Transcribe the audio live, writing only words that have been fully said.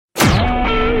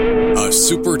a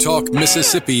Super Talk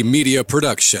Mississippi media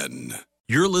production.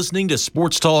 You're listening to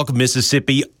Sports Talk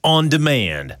Mississippi On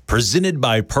Demand, presented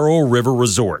by Pearl River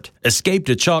Resort. Escape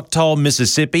to Choctaw,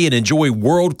 Mississippi and enjoy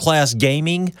world-class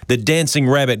gaming, the Dancing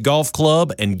Rabbit Golf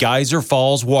Club, and Geyser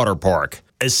Falls Water Park.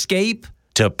 Escape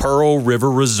to Pearl River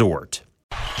Resort.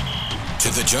 To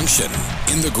the junction,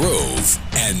 in the Grove,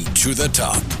 and to the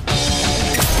top.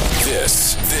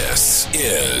 This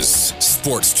is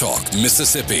Sports Talk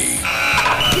Mississippi.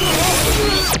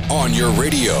 On your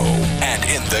radio and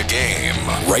in the game,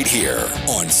 right here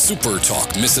on Super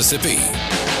Talk Mississippi.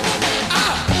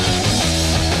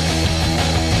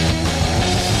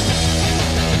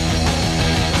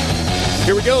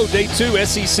 Here we go, day 2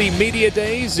 SEC Media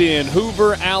Days in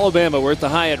Hoover, Alabama. We're at the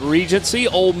Hyatt Regency.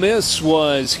 Ole Miss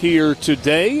was here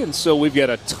today, and so we've got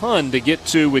a ton to get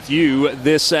to with you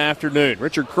this afternoon.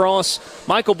 Richard Cross,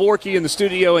 Michael Borky in the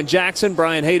studio in Jackson,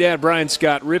 Brian Haydad, Brian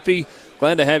Scott Rippey.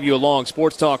 Glad to have you along.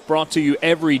 Sports Talk brought to you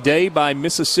every day by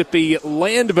Mississippi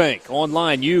Land Bank.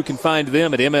 Online, you can find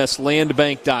them at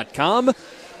mslandbank.com.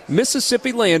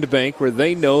 Mississippi Land Bank, where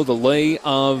they know the lay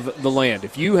of the land.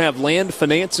 If you have land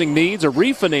financing needs or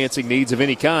refinancing needs of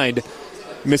any kind,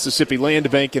 Mississippi Land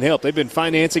Bank can help. They've been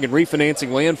financing and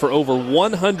refinancing land for over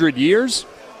 100 years.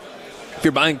 If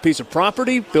you're buying a piece of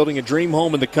property, building a dream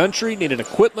home in the country, need an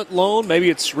equipment loan, maybe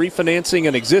it's refinancing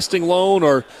an existing loan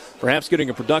or perhaps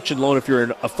getting a production loan if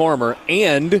you're a farmer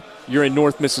and you're in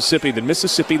North Mississippi, then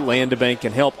Mississippi Land Bank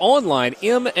can help. Online,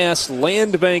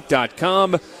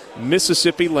 mslandbank.com.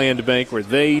 Mississippi Land Bank, where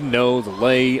they know the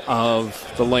lay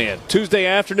of the land. Tuesday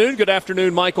afternoon. Good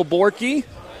afternoon, Michael Borky.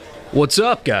 What's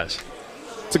up, guys?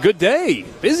 It's a good day.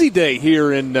 Busy day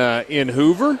here in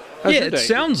Hoover. How's your day? It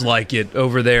sounds like it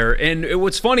over there. And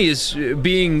what's funny is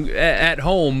being at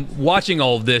home, watching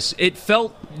all of this, it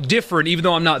felt different, even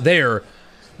though I'm not there,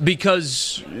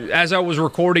 because as I was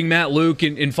recording Matt Luke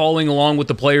and following along with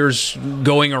the players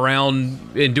going around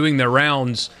and doing their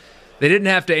rounds, they didn't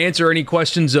have to answer any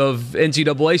questions of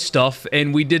NCAA stuff,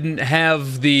 and we didn't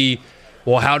have the,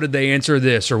 well, how did they answer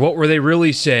this, or what were they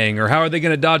really saying, or how are they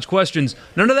going to dodge questions?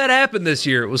 None of that happened this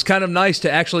year. It was kind of nice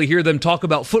to actually hear them talk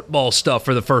about football stuff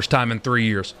for the first time in 3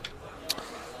 years.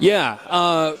 Yeah.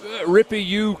 Rippey,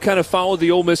 you kind of followed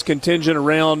the Ole Miss contingent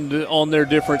around on their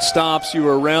different stops. You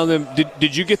were around them.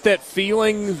 Did you get that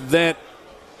feeling that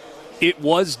it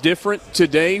was different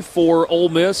today for Ole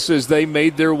Miss as they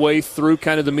made their way through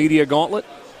kind of the media gauntlet?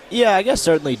 Yeah, I guess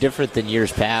certainly different than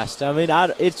years past. I mean,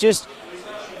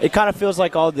 it kind of feels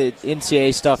like all the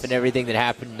NCAA stuff and everything that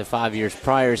happened in the 5 years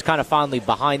prior is kind of finally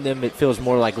behind them. It feels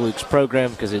more like Luke's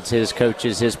program because it's his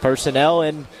coaches, his personnel,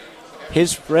 and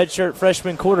his redshirt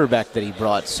freshman quarterback that he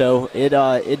brought. So it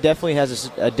definitely has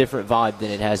a different vibe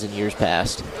than it has in years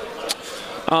past.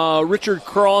 Richard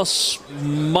Cross,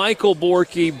 Michael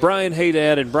Borky, Brian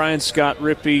Haydad, and Brian Scott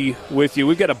Rippey with you.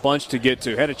 We've got a bunch to get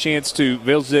to. Had a chance to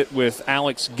visit with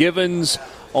Alex Givens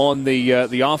on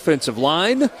the offensive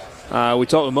line. We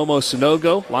talked with Momo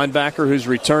Sanogo, linebacker who's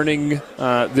returning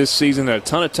this season. Had a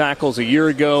ton of tackles a year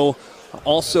ago.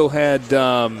 Also had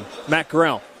Matt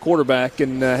Corral, quarterback,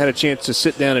 and had a chance to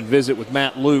sit down and visit with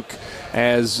Matt Luke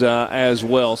as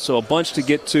well. So a bunch to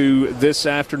get to this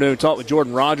afternoon. Talked with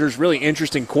Jordan Rogers. Really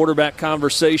interesting quarterback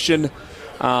conversation.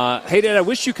 Hey, Dad, I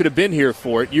wish you could have been here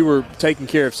for it. You were taking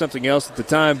care of something else at the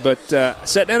time, but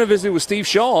sat down and visited with Steve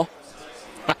Shaw.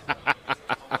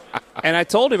 And I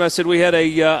told him, I said, we had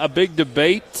a big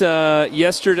debate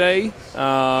yesterday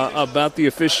about the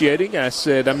officiating. I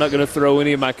said, I'm not going to throw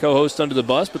any of my co-hosts under the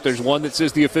bus, but there's one that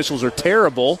says the officials are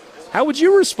terrible. How would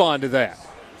you respond to that?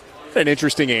 An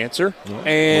interesting answer. Yeah,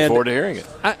 and look forward to hearing it.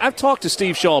 I've talked to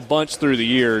Steve Shaw a bunch through the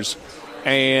years,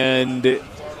 and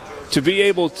to be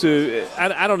able to,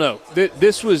 I don't know,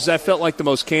 this was, I felt like the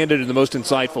most candid and the most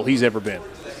insightful he's ever been.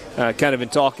 Kind of in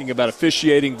talking about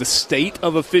officiating, the state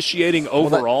of officiating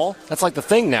overall. Well, that's like the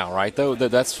thing now, right? Though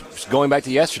that's going back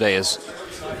to yesterday. Is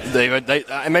they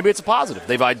maybe it's a positive.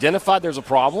 They've identified there's a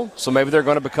problem, so maybe they're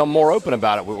going to become more open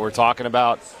about it. We're talking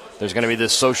about there's going to be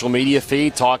this social media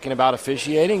feed talking about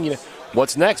officiating. You know,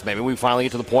 what's next? Maybe we finally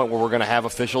get to the point where we're going to have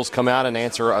officials come out and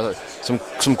answer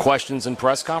some questions in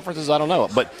press conferences. I don't know.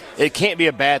 But it can't be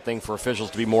a bad thing for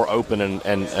officials to be more open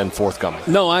and forthcoming.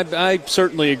 No, I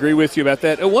certainly agree with you about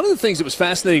that. One of the things that was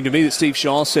fascinating to me that Steve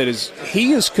Shaw said is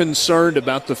he is concerned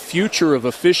about the future of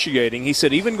officiating. He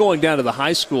said even going down to the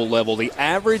high school level, the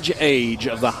average age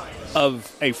of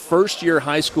a first-year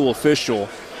high school official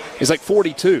is like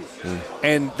 42.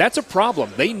 And that's a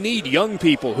problem. They need young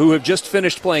people who have just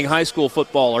finished playing high school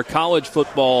football or college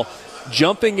football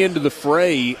jumping into the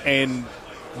fray and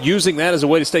using that as a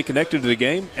way to stay connected to the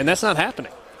game, and that's not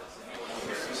happening.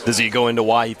 Does he go into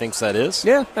why he thinks that is?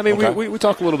 Yeah, I mean, Okay. we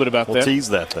talk a little bit about We'll that. tease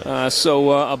that then.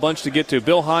 So a bunch to get to.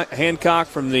 Bill Hancock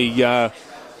from the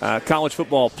College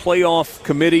Football Playoff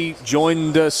Committee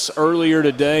joined us earlier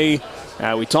today.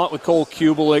 We talked with Cole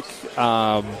Kubelik.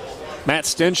 Matt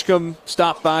Stinchcomb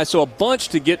stopped by. So a bunch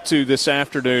to get to this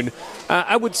afternoon.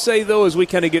 I would say, though, as we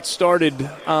kind of get started,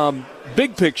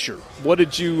 big picture, what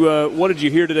did you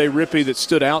hear today, Rippy, that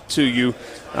stood out to you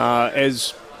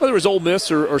as whether it was Ole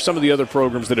Miss or some of the other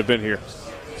programs that have been here?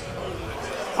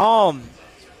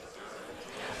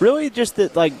 Really just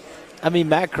that,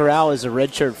 Matt Corral as a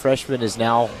redshirt freshman is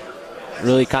now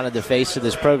really kind of the face of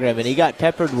this program, and he got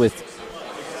peppered with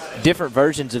different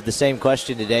versions of the same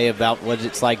question today about what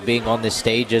it's like being on this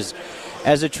stage as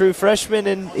a true freshman,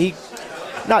 and he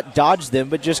not dodged them,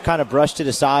 but just kind of brushed it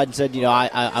aside and said,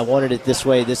 I wanted it this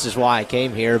way, this is why I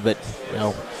came here, but,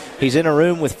 he's in a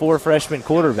room with 4 freshman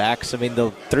quarterbacks. I mean, the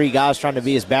 3 guys trying to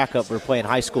be his backup were playing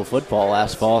high school football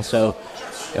last fall, so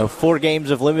 4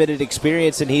 games of limited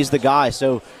experience, and he's the guy.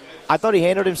 So I thought he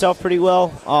handled himself pretty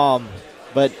well,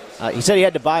 but he said he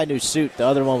had to buy a new suit. The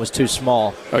other one was too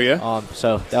small. Oh, yeah?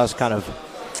 So that was kind of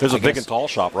 – There's a big and tall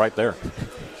shop right there.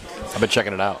 I've been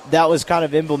checking it out. That was kind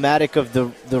of emblematic of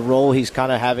the role he's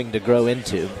kind of having to grow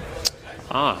into.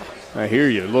 I hear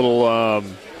you. A little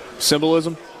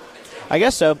symbolism? I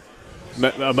guess so.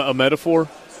 A metaphor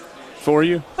for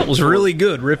you? That was really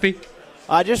good, Rippy.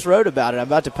 I just wrote about it. I'm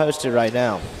about to post it right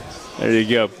now. There you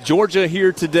go. Georgia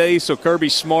here today, so Kirby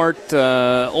Smart,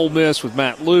 Ole Miss with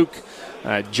Matt Luke,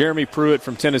 Jeremy Pruitt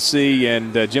from Tennessee,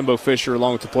 and Jimbo Fisher,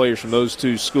 along with the players from those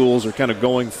 2 schools, are kind of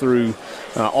going through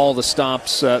all the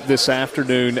stops this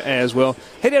afternoon as well.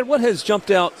 Hey, Dad, what has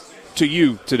jumped out to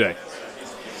you today?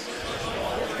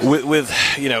 With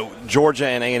Georgia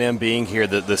and A&M being here,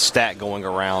 the stat going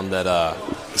around that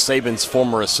Saban's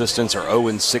former assistants are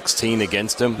 0-16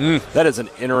 against him. That is an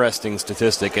interesting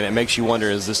statistic, and it makes you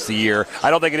wonder, is this the year? I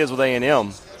don't think it is with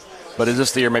A&M, but is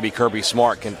this the year maybe Kirby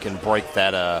Smart can break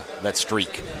that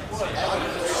streak?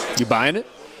 You buying it?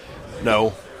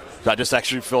 No. I just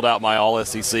actually filled out my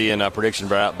All-SEC and prediction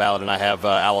ballot, and I have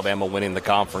Alabama winning the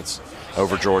conference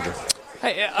over Georgia.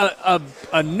 Hey,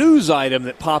 a news item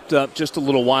that popped up just a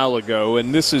little while ago,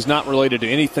 and this is not related to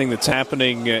anything that's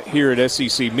happening here at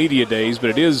SEC Media Days, but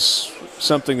it is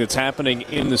something that's happening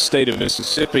in the state of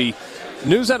Mississippi.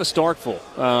 News out of Starkville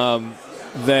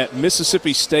that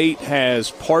Mississippi State has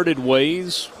parted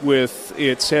ways with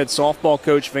its head softball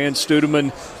coach, Van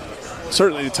Studeman.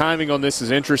 Certainly the timing on this is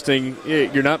interesting.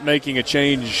 You're not making a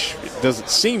change, it doesn't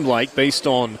seem like, based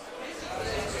on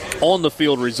the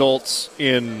field results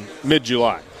in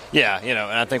mid-July. Yeah, and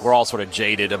I think we're all sort of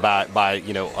jaded by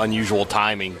unusual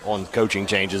timing on coaching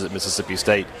changes at Mississippi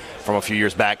State from a few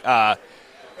years back.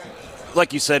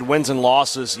 Like you said, wins and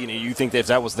losses, you think that if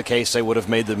that was the case, they would have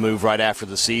made the move right after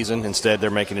the season. Instead, they're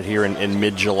making it here in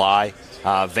mid-July.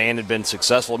 Van had been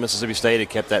successful at Mississippi State. It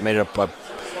kept that, made it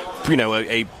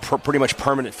a pretty much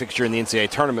permanent fixture in the NCAA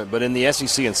tournament. But in the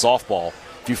SEC and softball,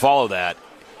 if you follow that,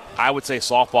 I would say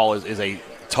softball is a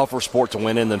tougher sport to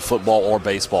win in than football or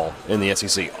baseball in the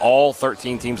SEC. All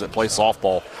 13 teams that play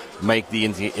softball make the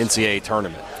NCAA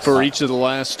tournament. For each of the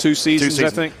last 2 seasons, I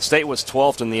think? State was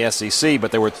 12th in the SEC,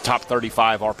 but they were the top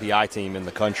 35 RPI team in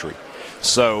the country.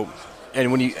 So,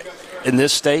 and when you in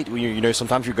this state,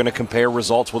 sometimes you're going to compare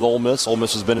results with Ole Miss. Ole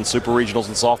Miss has been in super regionals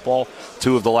in softball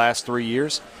 2 of the last 3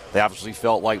 years. They obviously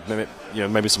felt like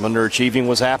maybe some underachieving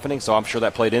was happening, so I'm sure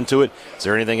that played into it. Is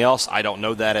there anything else? I don't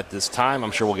know that at this time.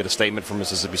 I'm sure we'll get a statement from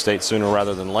Mississippi State sooner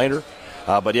rather than later.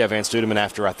 But yeah, Van Studeman,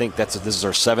 after I think this is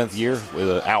our 7th year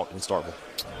out in Starkville.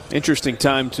 Interesting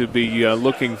time to be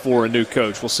looking for a new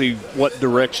coach. We'll see what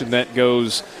direction that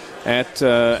goes at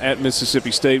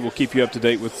Mississippi State. We'll keep you up to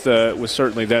date with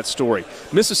certainly that story.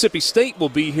 Mississippi State will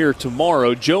be here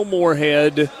tomorrow. Joe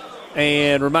Moorhead.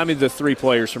 And remind me of the 3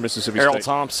 players from Mississippi State. Errol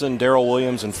Thompson, Darrell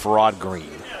Williams, and Farrod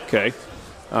Green. Okay.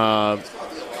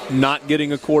 Not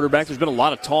getting a quarterback. There's been a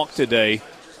lot of talk today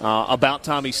about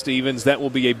Tommy Stevens. That will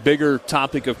be a bigger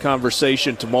topic of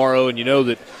conversation tomorrow, and you know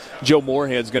that Joe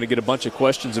Moorhead's going to get a bunch of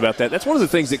questions about that. That's one of the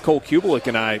things that Cole Kubelik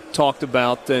and I talked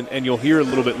about, and you'll hear a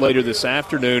little bit later this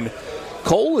afternoon.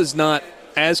 Cole is not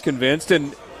as convinced,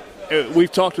 and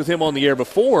we've talked with him on the air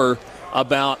before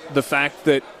about the fact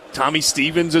that Tommy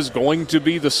Stevens is going to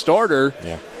be the starter.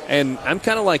 Yeah. And I'm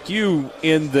kind of like you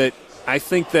in that I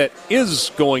think that is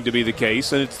going to be the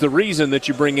case, and it's the reason that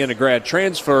you bring in a grad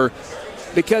transfer,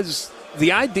 because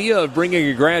the idea of bringing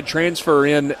a grad transfer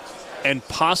in and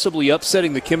possibly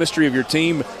upsetting the chemistry of your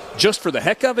team just for the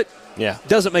heck of it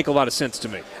doesn't make a lot of sense to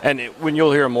me. And when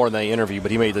you'll hear him more in the interview,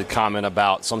 but he made the comment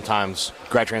about sometimes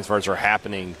grad transfers are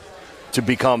happening to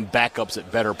become backups at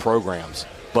better programs.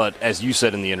 But as you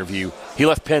said in the interview, he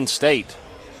left Penn State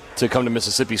to come to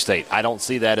Mississippi State. I don't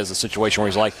see that as a situation where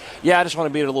he's like, yeah, I just want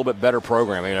to be at a little bit better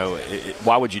program.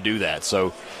 Why would you do that?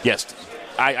 So, yes,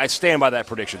 I stand by that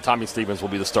prediction. Tommy Stevens will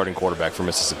be the starting quarterback for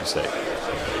Mississippi State.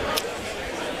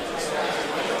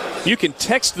 You can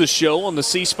text the show on the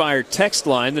C Spire text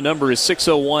line. The number is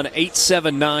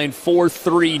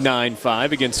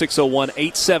 601-879-4395. Again,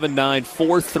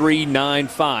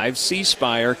 601-879-4395. C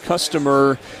Spire,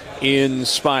 customer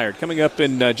inspired. Coming up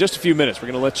in just a few minutes, we're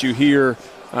going to let you hear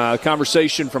a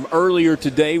conversation from earlier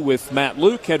today with Matt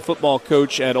Luke, head football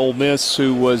coach at Ole Miss,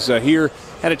 who was here.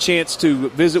 Had a chance to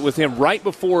visit with him right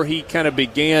before he kind of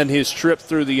began his trip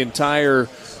through the entire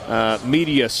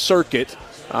media circuit.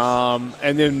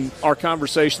 And then our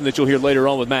conversation that you'll hear later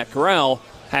on with Matt Corral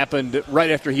happened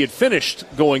right after he had finished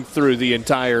going through the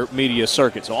entire media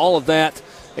circuit. So all of that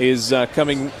is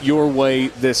coming your way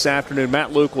this afternoon.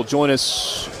 Matt Luke will join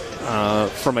us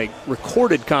from a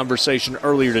recorded conversation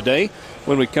earlier today.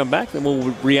 When we come back, then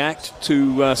we'll react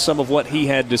to some of what he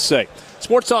had to say.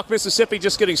 Sports Talk Mississippi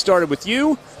just getting started with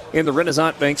you in the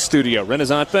Renaissance Bank studio.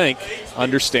 Renaissance Bank,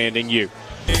 understanding you.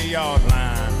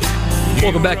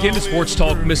 Welcome back into Sports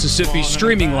Talk Mississippi,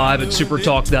 streaming live at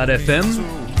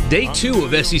supertalk.fm. Day 2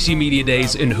 of SEC Media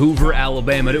Days in Hoover,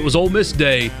 Alabama. And it was Ole Miss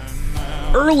Day.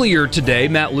 Earlier today,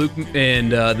 Matt Luke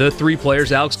and the three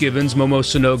players, Alex Givens, Momo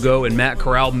Sanogo, and Matt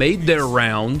Corral, made their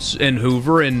rounds in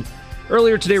Hoover. And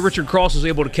earlier today, Richard Cross was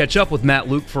able to catch up with Matt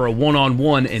Luke for a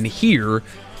one-on-one, and here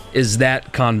is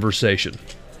that conversation.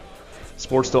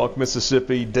 Sports Talk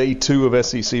Mississippi, Day 2 of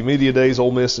SEC Media Days.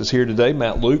 Ole Miss is here today.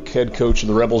 Matt Luke, head coach of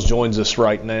the Rebels, joins us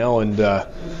right now. And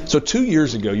so 2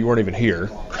 years ago, you weren't even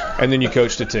here, and then you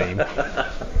coached a team.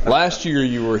 Last year,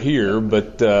 you were here,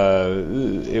 but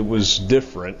it was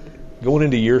different. Going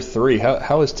into year 3,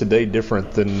 how is today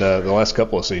different than the last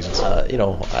couple of seasons?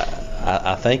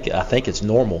 I think it's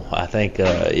normal. I think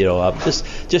I'm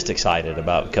just excited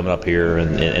about coming up here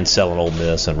and selling Ole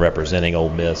Miss and representing Ole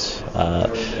Miss.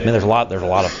 There's a lot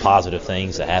of positive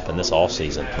things that happened this off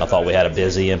season. I thought we had a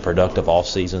busy and productive off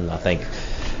season. I think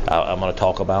I'm going to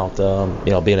talk about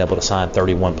being able to sign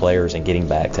 31 players and getting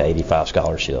back to 85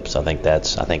 scholarships. I think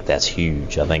that's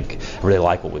huge. I really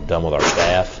like what we've done with our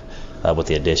staff. With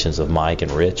the additions of Mike and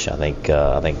Rich, I think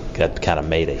that kind of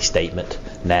made a statement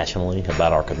nationally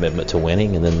about our commitment to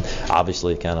winning. And then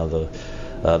obviously kind of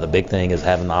the big thing is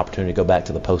having the opportunity to go back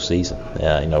to the postseason.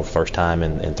 First time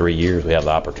in 3 years we have the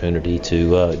opportunity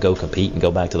to go compete and go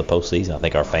back to the postseason. I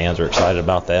think our fans are excited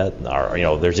about that.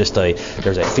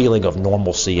 There's a feeling of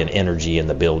normalcy and energy in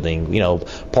the building.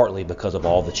 Partly because of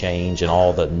all the change and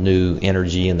all the new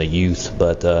energy and the youth,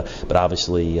 but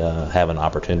obviously having an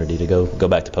opportunity to go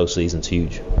back to postseason is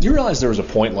huge. Do you realize there was a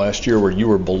point last year where you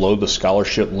were below the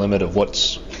scholarship limit of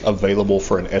what's available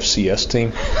for an FCS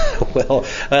team? Well,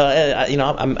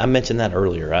 I mentioned that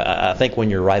earlier. I think when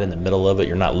you're right in the middle of it,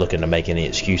 you're not looking to make any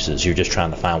excuses. You're just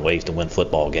trying to find ways to win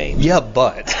football games. Yeah,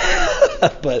 but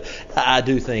but I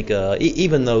do think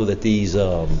even though that these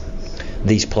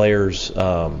players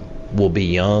will be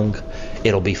young,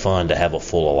 it'll be fun to have a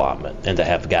full allotment and to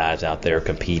have guys out there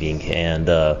competing. And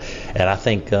I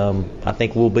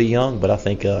think we'll be young, but I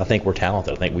think we're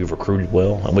talented. I think we've recruited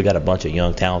well, and we got a bunch of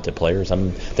young, talented players.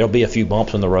 There'll be a few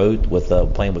bumps on the road with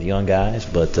playing with young guys,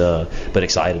 but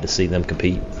excited to see them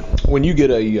compete. When you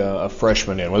get a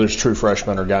freshman in, whether it's a true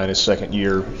freshman or a guy in his second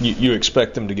year, you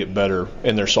expect them to get better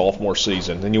in their sophomore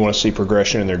season, and you want to see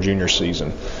progression in their junior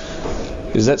season.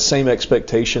 Is that same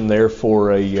expectation there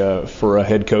for a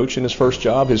head coach in his first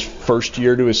job, his first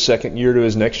year to his second year to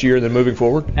his next year, and then moving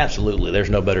forward? Absolutely. There's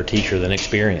no better teacher than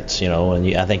experience, and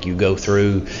I think you go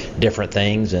through different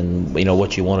things, and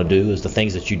what you want to do is the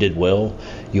things that you did well,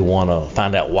 you want to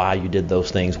find out why you did those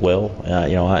things well,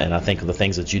 and I think the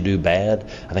things that you do bad,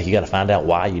 I think you got to find out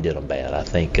why you did them bad. I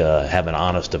think having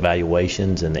honest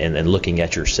evaluations and looking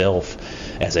at yourself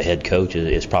as a head coach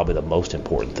is probably the most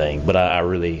important thing. But I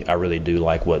really do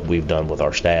like what we've done with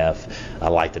our staff. I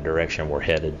like the direction we're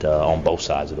headed on both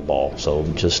sides of the ball. So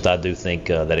I do think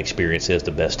that experience is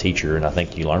the best teacher, and I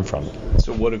think you learn from it.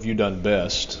 So what have you done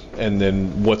best, and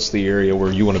then what's the area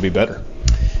where you want to be better?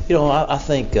 I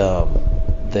think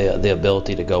the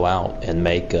ability to go out and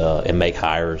make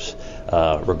hires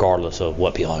regardless of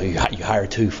what people, you hire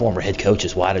 2 former head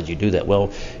coaches. Why did you do that?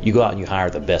 Well, you go out and you hire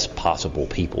the best possible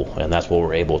people, and that's what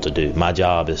we're able to do. My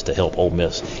job is to help Ole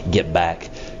Miss get back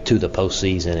to the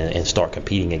postseason and start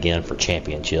competing again for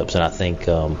championships. And I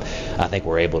think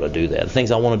we're able to do that. The things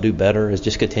I want to do better is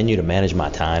just continue to manage my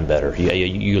time better.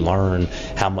 You learn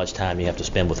how much time you have to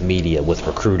spend with media, with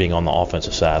recruiting on the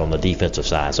offensive side, on the defensive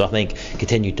side. So I think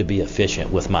continue to be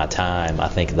efficient with my time. I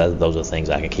think those are the things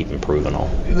I can keep improving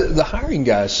on. The hiring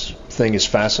guys thing is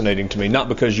fascinating to me, not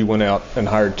because you went out and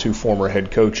hired 2 former head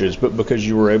coaches, but because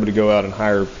you were able to go out and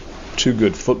hire 2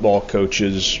 good football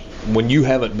coaches when you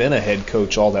haven't been a head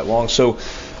coach all that long. So,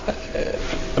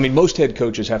 I mean, most head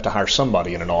coaches have to hire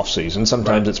somebody in an off season.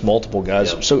 Sometimes it's multiple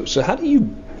guys. Yep. So how do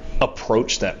you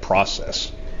approach that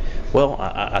process? Well,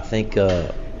 I think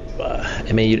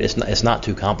it's not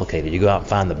too complicated. You go out and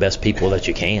find the best people that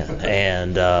you can,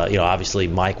 and obviously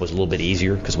Mike was a little bit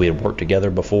easier because we had worked together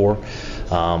before.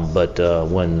 But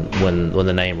when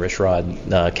the name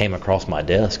Rishrod came across my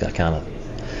desk, I kind of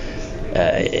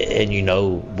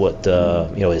and what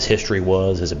his history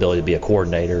was, his ability to be a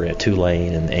coordinator at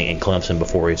Tulane and Clemson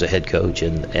before he was a head coach,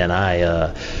 and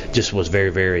I just was very,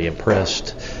 very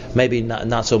impressed. Maybe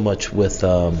not so much with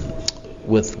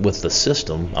the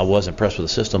system. I was impressed with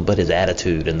the system, but his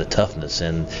attitude and the toughness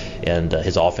and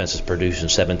his offense is producing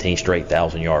 17 straight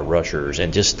 1,000-yard rushers,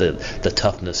 and just the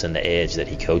toughness and the edge that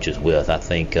he coaches with, I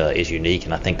think is unique,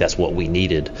 and I think that's what we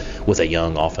needed with a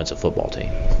young offensive football team.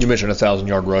 You mentioned a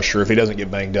 1,000-yard rusher. If he doesn't get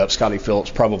banged up, Scotty Phillips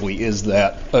probably is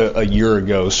that a year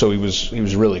ago, so he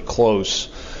was really close.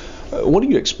 What do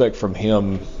you expect from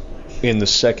him in the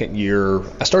second year?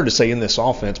 I started to say in this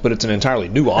offense, but it's an entirely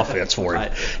new offense for him.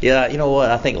 Right. Yeah, you know what?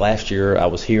 I think last year I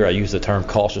was here. I used the term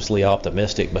cautiously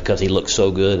optimistic because he looked so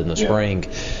good in the spring,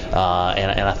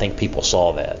 and I think people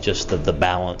saw that, just the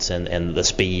balance and the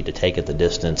speed to take it the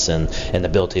distance and the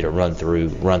ability to run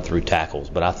through tackles.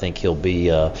 But I think he'll be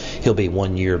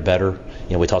 1 year better.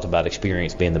 We talked about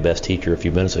experience being the best teacher a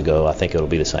few minutes ago. I think it'll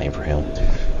be the same for him.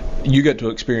 You get to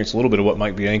experience a little bit of what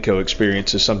Mike Bianco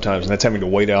experiences sometimes, and that's having to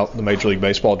wait out the Major League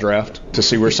Baseball draft to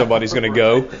see where somebody's going to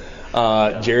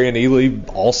go. Jerry and Ely,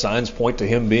 all signs point to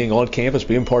him being on campus,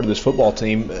 being part of this football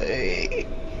team.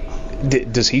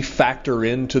 Does he factor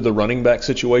into the running back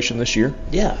situation this year?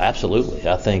 Yeah, absolutely.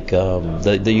 I think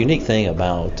the unique thing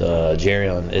about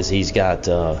Jerrion is he's got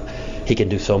he can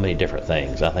do so many different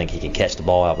things. I think he can catch the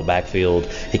ball out of the backfield.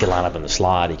 He can line up in the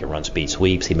slot. He can run speed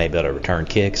sweeps. He may be able to return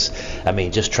kicks. I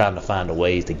mean, just trying to find a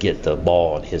way to get the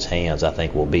ball in his hands, I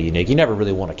think, will be unique. You never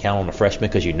really want to count on a freshman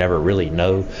because you never really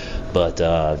know. But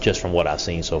just from what I've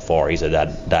seen so far, he's a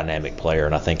dynamic player,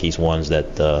 and I think he's one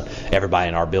that everybody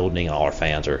in our building and all our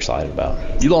fans are excited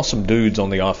about. You lost some dudes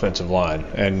on the offensive line,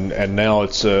 and now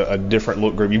it's a different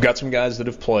look group. You've got some guys that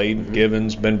have played,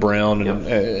 Givens, Ben Brown,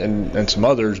 and some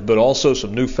others, but also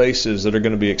some new faces that are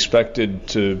going to be expected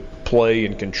to play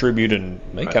and contribute and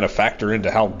kind of factor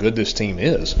into how good this team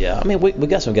is. Yeah, I mean, we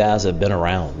got some guys that have been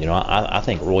around. I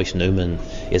think Royce Newman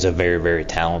is a very, very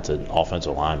talented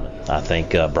offensive lineman. I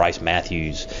think Bryce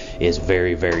Matthews is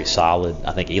very, very solid.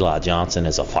 I think Eli Johnson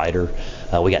is a fighter.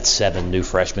 We got 7 new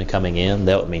freshmen coming in.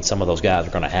 That would mean some of those guys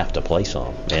are going to have to play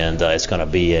some, and it's going to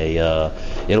be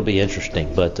it'll be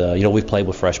interesting. But we've played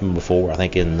with freshmen before. I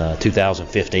think in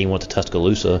 2015 went to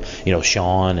Tuscaloosa.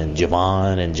 Sean and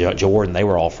Javon and Jordan, they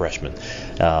were all freshmen.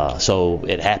 So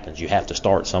it happens. You have to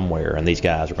start somewhere, and these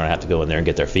guys are going to have to go in there and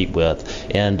get their feet wet,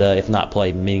 and if not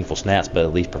play meaningful snaps, but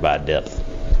at least provide depth.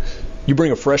 You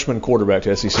bring a freshman quarterback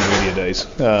to SEC Media Days.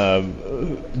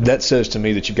 That says to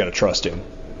me that you've got to trust him.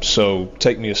 So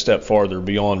take me a step farther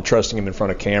beyond trusting him in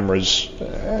front of cameras.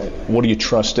 What do you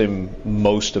trust him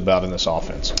most about in this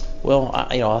offense? Well,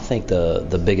 I think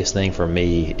the biggest thing for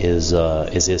me is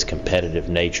his competitive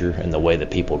nature and the way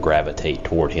that people gravitate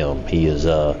toward him. He's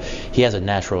a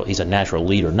natural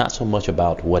leader, not so much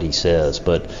about what he says,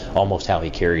 but almost how he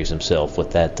carries himself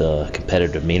with that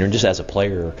competitive demeanor. And just as a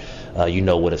player, you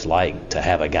know what it's like to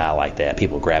have a guy like that.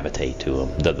 People gravitate to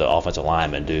him. The offensive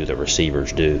linemen do, the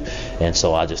receivers do, and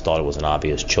so I just thought it was an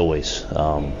obvious choice.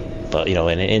 But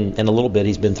in a little bit,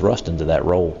 he's been thrust into that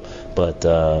role. But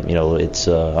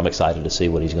I'm excited to see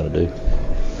what he's going to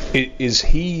do. Is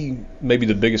he maybe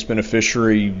the biggest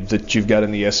beneficiary that you've got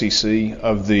in the SEC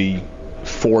of the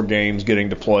 4 games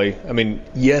getting to play? I mean,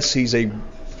 yes, he's a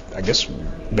I guess,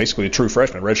 basically a true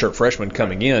freshman, redshirt freshman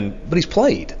coming in, but he's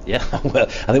played. Yeah, well,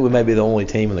 I think we may be the only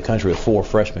team in the country with 4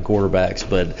 freshman quarterbacks,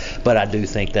 but I do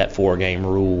think that 4-game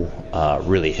rule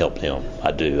really helped him.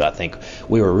 I do. I think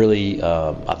we were really,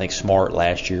 smart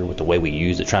last year with the way we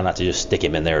used it. Try not to just stick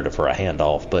him in there for a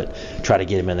handoff, but try to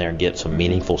get him in there and get some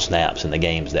meaningful snaps in the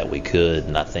games that we could.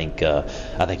 And I think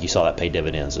you saw that pay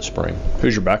dividends this spring.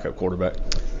 Who's your backup quarterback?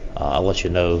 I'll let you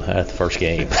know at the first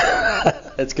game.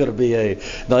 It's going to be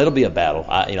it'll be a battle.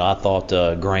 I thought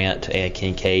Grant and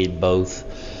Kincaid both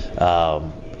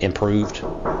improved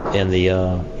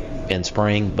in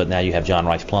spring, but now you have John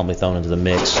Rice Plumlee thrown into the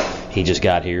mix. He just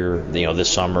got here, this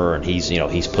summer, and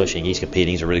he's pushing, he's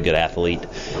competing, he's a really good athlete,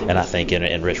 and I think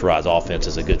in Rich Rod's offense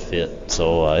is a good fit.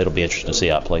 So it'll be interesting to see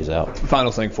how it plays out.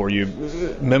 Final thing for you,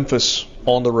 Memphis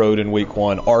on the road in week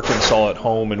 1, Arkansas at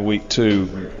home in week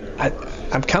 2.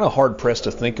 I'm kind of hard pressed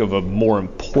to think of a more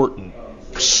important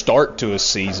start to a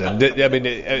season. I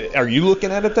mean, are you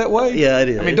looking at it that way? Yeah, it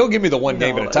is. I mean, don't give me the one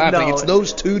game at a time thing. It's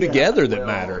those two together that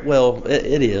matter. Well,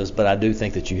 it is, but I do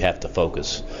think that you have to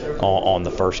focus on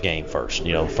the first game first.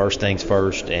 First things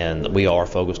first, and we are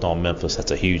focused on Memphis.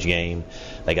 That's a huge game.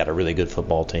 They got a really good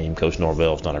football team. Coach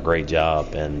Norvell's done a great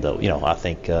job, and I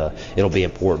think it'll be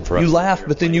important for us. You laughed,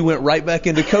 but then you went right back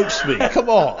into coach speak. Come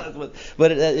on.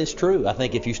 But it's true. I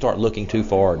think if you start looking too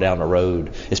far down the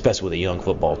road, especially with a young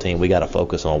football team, we got to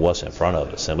focus on what's in front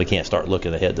of us, and we can't start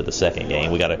looking ahead to the second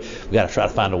game. We got to try to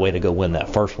find a way to go win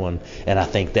that first one, and I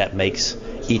think that makes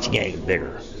each game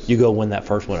bigger. You go win that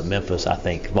first one at Memphis, I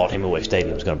think Vaught Hemingway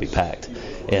Stadium is going to be packed,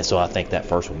 and so I think that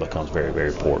first one becomes very, very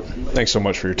important. Thanks so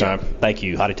much for your time. Thank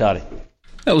you. Hotty toddy.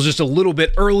 That was just a little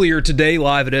bit earlier today,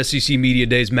 live at SEC Media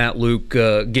Days. Matt Luke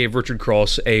gave Richard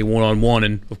Cross a one-on-one,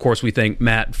 and of course we thank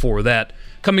Matt for that.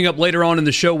 Coming up later on in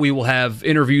the show, we will have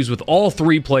interviews with all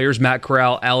 3 players, Matt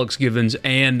Corral, Alex Givens,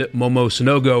 and Momo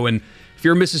Sanogo. And if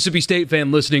you're a Mississippi State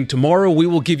fan listening, tomorrow we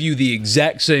will give you the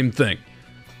exact same thing.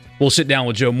 We'll sit down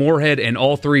with Joe Moorhead and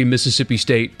all 3 Mississippi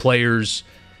State players.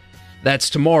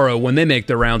 That's tomorrow when they make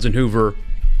their rounds in Hoover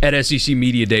at SEC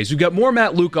Media Days. We've got more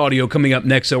Matt Luke audio coming up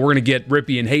next, so we're going to get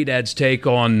Rippy and Haydad's take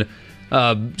on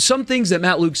some things that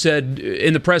Matt Luke said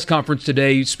in the press conference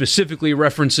today, specifically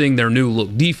referencing their new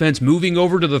look defense, moving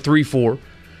over to the 3-4.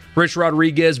 Rich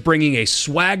Rodriguez bringing a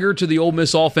swagger to the Ole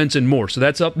Miss offense and more. So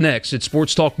that's up next at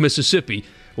Sports Talk Mississippi,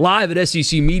 live at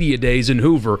SEC Media Days in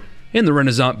Hoover in the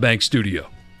Renaissance Bank studio.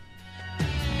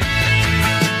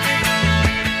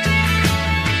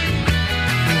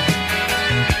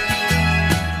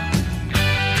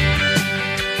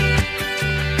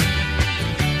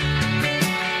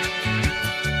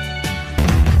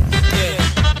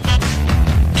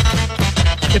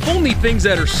 If only things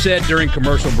that are said during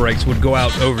commercial breaks would go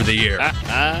out over the air.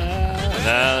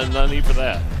 No need for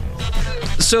that.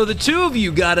 So the two of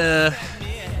you got an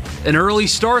early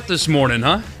start this morning,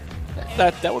 huh?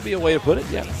 That would be a way to put it,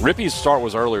 yeah. Rippy's start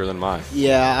was earlier than mine.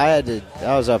 Yeah,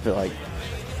 I was up at like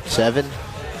 7.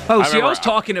 Oh, see, I was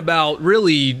talking about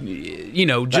really,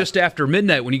 just after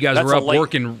midnight when you guys were up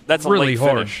working really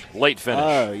hard. Late finish.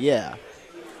 Oh, yeah.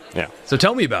 Yeah. So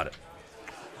tell me about it.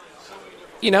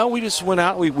 We just went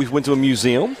out. We went to a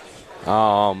museum.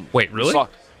 Wait, really?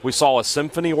 We saw a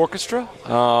symphony orchestra.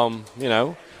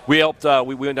 We helped.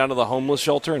 We went down to the homeless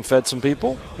shelter and fed some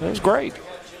people. It was great.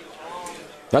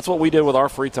 That's what we did with our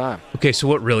free time. Okay, so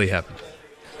what really happened?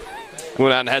 We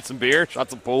went out and had some beer, shot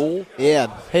some pool.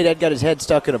 Yeah. Hey, Dad got his head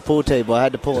stuck in a pool table. I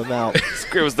had to pull him out.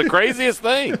 It was the craziest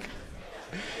thing.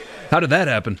 How did that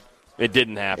happen? It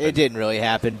didn't happen. It didn't really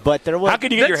happen, but there was. How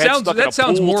could you get your head stuck in a pool That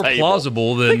sounds more table?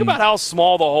 plausible than. Think about how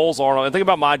small the holes are. And think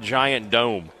about my giant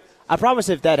dome. I promise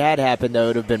if that had happened, though, it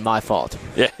would have been my fault.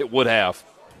 Yeah, it would have.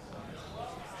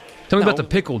 Tell me about the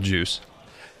pickle juice.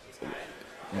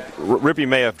 Rippy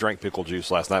may have drank pickle juice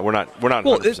last night. We're not.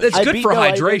 Well, it's good for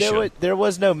hydration. There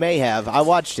was no may have. I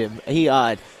watched him.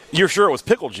 You're sure it was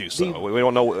pickle juice, though? We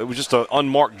don't know. It was just an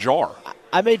unmarked jar.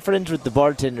 I made friends with the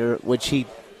bartender, which he,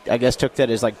 I guess, took that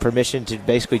as like permission to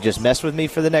basically just mess with me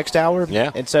for the next hour.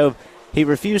 Yeah. And so he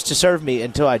refused to serve me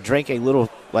until I drank a little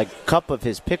cup of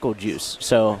his pickle juice.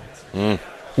 So.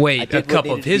 Wait, a cup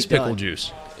of his pickle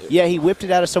juice? Yeah, he whipped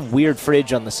it out of some weird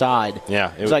fridge on the side.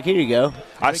 Yeah. It was like, here you go.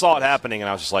 I saw it happening, and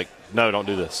I was just like, no, don't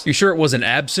do this. You sure it wasn't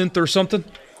absinthe or something?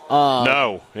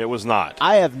 No, it was not.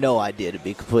 I have no idea, to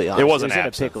be completely honest. It wasn't in a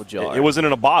absinthe. pickle jar. It wasn't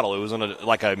in a bottle. It was in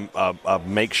a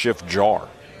makeshift jar.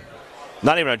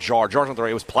 Not even a jar. Jar's not the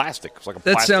right. It was plastic. It was like a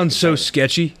plastic That sounds so container.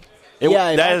 sketchy.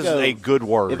 That is a good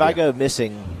word. If I go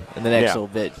missing in the next little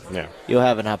bit, Yeah. you'll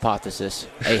have a hypothesis,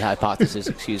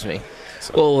 excuse me.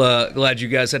 Well, glad you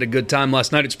guys had a good time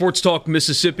last night at Sports Talk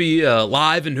Mississippi,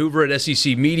 live in Hoover at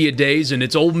SEC Media Days, and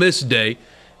it's Ole Miss Day.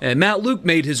 And Matt Luke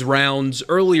made his rounds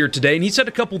earlier today, and he said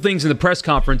a couple things in the press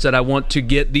conference that I want to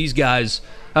get these guys'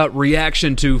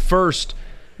 reaction to. First,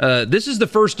 this is the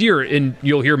first year, and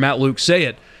you'll hear Matt Luke say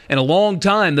it, in a long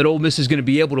time that Ole Miss is going to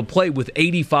be able to play with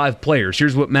 85 players.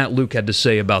 Here's what Matt Luke had to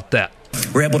say about that.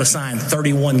 We're able to sign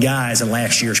 31 guys in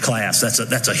last year's class.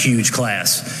 That's a huge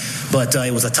class. But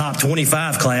it was a top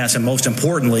 25 class, and most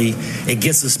importantly, it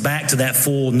gets us back to that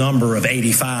full number of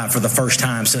 85 for the first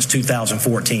time since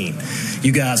 2014.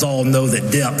 You guys all know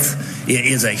that depth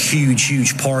is a huge,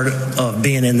 huge part of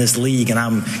being in this league,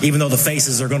 and even though the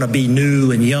faces are going to be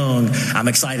new and young, I'm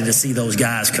excited to see those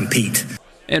guys compete.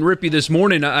 And Rippy, this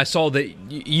morning I saw that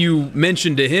you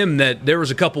mentioned to him that there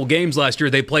was a couple games last year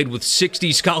they played with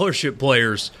 60 scholarship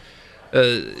players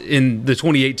in the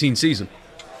 2018 season.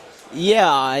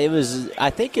 Yeah,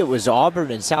 I think it was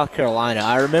Auburn and South Carolina.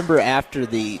 I remember after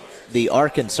the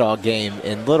Arkansas game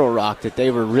in Little Rock that they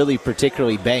were really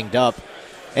particularly banged up,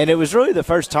 and it was really the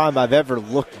first time I've ever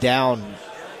looked down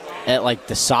at like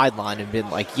the sideline and been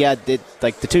like,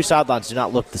 the two sidelines do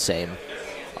not look the same.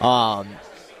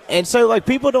 And so, like,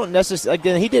 people don't necessarily,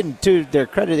 like, he didn't, to their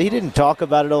credit, he didn't talk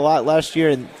about it a lot last year.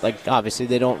 And, like, obviously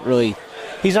he's not really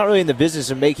in the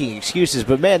business of making excuses.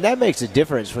 But, man, that makes a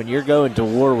difference when you're going to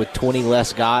war with 20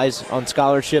 less guys on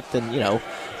scholarship than,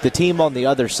 the team on the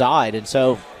other side. And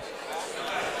so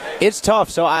it's tough.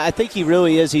 So I think he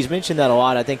really is. He's mentioned that a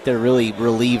lot. I think they're really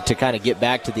relieved to kind of get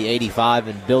back to the 85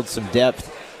 and build some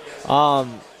depth.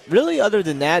 Really, other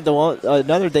than that,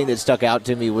 another thing that stuck out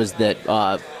to me was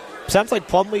that sounds like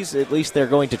Plumlee's, at least they're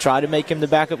going to try to make him the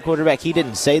backup quarterback. He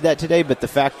didn't say that today, but the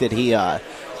fact that he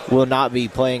will not be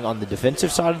playing on the defensive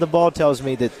side of the ball tells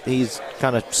me that he's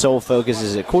kind of sole focus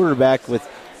as a quarterback with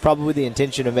probably the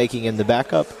intention of making him the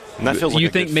backup. And that feels like you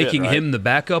a think good fit, making right? him the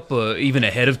backup even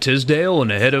ahead of Tisdale and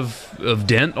ahead of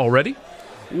Dent already?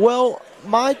 Well,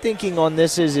 my thinking on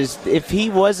this is if he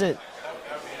wasn't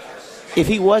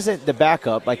the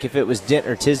backup, like if it was Dent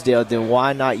or Tisdale, then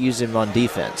why not use him on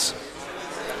defense?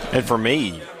 And for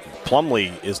me,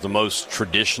 Plumlee is the most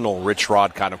traditional Rich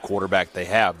Rod kind of quarterback they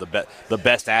have, the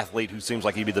best athlete who seems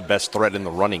like he'd be the best threat in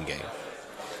the running game.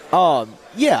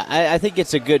 Yeah, I think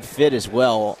it's a good fit as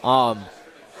well.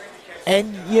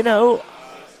 And,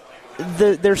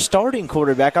 their starting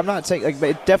quarterback, I'm not saying, it's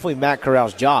definitely Matt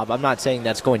Corral's job. I'm not saying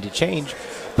that's going to change,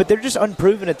 but they're just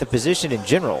unproven at the position in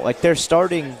general. Like, their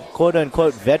starting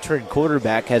quote-unquote veteran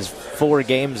quarterback has 4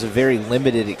 games of very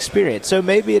limited experience. So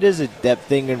maybe it is a depth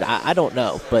thing, and I don't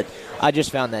know, but I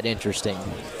just found that interesting.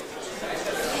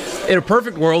 In a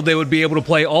perfect world, they would be able to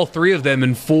play all 3 of them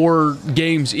in 4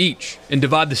 games each and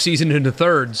divide the season into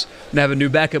thirds and have a new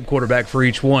backup quarterback for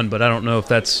each one, but I don't know if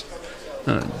that's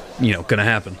going to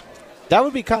happen. That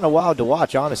would be kind of wild to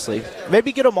watch, honestly.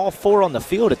 Maybe get them all 4 on the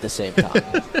field at the same time.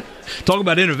 Talk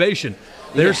about innovation.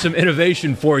 There's some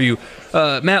innovation for you.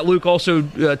 Matt Luke also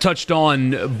touched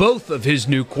on both of his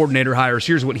new coordinator hires.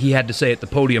 Here's what he had to say at the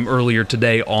podium earlier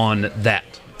today on that.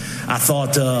 I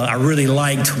thought I really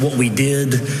liked what we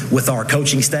did with our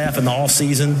coaching staff in the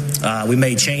offseason. We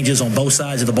made changes on both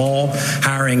sides of the ball,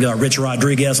 hiring Rich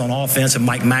Rodriguez on offense and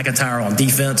Mike McIntyre on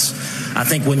defense. I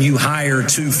think when you hire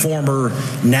 2 former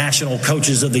national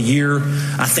coaches of the year,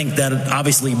 I think that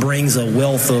obviously brings a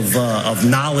wealth of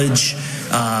knowledge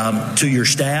to your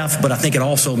staff, but I think it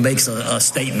also makes a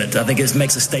statement. I think it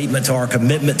makes a statement to our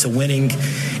commitment to winning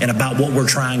and about what we're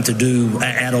trying to do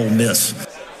at Ole Miss.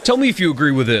 Tell me if you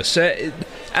agree with this.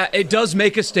 It does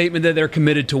make a statement that they're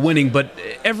committed to winning, but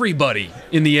everybody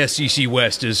in the SEC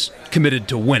West is committed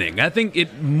to winning. I think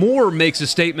it more makes a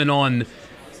statement on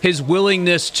his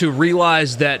willingness to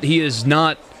realize that he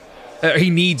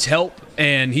needs help,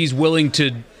 and he's willing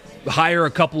to hire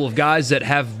a couple of guys that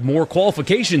have more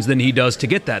qualifications than he does to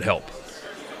get that help.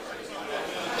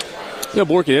 Yeah,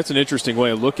 Borky, that's an interesting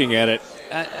way of looking at it.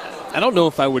 I don't know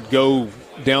if I would go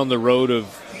down the road of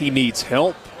he needs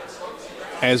help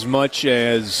as much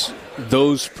as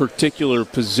those particular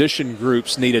position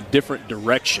groups need a different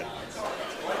direction.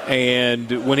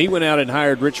 And when he went out and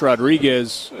hired Rich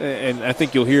Rodriguez, and I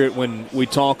think you'll hear it when we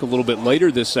talk a little bit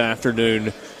later this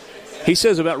afternoon, he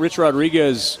says about Rich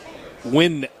Rodriguez,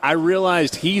 when I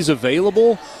realized he's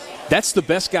available, that's the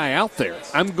best guy out there.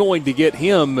 I'm going to get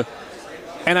him.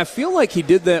 And I feel like he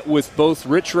did that with both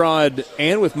Rich Rod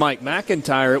and with Mike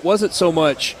McIntyre. It wasn't so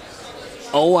much,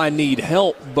 I need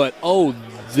help, but,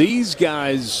 these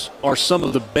guys are some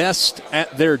of the best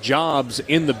at their jobs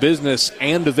in the business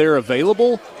and they're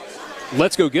available.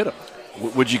 let's go get them.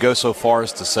 Would you go so far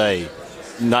as to say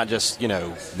not just, they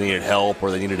needed help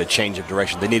or they needed a change of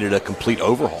direction, they needed a complete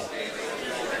overhaul?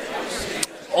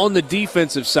 On the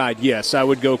defensive side, yes, I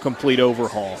would go complete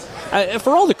overhaul.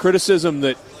 For all the criticism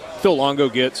that Phil Longo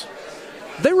gets,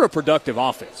 they were a productive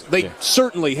offense. They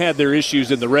certainly had their issues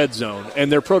in the red zone,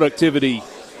 and their productivity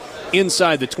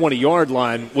inside the 20-yard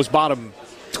line was bottom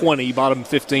 20, bottom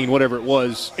 15, whatever it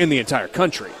was, in the entire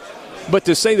country. But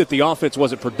to say that the offense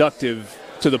wasn't productive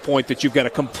to the point that you've got to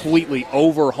completely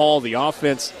overhaul the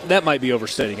offense, that might be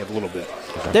overstating it a little bit.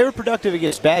 They were productive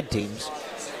against bad teams,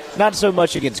 not so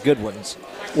much against good ones.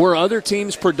 Were other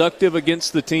teams productive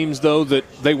against the teams, though, that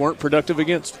they weren't productive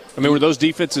against? I mean, were those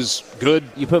defenses good?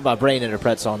 You put my brain in a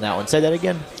pretzel on that one. Say that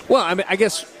again? Well, I mean, I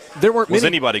guess there weren't Was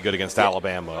many. anybody good against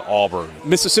Alabama, Auburn?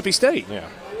 Mississippi State. Yeah.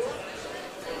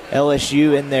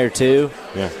 LSU in there, too.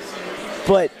 Yeah.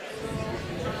 But,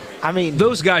 I mean,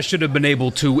 those guys should have been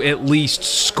able to at least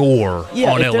score on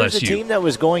LSU. If there was a team that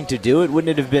was going to do it,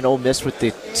 wouldn't it have been Ole Miss with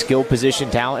the skill position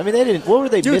talent? I mean, they didn't. What were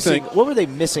they missing? What were they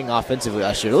missing offensively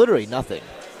last year? Literally nothing.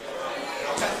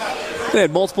 They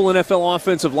had multiple NFL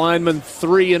offensive linemen,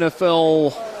 3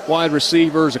 NFL wide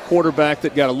receivers, a quarterback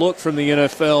that got a look from the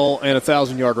NFL, and a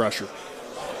 1,000-yard rusher,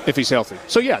 if he's healthy.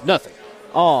 So, yeah, nothing.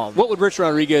 What would Rich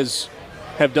Rodriguez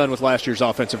have done with last year's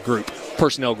offensive group,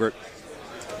 personnel group?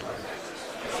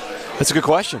 That's a good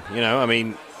question.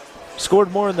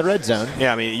 Scored more in the red zone.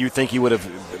 Yeah, I mean, you think he would have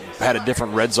had a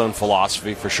different red zone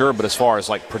philosophy for sure, but as far as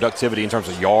like productivity in terms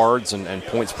of yards and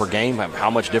points per game, how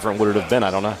much different would it have been?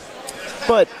 I don't know.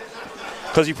 But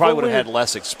because you probably would have had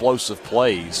less explosive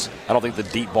plays. I don't think the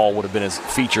deep ball would have been as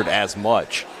featured as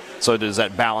much. So does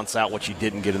that balance out what you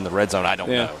didn't get in the red zone? I don't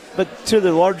know. But to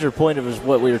the larger point of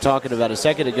what we were talking about a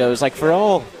second ago, is like for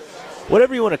all,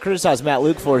 whatever you want to criticize Matt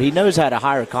Luke for, he knows how to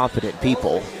hire competent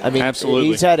people. I mean, absolutely.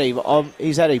 He's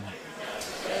had a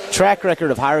track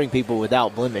record of hiring people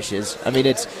without blemishes. I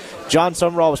mean, John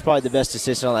Summerall was probably the best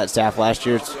assistant on that staff last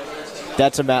year.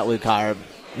 That's a Matt Luke hire.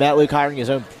 Matt Luke hiring his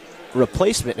own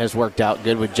replacement has worked out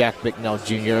good with Jack Bicknell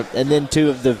Jr. and then 2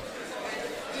 of the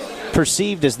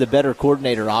perceived as the better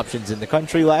coordinator options in the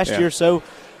country last year. So,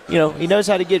 he knows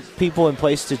how to get people in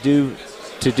place to do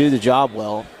the job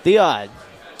well.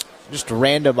 Just a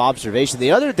random observation.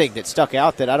 The other thing that stuck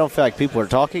out that I don't feel like people are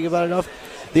talking about enough,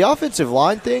 the offensive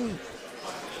line thing.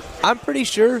 I'm pretty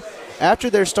sure after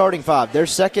their starting 5, their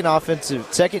second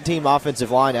team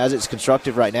offensive line as it's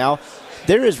constructed right now,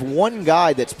 there is one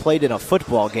guy that's played in a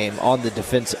football game on the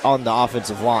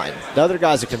offensive line. The other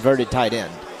guy's a converted tight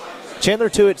end. Chandler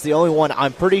Tuitt's the only one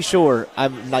I'm pretty sure,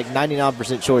 I'm like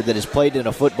 99% sure, that has played in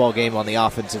a football game on the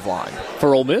offensive line.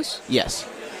 For Ole Miss? Yes.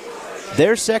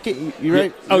 Their second, you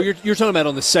right? You're talking about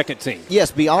on the second team. Yes,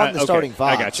 beyond the starting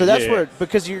 5. I got you. So that's where,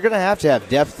 because you're going to have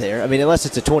depth there. I mean, unless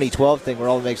it's a 2012 thing where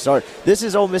Ole Miss start. This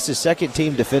is Ole Miss's second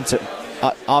team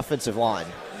offensive line.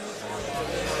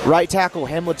 Right tackle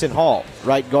Hamilton Hall,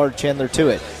 right guard Chandler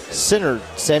Tuitt, center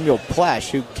Samuel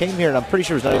Plash, who came here and I'm pretty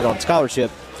sure was not even on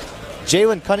scholarship.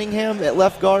 Jalen Cunningham at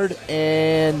left guard,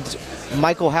 and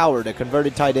Michael Howard, a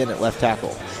converted tight end, at left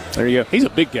tackle. There you go. He's a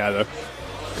big guy, though.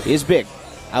 He is big.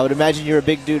 I would imagine you're a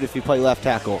big dude if you play left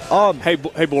tackle. Hey,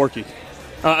 Borky.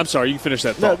 I'm sorry, you can finish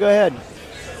that thought. No, go ahead.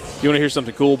 You want to hear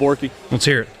something cool, Borky? Let's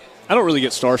hear it. I don't really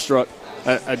get starstruck.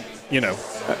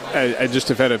 I just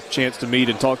have had a chance to meet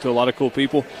and talk to a lot of cool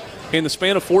people. In the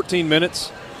span of 14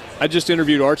 minutes, I just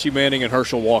interviewed Archie Manning and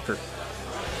Herschel Walker.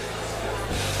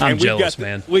 I'm jealous,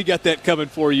 man. We got that coming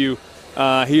for you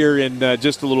here in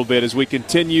just a little bit as we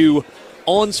continue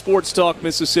on Sports Talk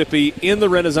Mississippi in the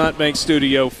Renaissance Bank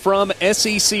studio from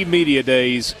SEC Media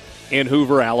Days in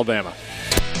Hoover, Alabama.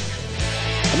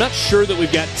 I'm not sure that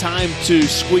we've got time to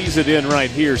squeeze it in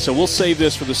right here, so we'll save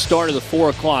this for the start of the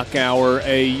 4 o'clock hour.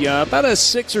 About a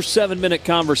 6 or 7 minute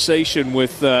conversation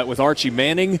with Archie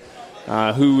Manning,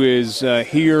 who is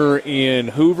here in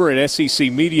Hoover at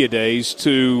SEC Media Days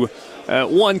to,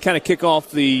 one, kind of kick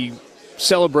off the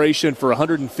celebration for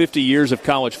 150 years of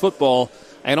college football,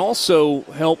 and also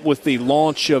help with the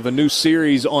launch of a new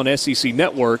series on SEC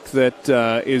Network that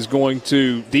is going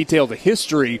to detail the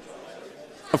history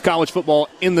of college football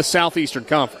in the Southeastern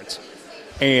Conference.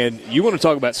 And you want to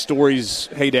talk about stories,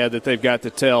 hey, Dad, that they've got to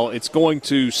tell. It's going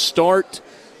to start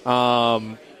with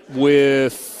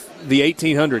the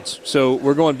 1800s. So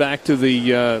we're going back to the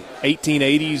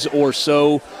 1880s or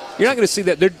so. You're not going to see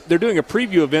that. They're doing a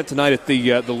preview event tonight at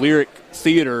the Lyric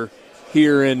Theater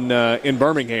here in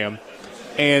Birmingham.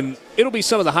 And it'll be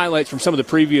some of the highlights from some of the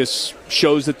previous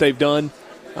shows that they've done.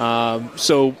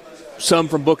 So some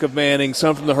from Book of Manning,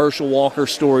 some from the Herschel Walker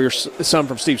story, or some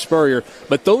from Steve Spurrier.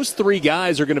 But those three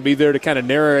guys are going to be there to kind of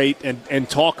narrate and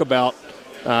talk about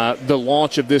the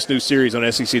launch of this new series on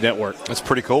SEC Network. That's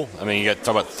pretty cool. I mean, you got to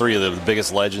talk about three of the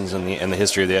biggest legends in the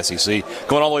history of the SEC,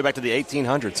 going all the way back to the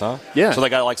 1800s, huh? Yeah. So they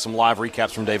got like some live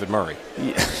recaps from David Murray.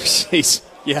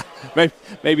 Yeah,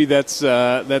 maybe that's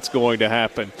going to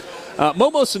happen.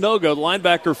 Momo Sanogo,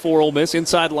 linebacker for Ole Miss,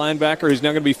 inside linebacker, who's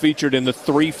now going to be featured in the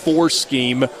 3-4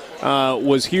 scheme,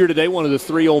 was here today. One of the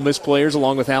three Ole Miss players,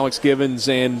 along with Alex Givens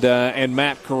and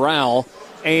Matt Corral.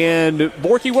 And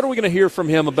Borky, what are we going to hear from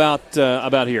him about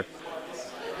here?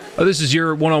 This is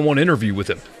your one-on-one interview with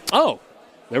him. Oh,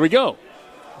 there we go.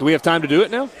 Do we have time to do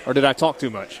it now, or did I talk too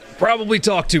much? Probably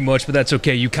talk too much, but that's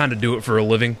okay. You kind of do it for a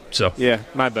living, so. Yeah,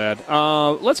 my bad.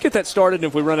 Let's get that started, and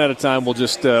if we run out of time, we'll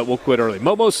just we'll quit early.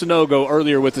 Momo Sanogo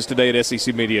earlier with us today at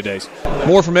SEC Media Days.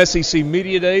 More from SEC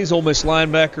Media Days. Ole Miss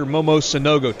linebacker Momo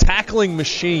Sanogo, tackling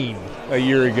machine a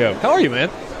year ago. How are you,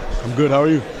 man? I'm good. How are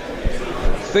you?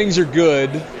 Things are good.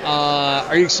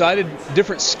 Are you excited?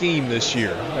 Different scheme this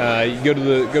year. You go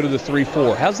to the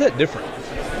 3-4. How's that different?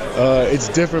 It's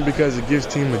different because it gives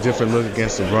team a different look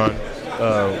against the run.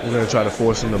 We're going to try to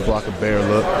force them to block a bear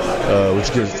look, which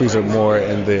frees up more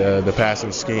in the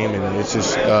passing scheme, and it's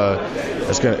just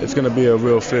it's going to be a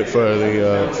real fit for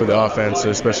the offense,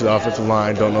 especially the offensive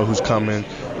line. Don't know who's coming,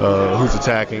 who's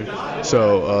attacking.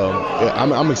 So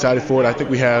I'm excited for it. I think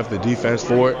we have the defense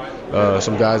for it.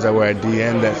 Some guys that were at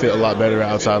DN that fit a lot better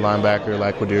outside linebacker,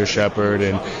 like Quadir Shepard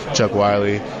and Chuck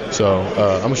Wiley. So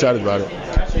I'm excited about it.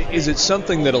 Is it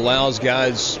something that allows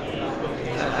guys,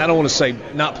 I don't want to say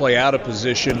not play out of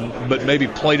position, but maybe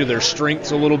play to their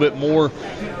strengths a little bit more?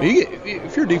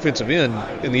 If you're a defensive end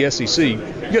in the SEC,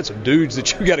 you got some dudes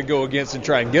that you got to go against and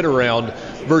try and get around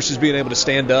versus being able to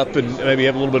stand up and maybe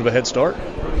have a little bit of a head start.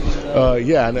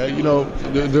 Yeah, and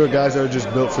there are guys that are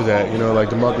just built for that. Like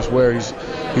DeMarcus Ware,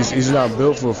 he's not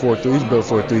built for a 4-3. He's built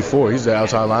for a 3-4. He's the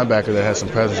outside linebacker that has some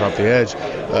presence off the edge.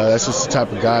 That's just the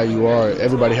type of guy you are.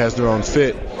 Everybody has their own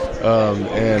fit,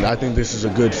 and I think this is a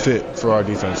good fit for our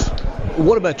defense.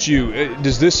 What about you?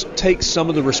 Does this take some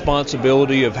of the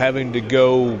responsibility of having to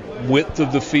go width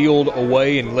of the field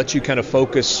away and let you kind of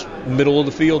focus middle of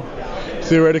the field?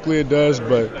 Theoretically it does,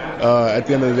 but at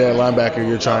the end of the day, at linebacker,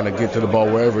 you're trying to get to the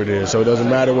ball wherever it is. So it doesn't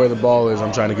matter where the ball is,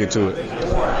 I'm trying to get to it.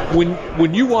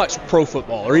 When you watch pro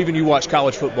football or even you watch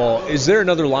college football, is there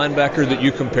another linebacker that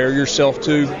you compare yourself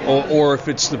to? Or if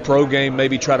it's the pro game,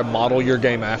 maybe try to model your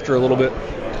game after a little bit?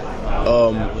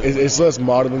 It's less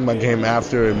modeling my game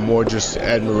after and more just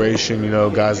admiration.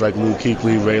 Guys like Luke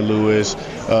Kuechly, Ray Lewis.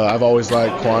 I've always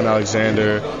liked Quan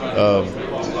Alexander,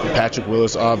 Patrick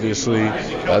Willis, obviously.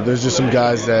 There's just some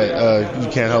guys that you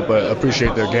can't help but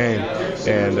appreciate their game,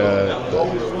 and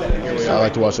I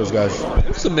like to watch those guys.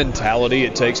 What's the mentality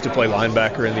it takes to play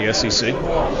linebacker in the SEC?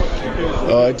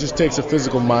 It just takes a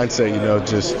physical mindset.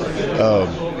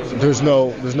 There's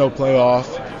no play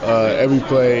off. Every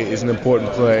play is an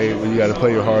important play. You got to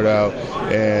play your heart out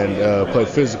and play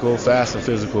physical, fast and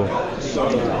physical.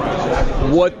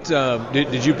 What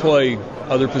did you play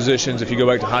other positions if you go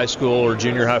back to high school or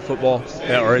junior high football,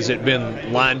 or has it been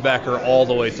linebacker all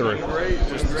the way through?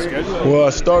 Well,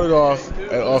 I started off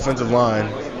at offensive line,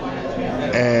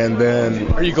 and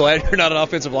then... Are you glad you're not an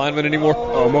offensive lineman anymore?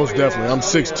 Oh, most definitely. I'm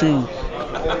 6'2",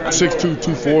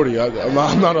 240. I'm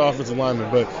not an offensive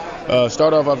lineman, but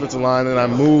started off offensive line, and I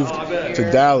moved to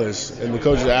Dallas, and the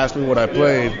coaches asked me what I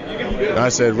played, and I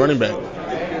said running back.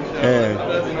 And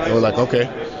they were like, okay.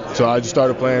 So I just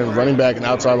started playing running back and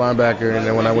outside linebacker, and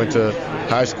then when I went to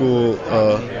high school,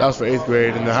 that was for 8th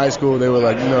grade, and in high school they were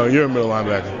like, you're a middle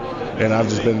linebacker. And I've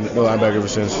just been middle linebacker ever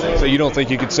since. So you don't think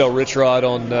you could sell Rich Rod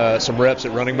on some reps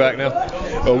at running back now?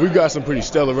 Oh, we've got some pretty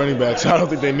stellar running backs. I don't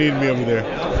think they need me over there.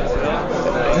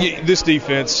 This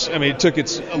defense, it took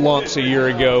its lumps a year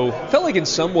ago. Felt like in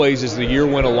some ways as the year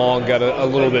went along, got a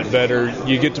little bit better.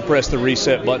 You get to press the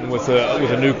reset button with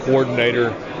a new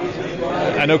coordinator.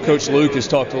 I know Coach Luke has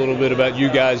talked a little bit about you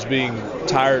guys being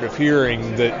tired of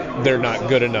hearing that they're not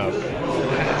good enough.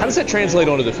 How does that translate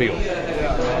onto the field?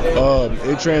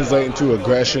 It translates into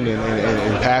aggression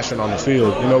and passion on the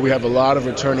field. We have a lot of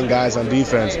returning guys on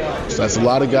defense. So that's a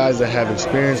lot of guys that have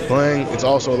experience playing. It's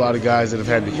also a lot of guys that have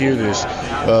had to hear this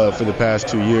for the past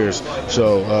 2 years.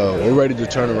 So we're ready to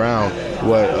turn around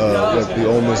what the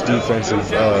Ole Miss defensive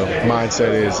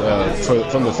mindset is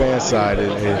from the fan side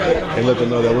and let them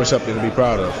know that we're something to be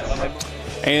proud of.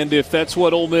 And if that's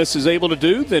what Ole Miss is able to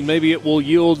do, then maybe it will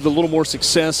yield a little more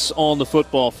success on the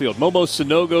football field. Momo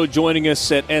Sanogo joining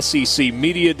us at SEC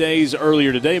Media Days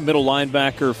earlier today, middle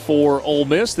linebacker for Ole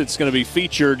Miss that's going to be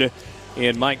featured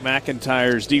in Mike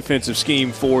McIntyre's defensive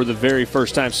scheme for the very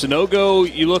first time.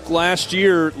 Sanogo, you look last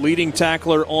year, leading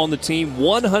tackler on the team,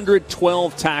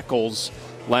 112 tackles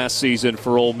last season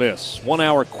for Ole Miss. 1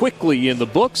 hour quickly in the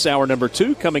books. Hour number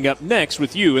 2 coming up next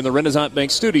with you in the Renaissance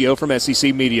Bank studio from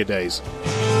SEC Media Days.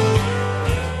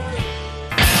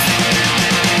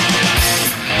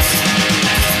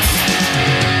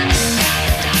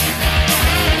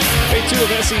 Of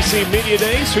SEC Media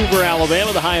Days, Hoover,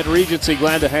 Alabama, the Hyatt Regency.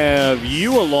 Glad to have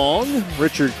you along.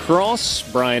 Richard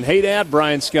Cross, Brian Haydad,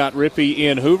 Brian Scott Rippey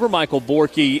in Hoover, Michael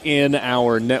Borky in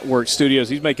our network studios.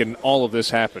 He's making all of this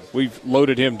happen. We've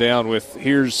loaded him down with,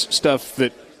 here's stuff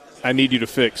that I need you to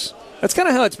fix. That's kind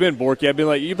of how it's been, Borky.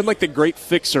 You've been like the great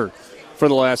fixer for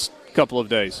the last couple of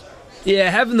days.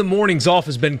 Yeah, having the mornings off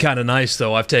has been kind of nice,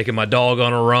 though. I've taken my dog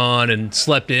on a run and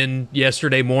slept in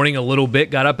yesterday morning a little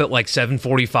bit, got up at like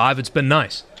 7:45. It's been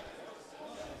nice.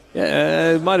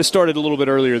 Yeah, it might have started a little bit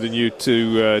earlier than you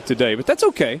today, but that's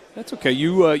okay. That's okay.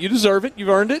 You deserve it. You've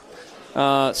earned it.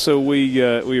 So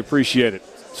we appreciate it.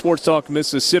 Sports Talk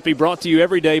Mississippi brought to you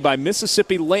every day by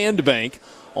Mississippi Land Bank,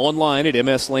 online at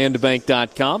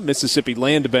mslandbank.com. Mississippi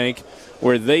Land Bank,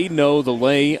 where they know the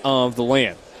lay of the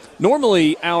land.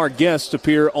 Normally, our guests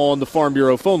appear on the Farm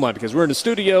Bureau phone line because we're in the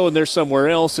studio and they're somewhere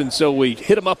else, and so we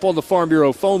hit them up on the Farm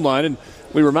Bureau phone line, and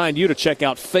we remind you to check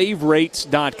out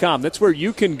favrates.com. That's where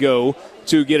you can go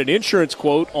to get an insurance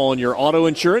quote on your auto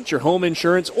insurance, your home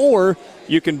insurance, or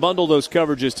you can bundle those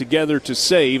coverages together to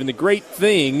save. And the great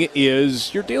thing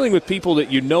is you're dealing with people that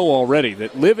you know already,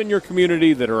 that live in your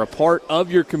community, that are a part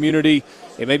of your community.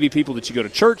 It may be people that you go to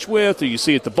church with or you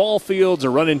see at the ball fields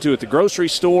or run into at the grocery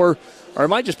store, or it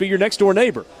might just be your next-door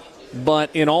neighbor. But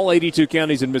in all 82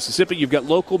 counties in Mississippi, you've got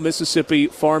local Mississippi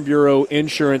Farm Bureau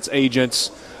insurance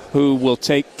agents who will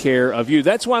take care of you.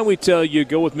 That's why we tell you,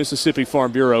 go with Mississippi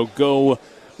Farm Bureau, go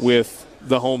with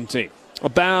the home team.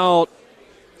 About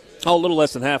a little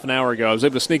less than half an hour ago, I was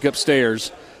able to sneak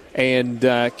upstairs and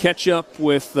catch up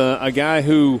with a guy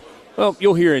who, well,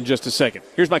 you'll hear in just a second.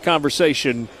 Here's my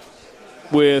conversation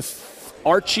with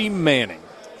Archie Manning.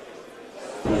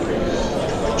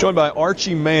 Joined by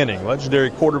Archie Manning, legendary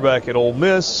quarterback at Ole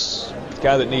Miss,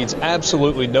 guy that needs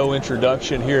absolutely no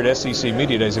introduction here at SEC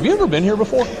Media Days. Have you ever been here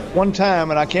before? One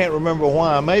time, and I can't remember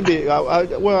why. Maybe,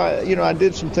 I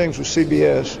did some things with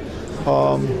CBS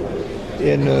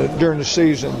during the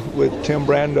season with Tim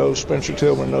Brando, Spencer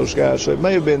Tillman, those guys. So it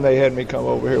may have been they had me come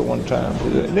over here one time.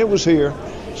 And it was here,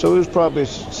 so it was probably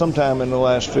sometime in the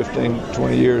last 15,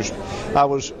 20 years. I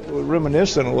was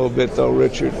reminiscing a little bit, though,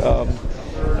 Richard.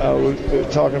 We're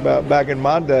talking about back in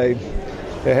my day,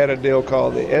 they had a deal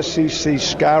called the SEC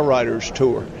Skyriders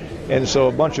Tour. And so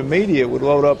a bunch of media would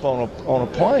load up on a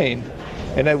plane,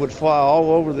 and they would fly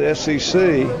all over the SEC.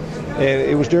 And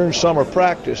it was during summer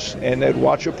practice, and they'd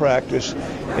watch a practice.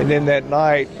 And then that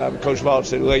night, Coach Vaught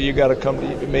said, well, you got to come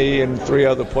to me and 3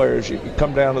 other players. You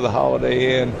come down to the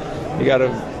Holiday Inn. You got to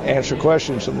answer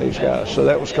questions from these guys. So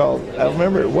that was called, I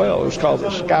remember it well, it was called the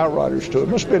Skyriders Tour. It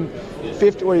must have been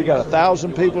 50, you got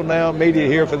 1,000 people now, media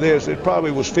here for this. It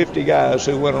probably was 50 guys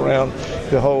who went around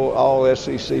the whole all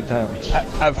SEC towns.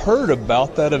 I've heard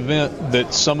about that event,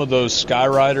 that some of those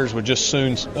Skyriders would just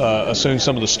soon assume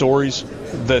some of the stories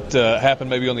that happened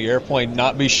maybe on the airplane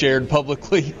not be shared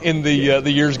publicly in the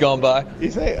years gone by. You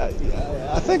think,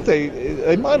 I think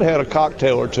they might have had a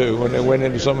cocktail or two when they went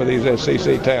into some of these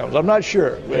SEC towns. I'm not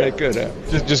sure, but they could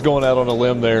have. Just going out on a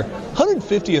limb there.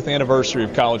 150th anniversary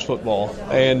of college football,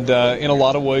 and in a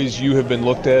lot of ways you have been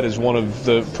looked at as one of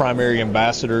the primary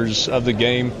ambassadors of the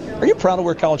game. Are you proud of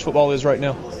where college football is right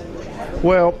now?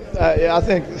 Well, I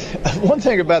think one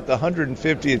thing about the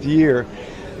 150th year,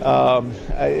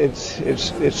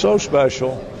 it's so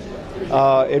special.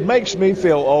 It makes me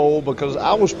feel old because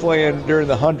I was playing during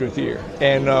the 100th year,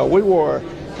 and we wore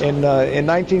in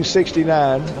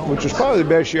 1969, which was probably the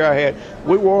best year I had.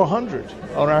 We wore 100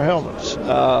 on our helmets,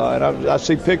 and I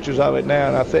see pictures of it now,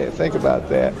 and I think about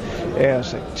that, and I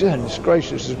say, goodness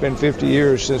gracious, it's been 50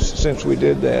 years since we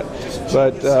did that.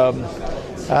 But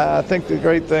I think the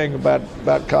great thing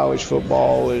about college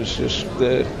football is just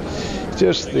the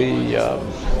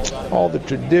all the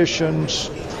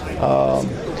traditions.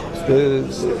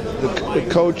 The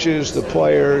coaches, the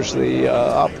players, the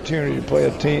opportunity to play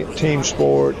a team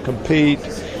sport, compete.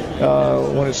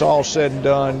 When it's all said and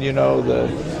done, you know, the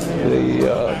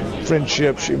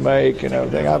friendships you make and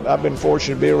everything. I've been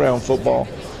fortunate to be around football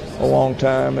a long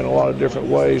time in a lot of different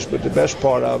ways, but the best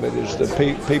part of it is the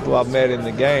people I've met in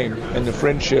the game and the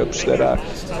friendships that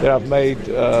I've made.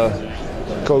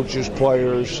 Coaches,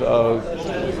 players,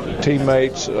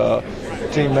 teammates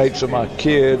of my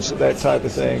kids, that type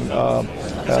of thing.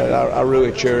 I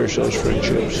really cherish those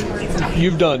friendships.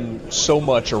 You've done so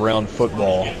much around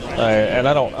football, and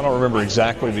I don't remember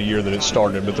exactly the year that it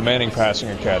started, but the Manning Passing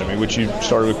Academy, which you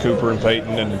started with Cooper and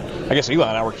Peyton, and I guess Eli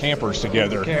and I were campers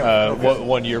together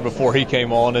one year before he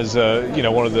came on as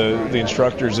one of the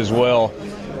instructors as well.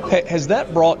 Has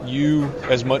that brought you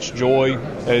as much joy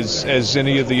as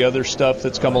any of the other stuff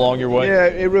that's come along your way? Yeah,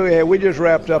 it really has. We just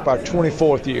wrapped up our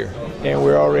 24th year, and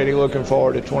we're already looking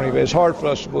forward to 20. It's hard for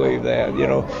us to believe that.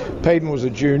 Peyton was a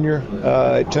junior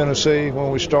at Tennessee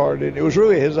when we started. It was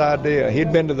really his idea.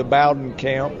 He'd been to the Bowden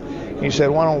camp. He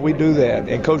said, "Why don't we do that?"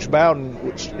 And Coach Bowden,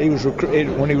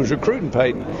 when he was recruiting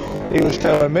Peyton, he was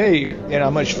telling me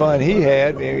how much fun he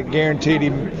had, and he guaranteed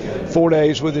him 4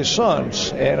 days with his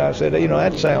sons. And I said,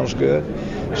 that sounds good.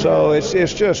 So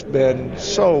it's just been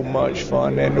so much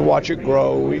fun, and to watch it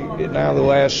grow. Now the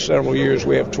last several years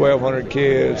we have 1,200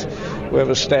 kids. We have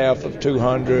a staff of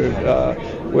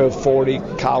 200. We have 40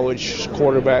 college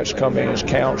quarterbacks come in as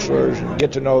counselors and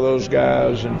get to know those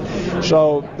guys. And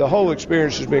so the whole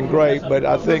experience has been great, but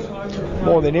I think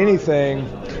more than anything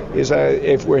is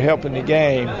if we're helping the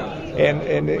game.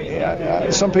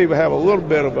 And some people have a little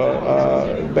bit of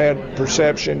a bad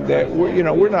perception that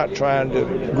we're not trying to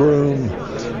groom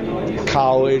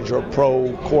college or pro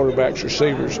quarterbacks,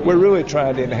 receivers. We're really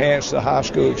trying to enhance the high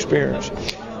school experience.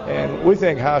 And we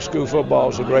think high school football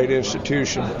is a great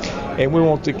institution, and we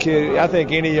want the kid. I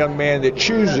think any young man that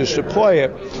chooses to play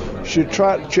it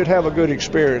should have a good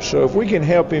experience. So if we can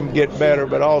help him get better,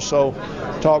 but also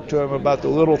talk to him about the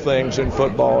little things in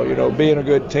football, being a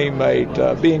good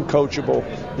teammate, being coachable,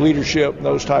 leadership, and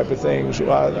those type of things,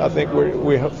 I think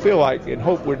we feel like and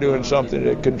hope we're doing something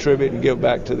to contribute and give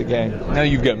back to the game. Now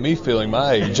you've got me feeling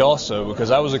my age also,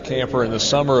 because I was a camper in the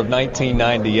summer of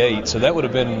 1998, so that would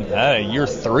have been year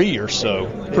 3 or so,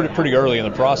 pretty early in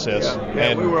the process.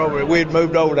 Yeah, we had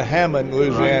moved over to Hammond,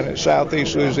 Louisiana,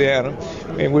 southeast Louisiana,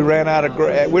 and we ran out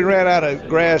of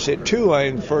grass at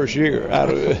Tulane the first year out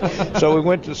of it. So we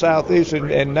went to southeast,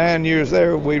 and 9 years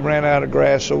there we ran out of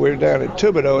grass, so we were down at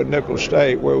Thibodaux at Nicholls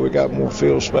State where we got more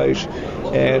field space.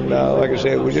 And like I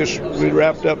said, we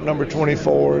wrapped up number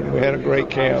 24, and we had a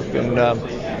great camp. And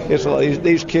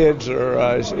these kids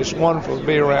are it's wonderful to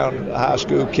be around high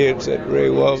school kids that really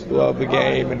love the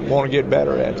game and want to get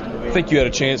better at it. I think you had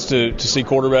a chance to see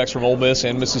quarterbacks from Ole Miss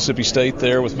and Mississippi State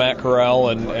there with Matt Corral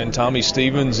and Tommy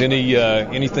Stevens.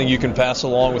 Anything you can pass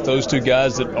along with those two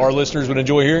guys that our listeners would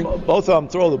enjoy hearing? Both of them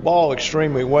throw the ball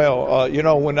extremely well.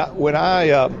 When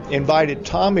I invited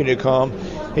Tommy to come,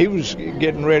 he was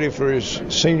getting ready for his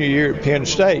senior year at Penn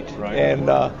State. Right. And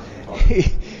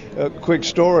a quick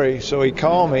story. So he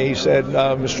called me. He said,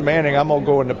 "Mr. Manning, I'm going to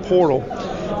go in the portal."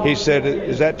 He said,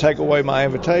 "Does that take away my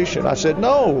invitation?" I said,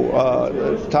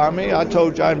 "No, Tommy, I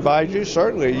told you I invited you.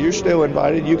 Certainly, you're still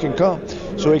invited. You can come."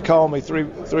 So he called me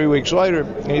three weeks later,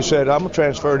 and he said, "I'm going to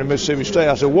transfer to Mississippi State."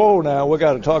 I said, "Whoa, now, we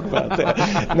got to talk about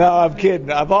that." No, I'm kidding.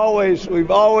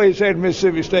 We've always had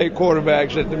Mississippi State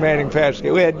quarterbacks at the Manning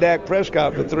Passing. We had Dak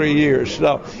Prescott for 3 years.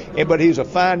 But he's a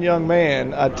fine young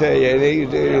man, I tell you.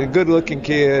 He's a good-looking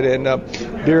kid, and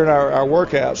during our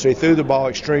workouts, he threw the ball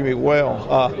extremely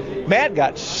well. Matt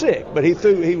got sick, but he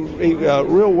threw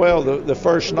real well the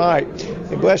first night.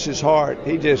 And bless his heart,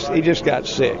 he just got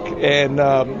sick, and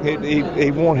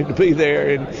he wanted to be there,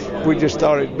 and we just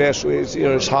thought it best was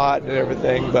it's hot and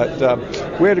everything.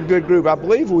 But we had a good group. I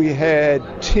believe we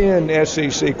had 10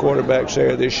 SEC quarterbacks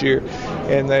there this year,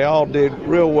 and they all did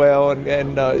real well.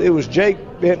 And it was Jake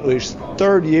Bentley's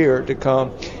third year to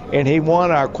come, and he won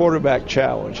our quarterback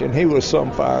challenge, and he was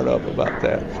some fired up about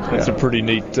that. That's a pretty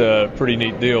neat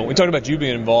deal. We talked about you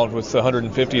being involved with the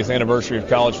 150th anniversary of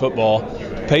college football.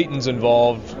 Peyton's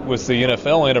involved with the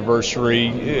NFL anniversary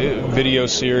video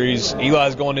series.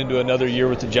 Eli's going into another year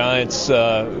with the Giants.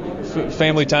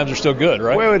 Family times are still good,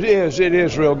 right? Well, it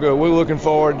is real good. We're looking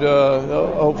forward to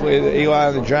hopefully Eli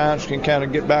and the Giants can kind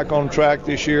of get back on track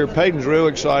this year. Peyton's real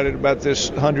excited about this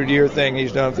 100-year thing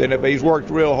he's done with the NFL. He's worked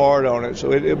real hard on it,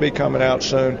 so it'll be coming out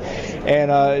soon.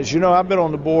 And as you know, I've been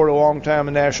on the board a long time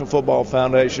in the National Football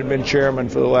Foundation, been chairman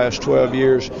for the last 12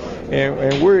 years,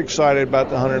 and we're excited about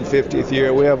the 150th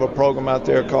year. We have a program out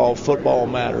there called Football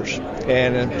Matters.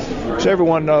 And as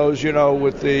everyone knows,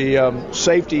 with the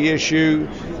safety issue,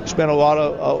 it's been a lot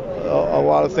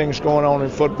of things going on in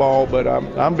football, but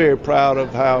I'm very proud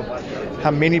of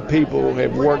how many people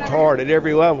have worked hard at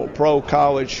every level, pro,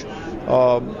 college,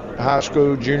 high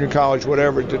school, junior college,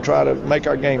 whatever, to try to make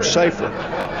our game safer.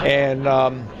 And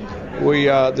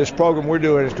this program we're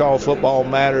doing is called Football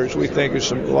Matters. We think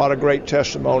it's a lot of great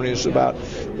testimonies about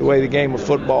the way the game of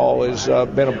football has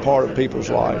been a part of people's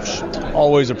lives.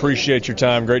 Always appreciate your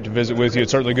time. Great to visit with you.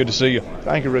 It's certainly good to see you.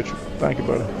 Thank you, Richard. Thank you,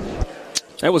 buddy.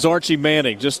 That was Archie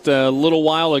Manning just a little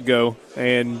while ago,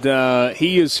 and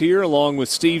he is here along with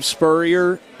Steve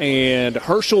Spurrier and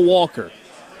Herschel Walker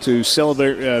to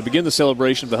celebrate, begin the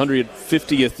celebration of the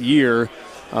 150th year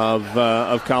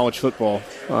of college football.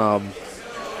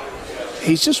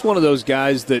 He's just one of those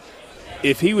guys that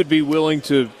if he would be willing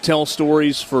to tell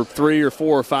stories for 3 or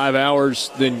 4 or 5 hours,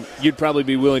 then you'd probably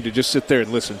be willing to just sit there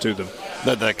and listen to them.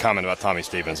 That comment about Tommy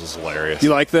Stevens is hilarious. You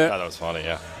like that? Yeah, that was funny,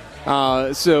 yeah.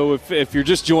 So if you're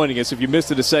just joining us, if you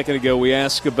missed it a second ago, we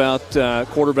asked about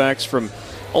quarterbacks from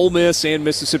Ole Miss and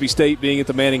Mississippi State being at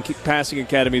the Manning Passing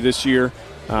Academy this year,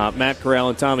 Matt Corral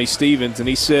and Tommy Stevens, and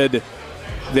he said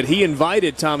that he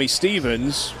invited Tommy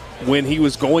Stevens when he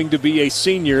was going to be a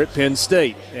senior at Penn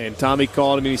State. And Tommy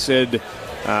called him and he said,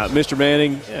 Mr.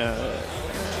 Manning,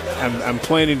 I'm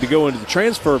planning to go into the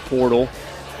transfer portal,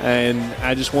 and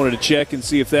I just wanted to check and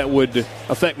see if that would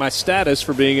affect my status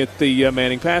for being at the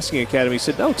Manning Passing Academy. He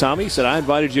said, no, Tommy. He said, I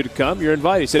invited you to come. You're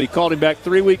invited. He said he called him back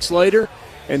 3 weeks later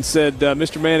and said,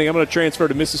 Mr. Manning, I'm going to transfer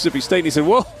to Mississippi State. And he said,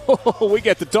 whoa, we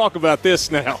got to talk about this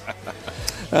now.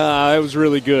 It was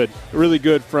really good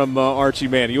from Archie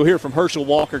Manning. You'll hear from Herschel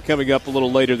Walker coming up a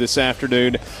little later this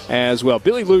afternoon as well.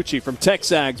 Billy Lucci from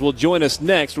TexAgs will join us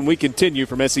next when we continue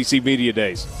from SEC Media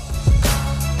Days.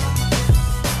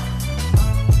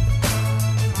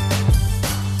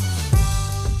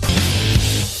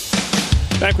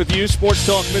 Back with you, Sports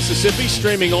Talk Mississippi,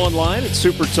 streaming online at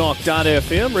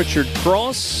supertalk.fm. Richard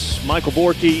Cross, Michael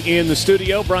Borky in the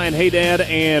studio, Brian Haydad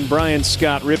and Brian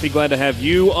Scott Rippey. Glad to have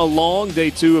you along. Day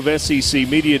 2 of SEC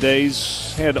Media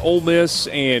Days. Had Ole Miss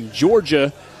and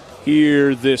Georgia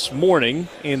here this morning.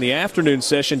 In the afternoon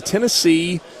session,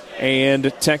 Tennessee and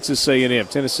Texas A&M.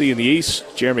 Tennessee in the east,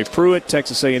 Jeremy Pruitt.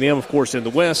 Texas A&M, of course, in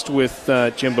the west with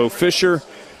Jimbo Fisher.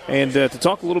 And to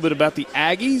talk a little bit about the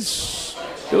Aggies,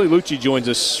 Billy Lucci joins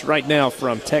us right now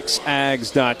from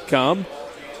TexAgs.com.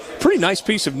 Pretty nice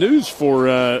piece of news for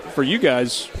you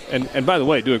guys. And by the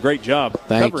way, do a great job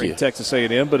covering Texas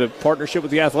A&M, but a partnership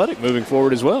with The Athletic moving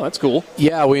forward as well. That's cool.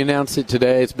 Yeah, we announced it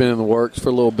today. It's been in the works for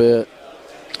a little bit.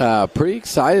 Pretty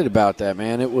excited about that,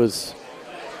 man.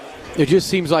 It just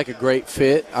seems like a great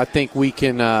fit. I think we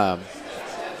can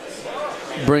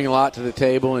bring a lot to the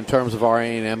table in terms of our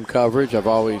A&M coverage. I've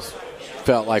always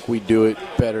felt like we do it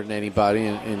better than anybody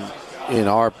in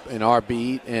our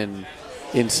beat, and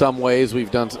in some ways we've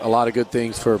done a lot of good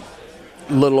things for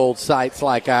little old sites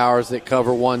like ours that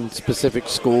cover one specific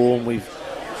school, and we've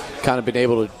kind of been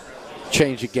able to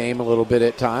change the game a little bit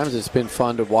at times. It's been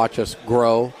fun to watch us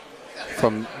grow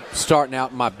from starting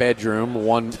out in my bedroom,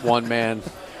 one man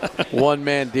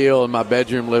deal in my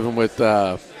bedroom, living with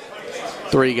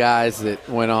 3 guys that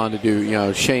went on to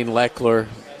do, Shane Leckler,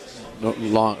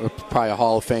 probably a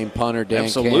Hall of Fame punter, Dan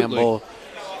Campbell,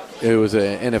 who was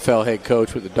an NFL head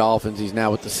coach with the Dolphins. He's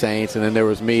now with the Saints. And then there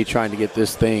was me trying to get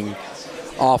this thing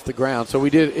off the ground. So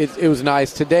we did. It was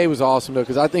nice. Today was awesome, though,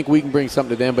 because I think we can bring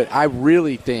something to them. But I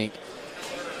really think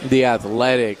The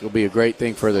Athletic will be a great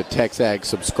thing for the TexAg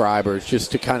subscribers,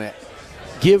 just to kind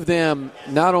of give them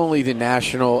not only the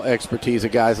national expertise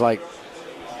of guys like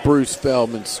Bruce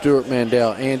Feldman, Stuart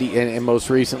Mandel, Andy, and most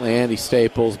recently Andy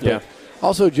Staples, but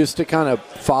also just to kind of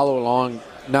follow along,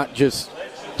 not just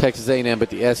Texas A&M, but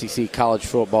the SEC college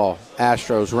football,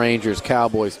 Astros, Rangers,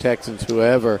 Cowboys, Texans,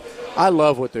 whoever. I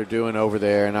love what they're doing over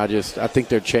there, and I think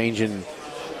they're changing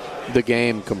the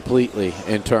game completely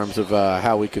in terms of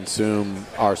how we consume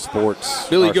our sports,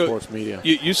 sports media.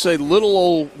 You say little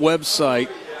old website.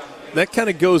 That kind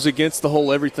of goes against the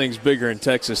whole everything's bigger in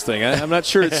Texas thing. I'm not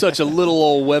sure it's such a little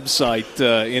old website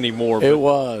anymore. It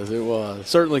was.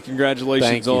 Certainly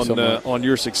congratulations on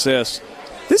your success.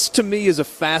 This, to me, is a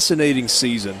fascinating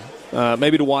season,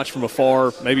 maybe to watch from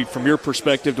afar, maybe from your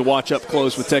perspective to watch up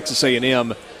close with Texas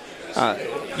A&M.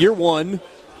 Year 1,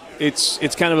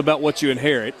 it's kind of about what you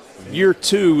inherit. Year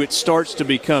 2, it starts to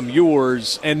become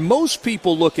yours. And most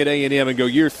people look at A&M and go,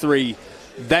 year 3,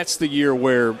 that's the year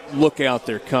where look out,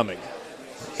 they're coming.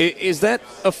 Is that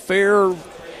a fair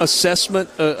assessment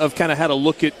of kind of how to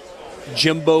look at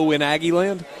Jimbo in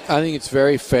Aggieland? I think it's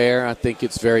very fair. I think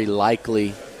it's very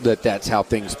likely that that's how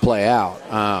things play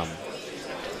out.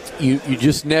 You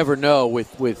just never know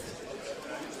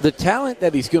with the talent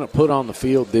that he's going to put on the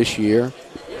field this year.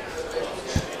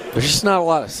 There's just not a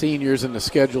lot of seniors, and the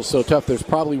schedule's so tough. There's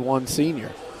probably one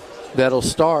senior that'll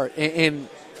start, and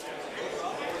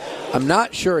I'm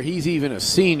not sure he's even a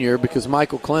senior because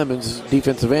Michael Clemens,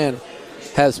 defensive end,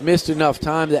 has missed enough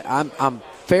time that I'm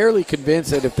fairly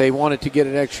convinced that if they wanted to get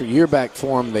an extra year back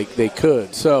for him, they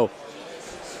could. So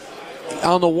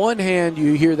on the one hand,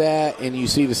 you hear that and you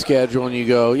see the schedule and you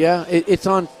go, yeah,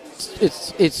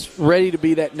 it's ready to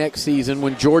be that next season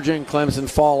when Georgia and Clemson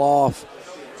fall off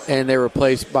and they're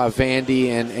replaced by Vandy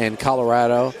and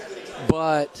Colorado.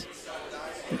 But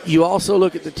you also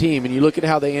look at the team and you look at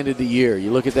how they ended the year.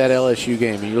 You look at that LSU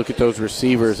game and you look at those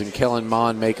receivers and Kellen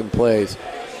Mond making plays.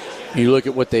 You look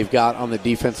at what they've got on the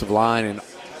defensive line and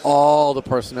all the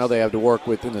personnel they have to work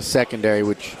with in the secondary,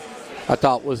 which I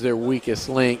thought was their weakest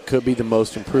link, could be the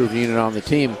most improved unit on the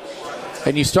team.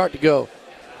 And you start to go,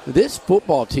 this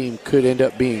football team could end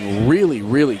up being really,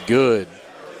 really good,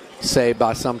 say,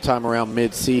 by sometime around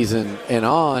midseason and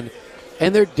on.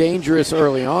 And they're dangerous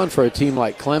early on for a team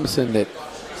like Clemson that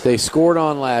they scored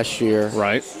on last year,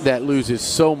 right? That loses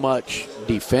so much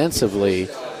defensively.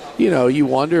 You know, you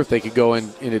wonder if they could go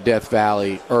into Death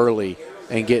Valley early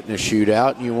and get in a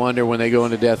shootout. And you wonder when they go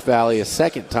into Death Valley a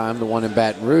second time, the one in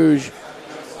Baton Rouge,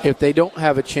 if they don't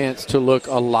have a chance to look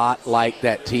a lot like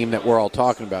that team that we're all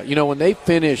talking about. You know, when they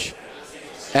finish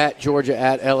at Georgia,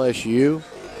 at LSU,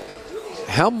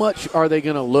 how much are they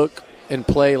going to look and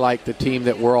play like the team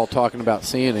that we're all talking about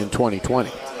seeing in 2020?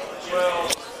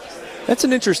 That's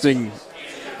an interesting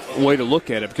way to look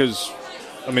at it because,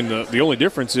 I mean, the only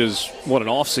difference is, what, an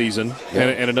offseason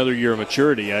and another year of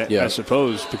maturity, I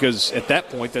suppose, because at that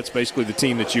point, that's basically the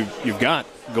team that you've got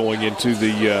going into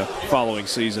the following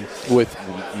season. With,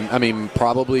 I mean,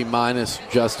 probably minus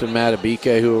Justin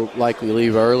Matabike, who will likely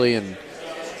leave early, and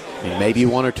maybe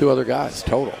one or two other guys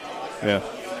total. Yeah.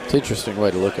 It's an interesting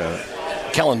way to look at it.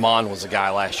 Kellen Mond was a guy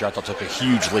last year I thought took a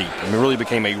huge leap. I mean, really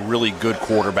became a really good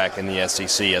quarterback in the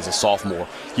SEC as a sophomore.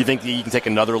 Do you think that he can take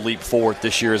another leap forward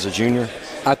this year as a junior?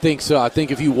 I think so. I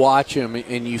think if you watch him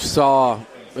and you saw,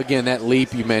 again, that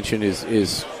leap you mentioned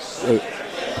is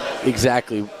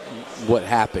exactly what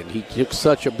happened. He took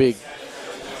such a big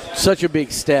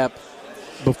step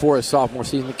before his sophomore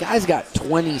season. The guy's got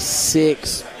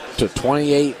 26 to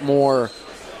 28 more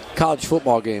college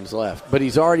football games left, but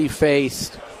he's already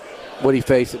faced what he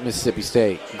faced at Mississippi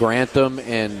State, Grantham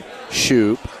and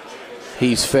Shoup.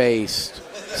 He's faced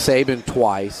Saban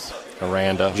twice.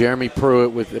 Aranda. Jeremy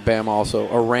Pruitt with Bama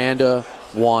also. Aranda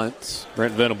once.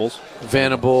 Brent Venables.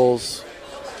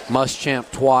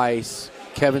 Muschamp twice.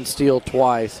 Kevin Steele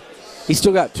twice. He's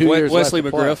still got 2 years Wesley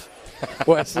left McGriff. to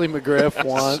play. Wesley McGriff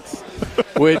once.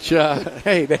 Which,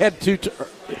 hey, they had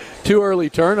two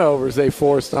early turnovers they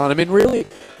forced on him. And really,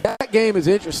 that game is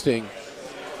interesting.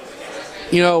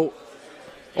 You know,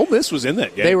 Ole Miss was in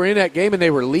that game. They were in that game, and they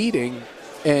were leading,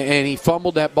 and he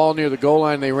fumbled that ball near the goal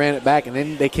line, and they ran it back, and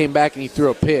then they came back, and he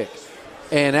threw a pick.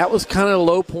 And that was kind of a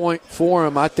low point for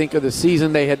him, I think, of the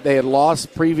season. They had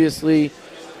lost previously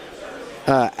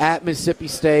at Mississippi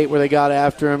State, where they got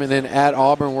after him, and then at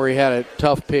Auburn, where he had a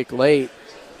tough pick late.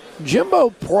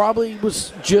 Jimbo probably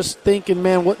was just thinking,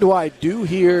 man, what do I do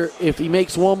here if he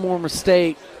makes one more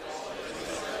mistake?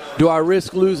 Do I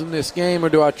risk losing this game, or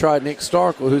do I try Nick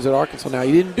Starkel, who's at Arkansas now?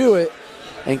 He didn't do it,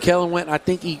 and Kellen went. I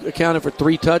think he accounted for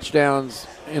 3 touchdowns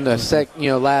in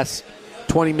the last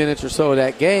 20 minutes or so of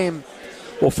that game.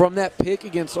 Well, from that pick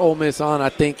against Ole Miss on, I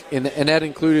think, and that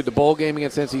included the bowl game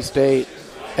against NC State,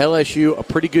 LSU, a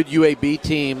pretty good UAB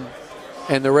team,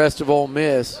 and the rest of Ole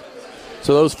Miss.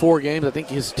 So those 4 games, I think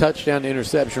his touchdown to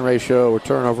interception ratio or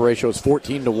turnover ratio is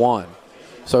 14-1.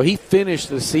 So he finished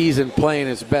the season playing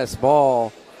his best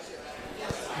ball.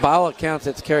 By all accounts,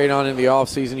 that's carried on in the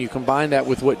offseason. You combine that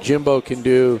with what Jimbo can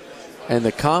do and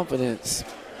the confidence.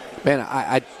 Man,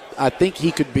 I think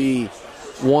he could be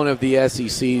one of the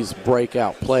SEC's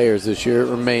breakout players this year.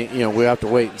 We have to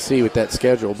wait and see with that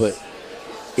schedule. But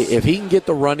if he can get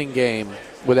the running game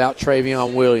without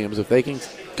Travion Williams, if they can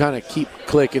kind of keep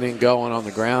clicking and going on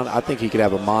the ground, I think he could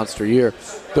have a monster year.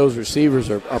 Those receivers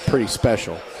are pretty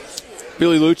special.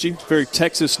 Billy Lucci, very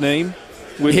Texas name.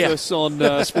 With us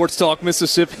on Sports Talk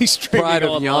Mississippi, streaming Pride of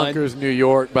online. Yonkers, New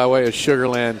York, by way of Sugar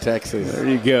Land, Texas. There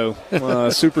you go.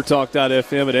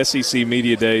 Supertalk.fm at SEC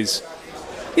Media Days.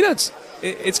 You know,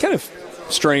 it's kind of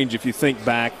strange if you think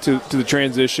back to the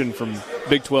transition from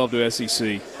Big 12 to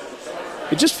SEC.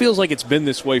 It just feels like it's been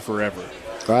this way forever.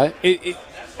 Right?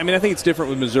 I mean, I think it's different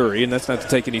with Missouri, and that's not to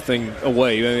take anything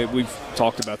away. I mean, we've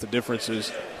talked about the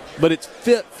differences. But it's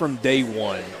fit from day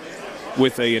one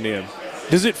with A&M.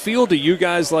 Does it feel to you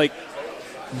guys like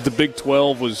the Big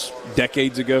 12 was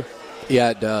decades ago?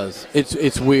 Yeah, it does.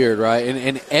 It's weird, right?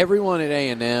 And everyone at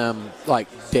A&M, like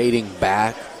dating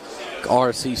back,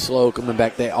 R.C. Slow coming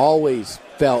back, they always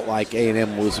felt like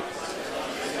A&M was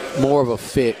more of a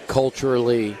fit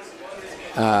culturally,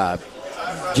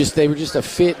 they were just a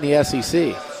fit in the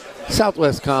SEC.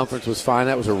 Southwest Conference was fine.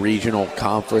 That was a regional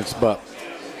conference, but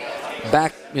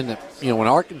back in the when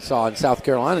Arkansas and South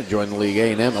Carolina joined the league,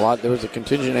 A&M, there was a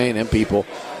contingent of A&M people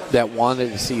that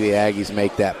wanted to see the Aggies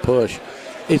make that push.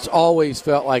 It's always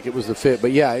felt like it was the fit.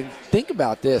 But yeah, think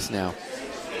about this now.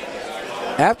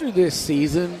 After this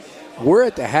season, we're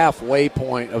at the halfway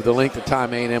point of the length of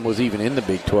time A&M was even in the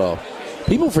Big 12.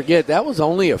 People forget that was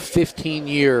only a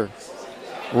 15-year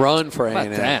run for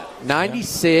A&M.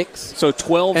 96. So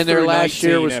 12 and their last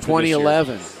year was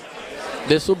 2011.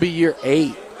 This will be year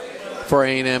 8 for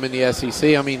A&M in the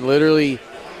SEC. I mean, literally,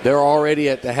 they're already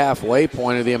at the halfway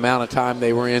point of the amount of time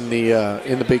they were in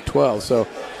the Big 12. So,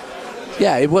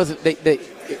 yeah, it wasn't.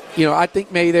 I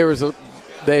think maybe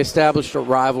they established a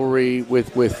rivalry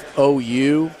with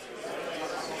OU.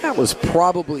 That was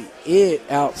probably it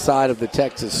outside of the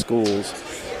Texas schools.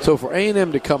 So for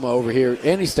A&M to come over here,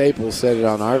 Andy Staples said it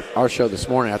on our show this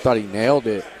morning. I thought he nailed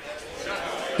it.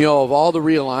 Of all the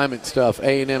realignment stuff,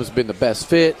 A&M's been the best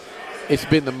fit. It's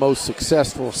been the most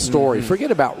successful story. Mm-hmm.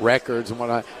 Forget about records and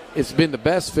whatnot. It's been the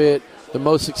best fit, the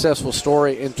most successful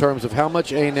story in terms of how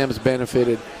much A&M's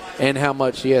benefited and how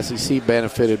much the SEC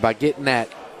benefited by getting that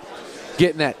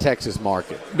Texas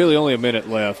market. Billy, only a minute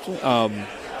left.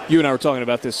 You and I were talking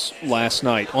about this last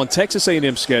night. On Texas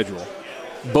A&M's schedule,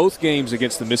 both games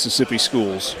against the Mississippi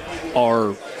schools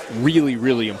are really,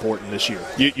 really important this year.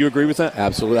 You agree with that?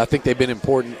 Absolutely. I think they've been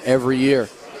important every year.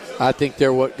 I think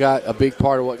they're a big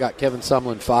part of what got Kevin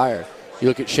Sumlin fired. You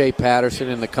look at Shea Patterson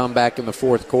and the comeback in the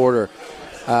fourth quarter.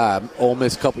 Ole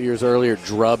Miss a couple years earlier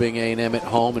drubbing A&M at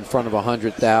home in front of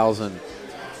 100,000.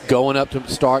 Going up to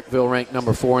Starkville, ranked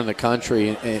number 4 in the country,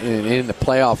 and in the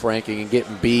playoff ranking and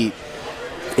getting beat.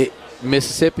 The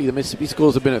Mississippi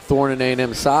schools have been a thorn in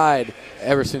A&M's side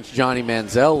ever since Johnny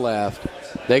Manziel left.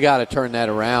 They got to turn that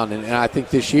around, and I think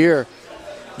this year,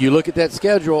 you look at that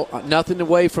schedule, nothing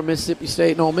away from Mississippi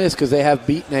State and Ole Miss because they have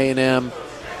beaten A&M.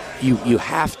 You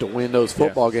have to win those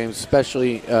football games,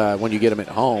 especially when you get them at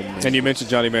home. And you mentioned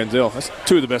Johnny Manziel. That's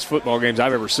 2 of the best football games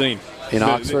I've ever seen. In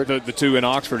Oxford? The 2 in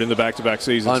Oxford in the back-to-back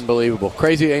seasons. Unbelievable.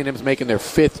 Crazy A&M's making their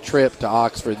 5th trip to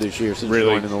Oxford this year since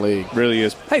joining the league. Really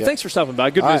is. Hey, thanks for stopping by.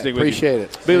 Good visiting with you. Appreciate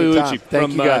it. Billy Liucci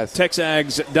from you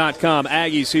TexAgs.com.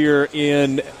 Aggies here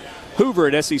in Hoover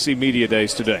at SEC Media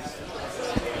Days today.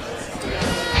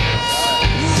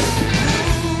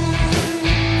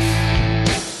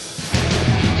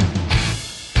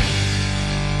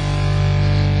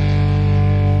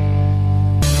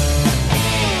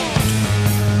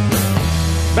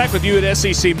 Back with you at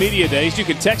SEC Media Days. You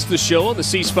can text the show on the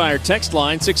C Spire text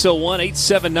line,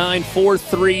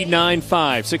 601-879-4395.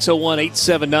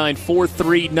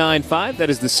 601-879-4395. That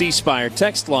is the C Spire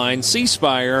text line. C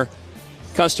Spire,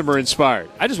 customer inspired.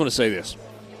 I just want to say this.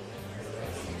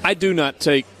 I do not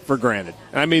take for granted,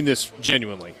 and I mean this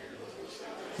genuinely,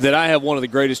 that I have one of the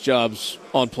greatest jobs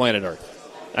on planet Earth.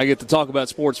 I get to talk about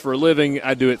sports for a living.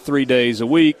 I do it 3 days a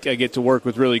week. I get to work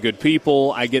with really good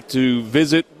people. I get to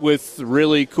visit with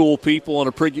really cool people on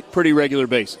a pretty regular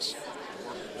basis.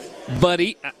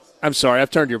 Buddy, I'm sorry,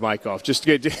 I've turned your mic off. Just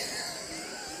to get.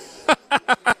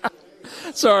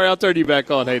 Sorry, I'll turn you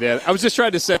back on. Hey, Dad. I was just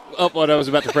trying to set up what I was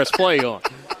about to press play on.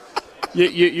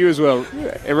 You as well.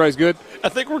 Everybody's good? I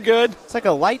think we're good. It's like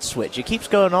a light switch. It keeps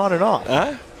going on and off.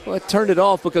 Well, I turned it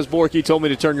off because Borky told me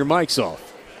to turn your mics off.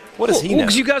 What does he know?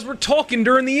 Because you guys were talking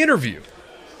during the interview.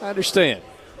 I understand.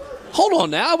 Hold on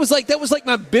now. That was like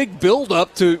my big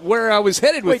build-up to where I was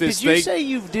headed with this thing. Did you say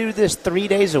you do this 3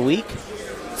 days a week?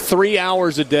 3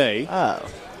 hours a day. Oh.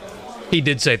 He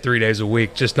did say 3 days a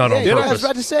week, just not on purpose. I was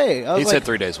about to say. He said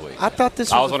 3 days a week. I thought this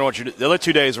was... I was wondering what you did. The other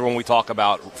 2 days are when we talk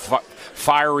about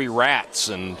fiery rats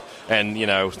and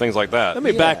things like that. Let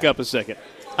me back up a second.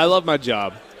 I love my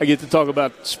job. I get to talk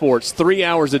about sports 3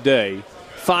 hours a day,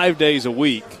 5 days a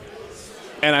week.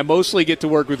 And I mostly get to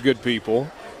work with good people,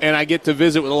 and I get to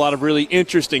visit with a lot of really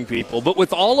interesting people. But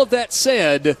with all of that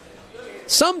said,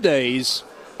 some days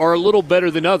are a little better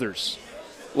than others,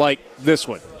 like this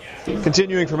one.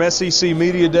 Continuing from SEC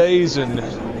Media Days and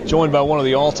joined by one of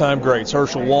the all-time greats,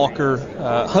 Herschel Walker,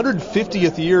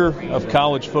 150th year of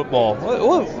college football.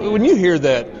 When you hear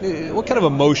that, what kind of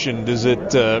emotion does it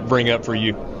bring up for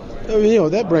you?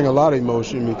 That brings a lot of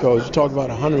emotion because you talk about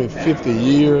 150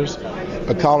 years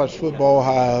of college football,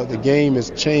 how the game has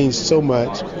changed so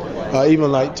much.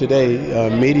 Even like today,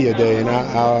 Media Day, and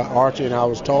Archie and I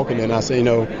was talking, and I say, I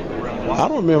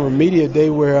don't remember Media Day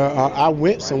where I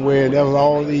went somewhere and there was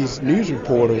all these news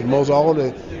reporters. Most all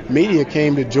the media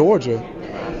came to Georgia,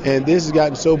 and this has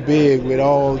gotten so big with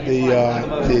all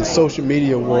the social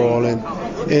media world, and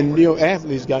And,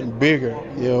 athletes gotten bigger.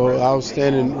 I was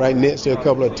standing right next to a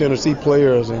couple of Tennessee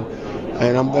players, and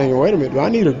I'm thinking, wait a minute, do I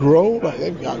need to grow? Like,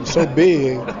 they've gotten so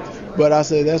big. But I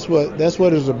said that's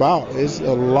what it's about. It's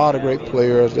a lot of great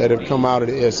players that have come out of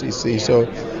the SEC. So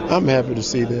I'm happy to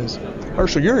see this.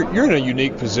 Herschel, you're in a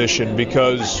unique position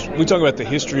because we talk about the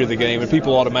history of the game, and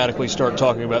people automatically start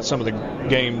talking about some of the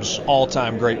game's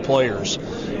all-time great players.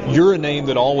 You're a name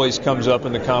that always comes up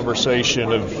in the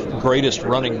conversation of greatest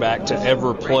running back to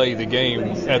ever play the game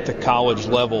at the college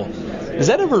level. Does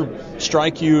that ever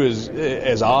strike you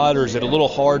as odd, or is it a little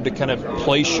hard to kind of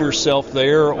place yourself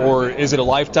there, or is it a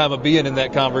lifetime of being in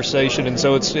that conversation, and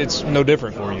so it's no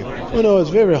different for you? Well, no, it's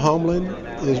very humbling.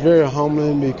 It's very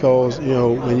humbling because,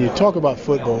 when you talk about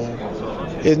football,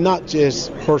 it's not just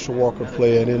Herschel Walker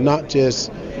playing, it's not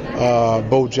just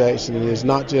Bo Jackson, it's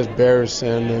not just Barry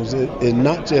Sanders, it's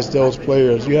not just those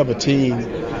players. You have a team.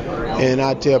 And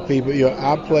I tell people,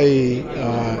 I played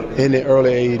in the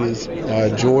early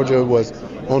 80s. Georgia was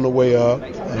on the way up.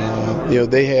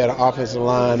 They had an offensive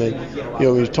line. And,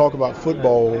 when you talk about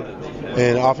football,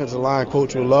 and offensive line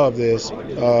coach will love this,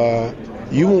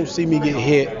 you won't see me get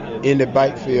hit in the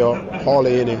backfield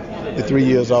hardly in the 3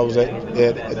 years I was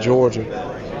at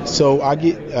Georgia. So I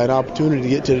get an opportunity to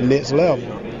get to the next level.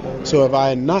 So if I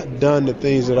had not done the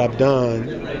things that I've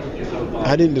done,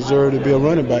 I didn't deserve to be a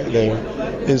running back there.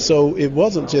 And so it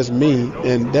wasn't just me,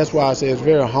 and that's why I say it's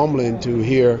very humbling to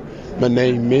hear my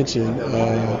name mentioned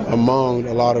among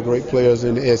a lot of great players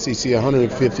in the SEC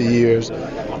 150 years.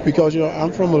 Because,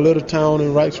 I'm from a little town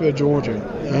in Wrightsville, Georgia.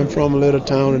 I'm from a little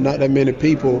town and not that many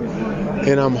people.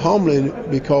 And I'm humbling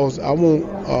because I want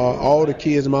all the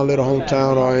kids in my little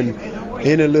hometown or in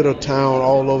any little town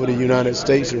all over the United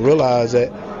States to realize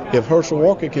that if Herschel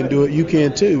Walker can do it, you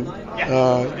can too.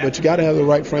 But you got to have the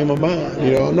right frame of mind.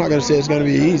 I'm not going to say it's going to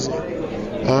be easy.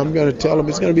 I'm going to tell them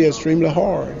it's going to be extremely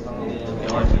hard.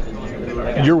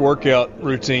 Your workout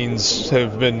routines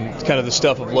have been kind of the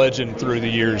stuff of legend through the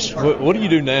years. What do you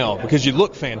do now? Because you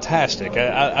look fantastic.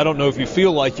 I don't know if you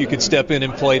feel like you could step in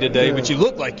and play today, but you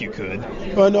look like you could.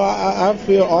 Well, no, I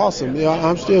feel awesome.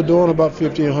 I'm still doing about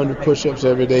 1,500 push-ups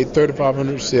every day,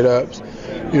 3,500 sit-ups.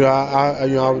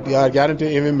 I got into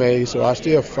MMA, so I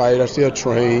still fight. I still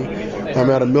train. I'm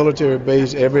at a military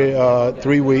base every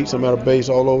 3 weeks. I'm at a base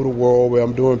all over the world where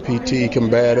I'm doing PT,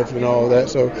 combative, and all that.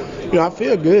 So, I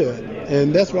feel good.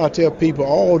 And that's what I tell people,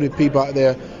 all the people out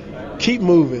there, keep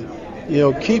moving.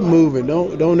 Keep moving.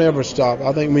 Don't ever stop.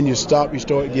 I think when you stop, you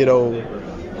start to get old.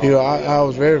 I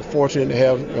was very fortunate to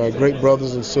have great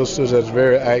brothers and sisters that's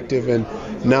very active, and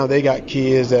now they got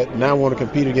kids that now want to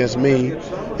compete against me.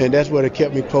 And that's what it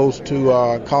kept me close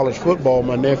to college football.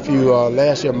 My nephew,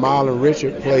 last year, Marlon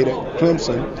Richard, played at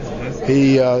Clemson.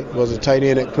 He was a tight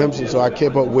end at Clemson, so I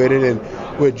kept up with it. And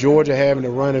with Georgia having the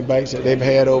running backs that they've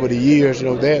had over the years,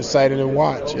 they're exciting to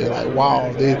watch. It's like,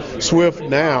 wow. Swift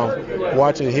now,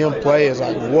 watching him play is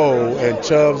like, whoa. And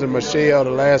Chubbs and Michelle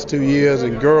the last 2 years,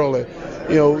 and Gurley.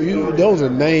 Those are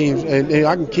names, and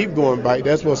I can keep going back.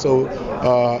 That's what's so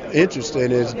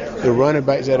interesting is the running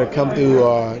backs that have come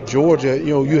through Georgia.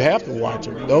 You have to watch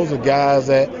them. Those are guys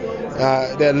that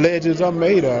legends are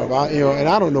made of. And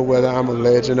I don't know whether I'm a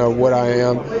legend or what I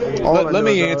am. Let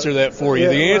me answer that for you.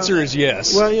 The answer is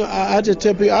yes. Well, I just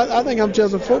tell people, I think I'm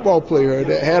just a football player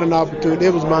that had an opportunity.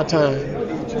 It was my time.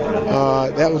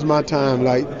 That was my time.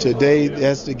 Like today,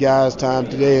 that's the guy's time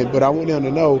today. But I want them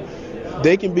to know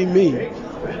they can be me.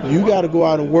 You got to go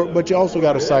out and work, but you also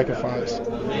got to sacrifice.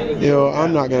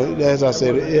 I'm not going to, as I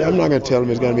said, I'm not going to tell them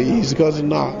it's going to be easy because it's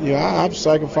not. I've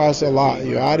sacrificed a lot.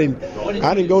 I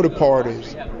didn't go to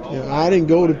parties. I didn't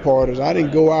go to parties. I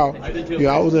didn't go out.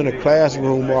 I was in a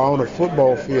classroom or on a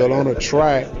football field, on a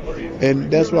track.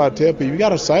 And that's what I tell people. You got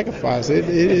to sacrifice. It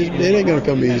ain't going to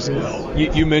come easy.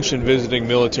 You mentioned visiting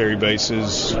military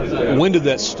bases. When did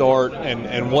that start,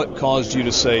 and what caused you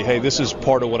to say, hey, this is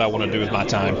part of what I want to do with my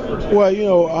time?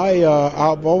 Well,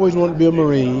 I've always wanted to be a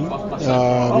Marine.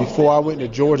 Before I went to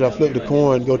Georgia, I flipped a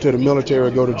coin, go to the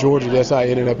military, go to Georgia. That's how I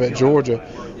ended up at Georgia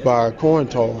by a coin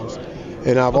toss.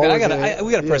 And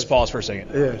we got to press pause for a second.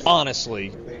 Yes.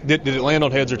 Honestly, did it land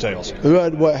on heads or tails?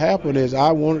 What happened is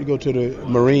I wanted to go to the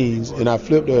Marines, and I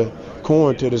flipped a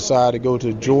coin to the side to go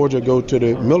to Georgia, go to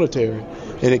the military,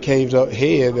 and it came up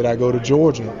head that I go to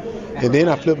Georgia. And then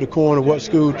I flipped the coin of what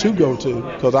school to go to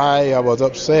because I was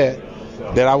upset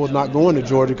that I was not going to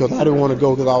Georgia because I didn't want to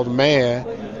go because I was mad.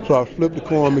 So I flipped the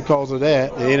coin because of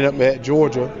that and ended up at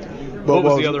Georgia. But what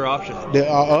was the other option? The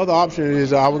other option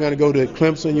is I was going to go to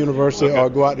Clemson University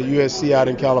or go out to USC out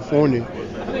in California.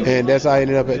 And that's how I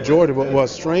ended up at Georgia. But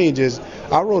what's strange is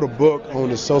I wrote a book on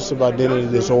dissociative identity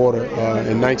disorder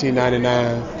in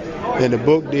 1999. and the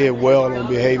book did well on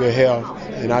behavioral health.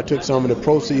 And I took some of the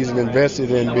proceeds and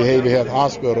invested in behavioral health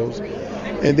hospitals.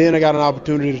 And then I got an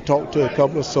opportunity to talk to a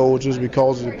couple of soldiers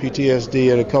because of the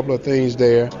PTSD and a couple of things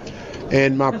there.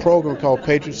 And my program called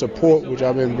Patriot Support, which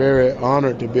I've been very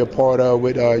honored to be a part of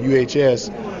with UHS.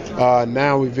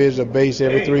 Now we visit a base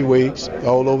every 3 weeks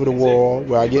all over the world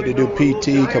where I get to do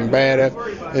PT, combative,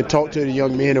 and talk to the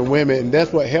young men and women. And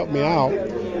that's what helped me out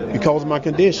because of my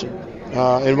condition.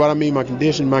 And what I mean my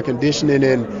conditioning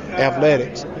in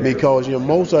athletics. Because,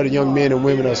 most of the young men and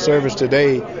women of service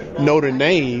today know the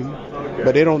name,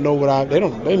 but they don't know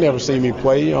they never see me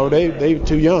play. They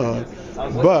too young.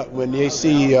 But when they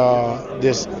see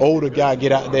this older guy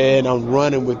get out there and I'm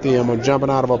running with them, I'm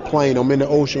jumping out of a plane, I'm in the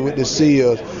ocean with the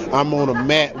SEALs, I'm on a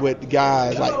mat with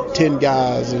guys, like 10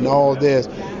 guys and all this,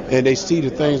 and they see the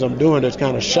things I'm doing, that's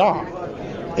kind of shock.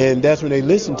 And that's when they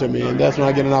listen to me, and that's when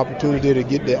I get an opportunity to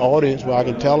get the audience where I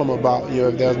can tell them about,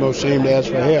 if there's no shame to ask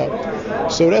for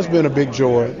help. So that's been a big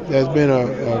joy. That's been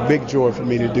a big joy for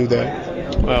me to do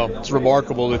that. Well, it's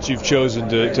remarkable that you've chosen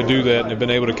to do that and have been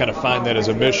able to kind of find that as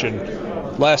a mission.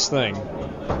 Last thing,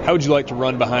 how would you like to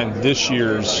run behind this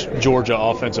year's Georgia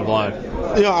offensive line?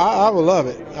 I would love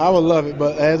it. I would love it.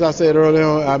 But as I said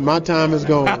earlier, my time is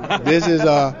gone. This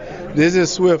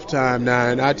is Swift time now,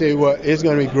 and I tell you what, it's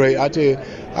going to be great. I tell you,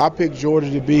 I picked Georgia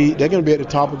they're going to be at the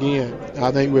top again.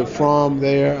 I think we're from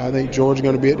there. I think Georgia's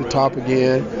going to be at the top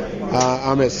again.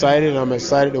 I'm excited. I'm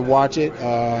excited to watch it.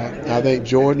 I think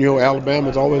Georgia,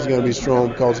 Alabama's always going to be strong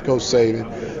because of Coach Saban.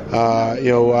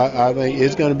 I think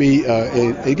it's going to be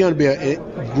a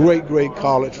great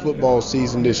college football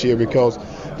season this year because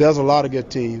there's a lot of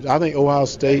good teams. I think Ohio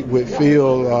State with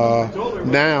Field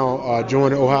now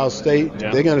joining Ohio State,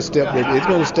 they're going to step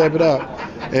it up.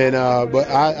 And but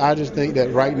I just think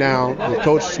that right now, with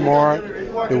Coach Smart,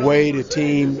 the way the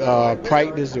team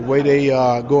practice, the way they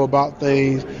go about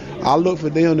things, I look for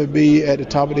them to be at the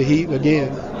top of the heap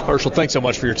again. Herschel, thanks so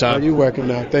much for your time. You're welcome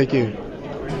now. Thank you.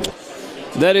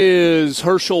 That is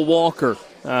Herschel Walker.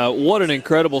 What an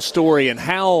incredible story, and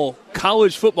how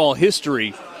college football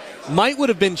history would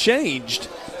have been changed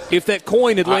if that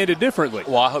coin had landed differently.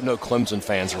 Well, I hope no Clemson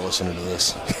fans are listening to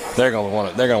this. They're going to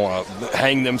want to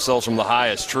hang themselves from the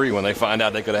highest tree when they find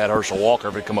out they could have had Herschel Walker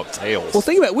if it come up tails. Well,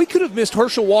 think about it. We could have missed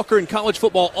Herschel Walker in college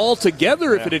football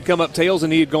altogether if it had come up tails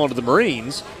and he had gone to the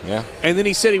Marines. Yeah. And then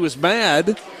he said he was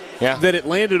mad that it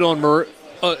landed on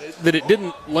that it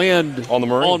didn't land on the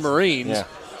Marines. On Marines. Yeah.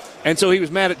 And so he was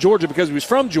mad at Georgia because he was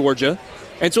from Georgia.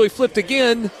 And so he flipped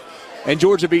again, and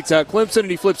Georgia beats out Clemson,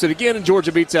 and he flips it again, and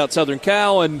Georgia beats out Southern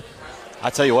Cal. And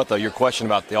I tell you what, though, your question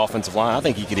about the offensive line, I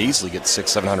think he could easily get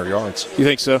 600-700 yards. You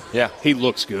think so? Yeah. He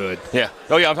looks good. Yeah.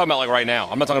 Oh, yeah, I'm talking about like right now.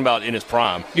 I'm not talking about in his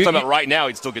prime. I'm talking about right now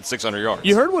he'd still get 600 yards.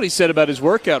 You heard what he said about his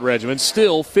workout regimen.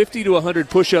 Still 50 to 100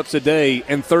 push-ups a day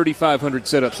and 3,500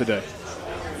 sit-ups a day.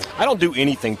 I don't do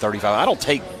anything 35. I don't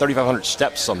take 3,500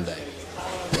 steps someday.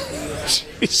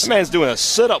 This man's doing a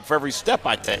sit-up for every step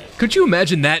I take. Could you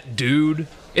imagine that dude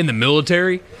in the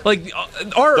military? Like,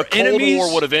 our the Cold enemies,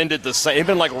 War would have ended the same. It'd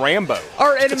been like Rambo.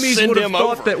 Our enemies would have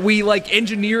thought over. that we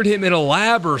engineered him in a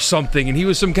lab or something, and he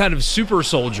was some kind of super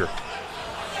soldier.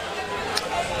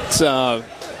 It's,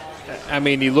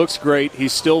 he looks great.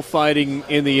 He's still fighting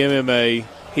in the MMA.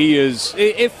 He is,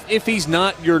 if he's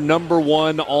not your number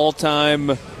one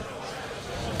all-time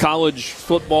college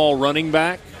football running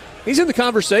back, he's in the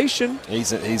conversation.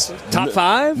 He's top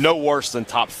 5? No worse than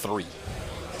top 3.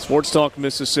 Sports Talk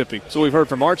Mississippi. So we've heard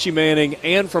from Archie Manning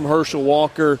and from Herschel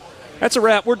Walker. That's a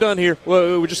wrap. We're done here.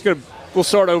 We'll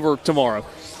start over tomorrow.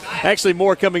 Actually,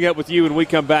 more coming up with you when we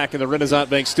come back in the Renaissance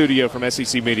Bank studio from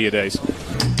SEC Media Days.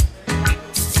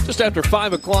 Just after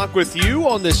 5 o'clock with you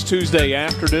on this Tuesday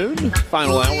afternoon.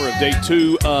 Final hour of day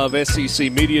 2 of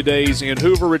SEC Media Days in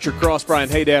Hoover. Richard Cross, Brian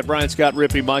Haydad, Brian Scott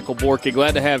Rippey, Michael Borky.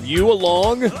 Glad to have you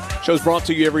along. Show's brought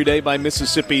to you every day by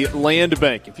Mississippi Land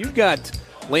Bank. If you've got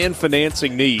land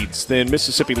financing needs, then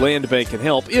Mississippi Land Bank can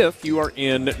help if you are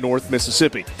in North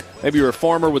Mississippi. Maybe you're a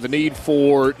farmer with a need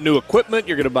for new equipment,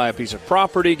 you're going to buy a piece of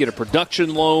property, get a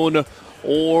production loan,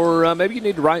 or maybe you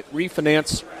need to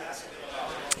refinance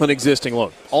an existing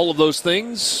loan. All of those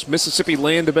things, Mississippi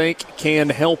Land Bank can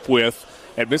help with.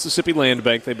 At Mississippi Land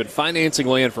Bank, they've been financing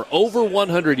land for over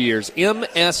 100 years.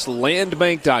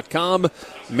 MSLandbank.com,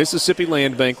 Mississippi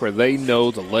Land Bank, where they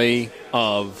know the lay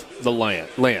of the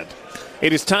land.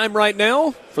 It is time right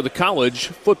now for the College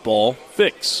Football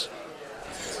Fix.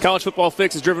 College Football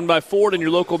Fix is driven by Ford and your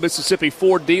local Mississippi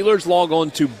Ford dealers. Log on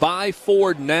to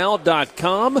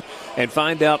buyfordnow.com and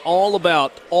find out all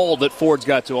about all that Ford's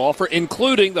got to offer,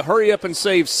 including the Hurry Up and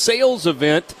Save sales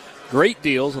event Great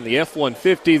deals on the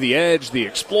F-150, the Edge, the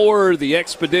Explorer, the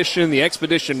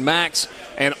Expedition Max,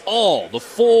 and all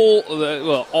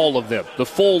of them, the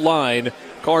full line,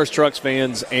 cars, trucks,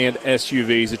 vans, and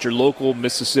SUVs at your local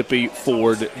Mississippi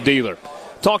Ford dealer.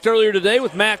 Talked earlier today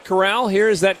with Matt Corral. Here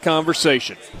is that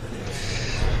conversation.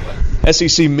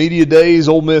 SEC Media Days,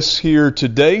 Ole Miss here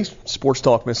today. Sports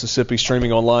Talk Mississippi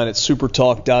streaming online at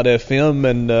supertalk.fm,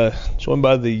 and joined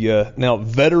by the now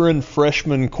veteran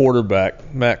freshman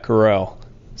quarterback, Matt Corral.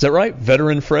 Is that right?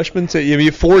 Veteran freshman? You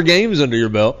have 4 games under your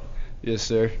belt. Yes,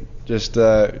 sir. Just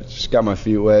got my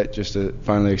feet wet just to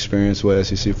finally experience what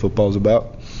SEC football is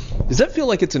about. Does that feel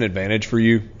like it's an advantage for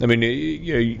you? I mean,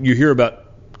 you hear about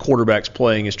quarterbacks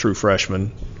playing as true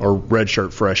freshmen or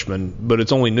redshirt freshmen, but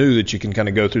it's only new that you can kind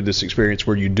of go through this experience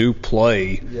where you do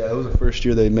play. Yeah, it was the first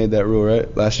year they made that rule,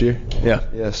 right? Last year? Yeah.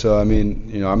 Yeah, so, I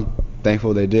mean, I'm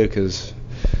thankful they did because,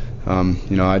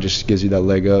 it just gives you that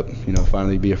leg up,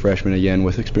 finally be a freshman again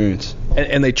with experience.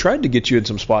 And they tried to get you in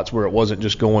some spots where it wasn't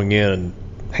just going in and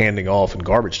handing off and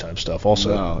garbage time stuff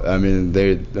also.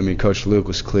 No, Coach Luke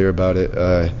was clear about it.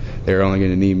 They're only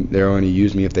going to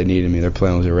use me if they needed me. They're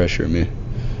playing with a redshirt me.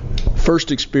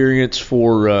 First experience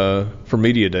for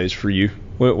media days for you.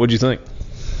 What'd you think?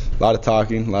 A lot of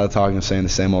talking, saying the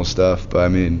same old stuff.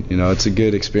 But it's a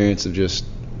good experience of just,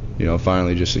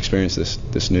 finally just experience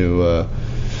this new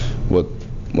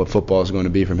what football is going to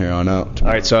be from here on out. All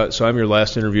right, so I'm your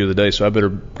last interview of the day, so I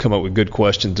better come up with good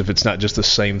questions if it's not just the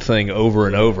same thing over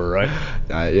and over, right?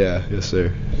 Yeah, yes,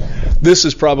 sir. This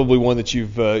is probably one that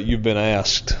you've been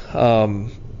asked.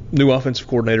 New offensive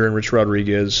coordinator in Rich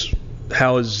Rodriguez.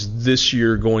 How is this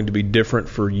year going to be different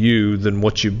for you than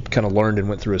what you kind of learned and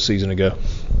went through a season ago?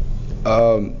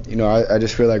 I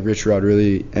just feel like Rich Rod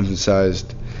really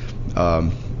emphasized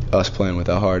us playing with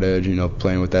that hard edge,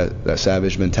 playing with that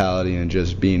savage mentality and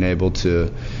just being able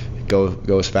to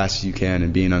go as fast as you can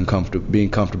and being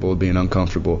comfortable with being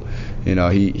uncomfortable.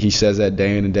 He says that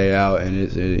day in and day out, and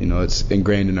it's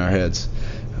ingrained in our heads.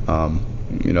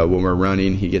 When we're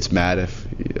running, he gets mad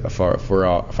if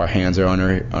our hands are on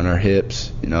our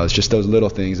hips. It's just those little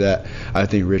things that I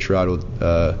think Rich Rod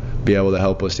will be able to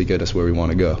help us to get us where we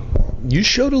want to go. You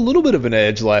showed a little bit of an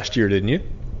edge last year, didn't you?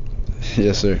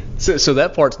 Yes, sir. So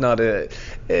that part's not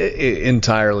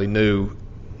entirely new.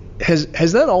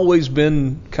 Has that always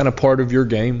been kind of part of your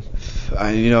game?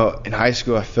 In high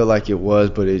school I feel like it was,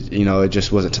 but it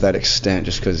just wasn't to that extent.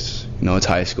 Just because it's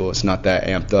high school, it's not that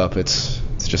amped up. It's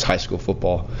just high school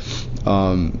football.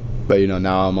 But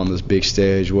now I'm on this big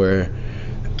stage where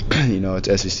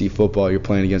it's SEC football. You're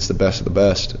playing against the best of the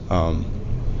best. I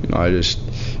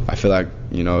feel like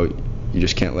you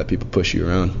just can't let people push you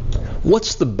around.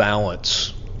 What's the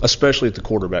balance, especially at the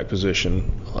quarterback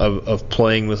position, of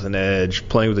playing with an edge,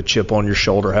 playing with a chip on your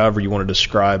shoulder, however you want to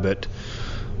describe it,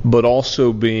 but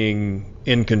also being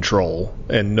in control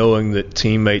and knowing that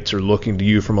teammates are looking to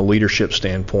you from a leadership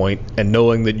standpoint and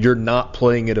knowing that you're not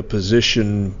playing at a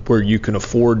position where you can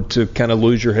afford to kind of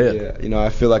lose your head? Yeah, I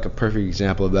feel like a perfect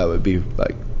example of that would be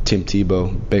like Tim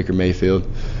Tebow, Baker Mayfield,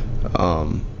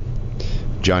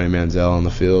 Johnny Manziel on the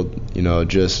field.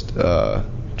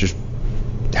 Just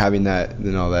having that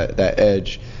that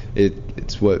edge.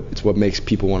 It's what makes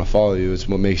people want to follow you. It's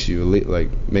what makes you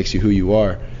makes you who you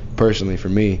are. Personally, for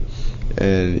me,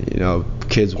 and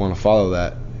kids want to follow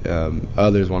that.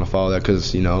 Others want to follow that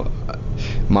because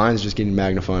mine's just getting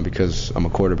magnified because I'm a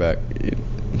quarterback.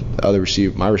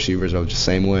 My receivers are the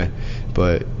same way,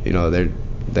 but they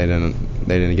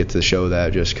didn't get to show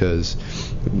that just because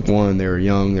one, they were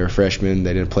young, they were freshmen,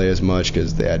 they didn't play as much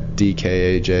because they had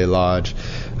DK, AJ, Lodge,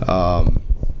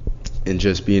 and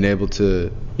just being able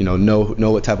to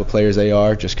know what type of players they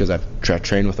are just because I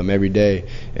train with them every day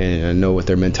and I know what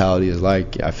their mentality is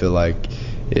like. I feel like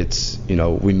it's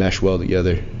we mesh well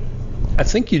together. I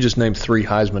think you just named 3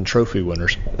 Heisman Trophy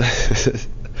winners.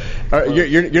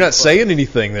 You're not saying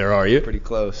anything there, are you? Pretty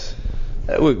close.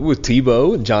 With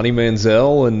Tebow and Johnny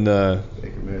Manziel and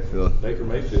Baker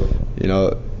Mayfield.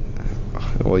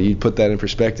 Well, you put that in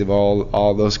perspective.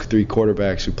 All those 3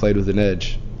 quarterbacks who played with an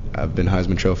edge have been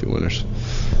Heisman Trophy winners.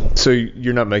 So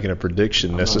you're not making a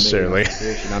prediction necessarily.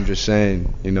 I'm just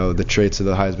saying, the traits of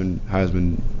the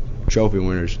Heisman Trophy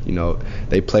winners.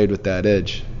 They played with that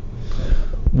edge.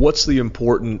 What's the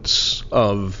importance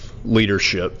of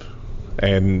leadership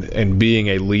and being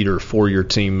a leader for your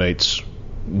teammates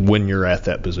when you're at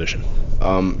that position?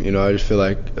 I just feel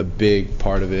like a big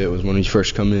part of it was when you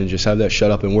first come in, just have that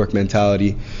shut up and work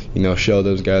mentality. Show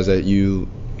those guys that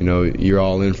you're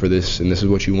all in for this and this is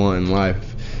what you want in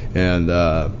life. And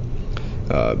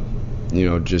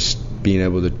just being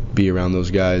able to be around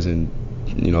those guys and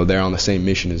they're on the same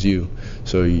mission as you.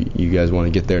 So you guys want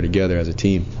to get there together as a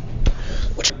team.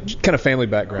 What's your kind of family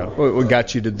background? What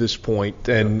got you to this point,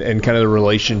 and kind of the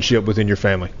relationship within your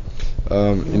family?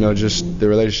 Just the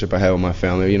relationship I had with my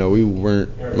family.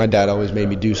 My dad always made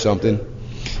me do something.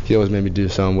 He always made me do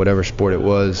something, whatever sport it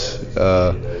was,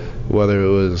 whether it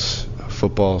was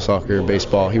football, soccer,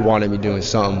 baseball. He wanted me doing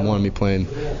something, wanted me playing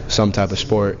some type of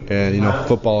sport. And,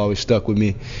 football always stuck with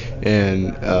me.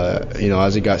 And,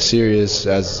 as it got serious,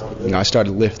 I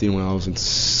started lifting when I was in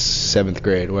 7th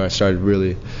grade, where I started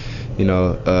really,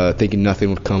 thinking nothing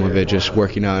would come of it, just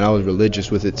working out. And I was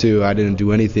religious with it, too. I didn't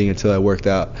do anything until I worked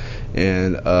out.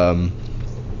 And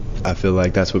I feel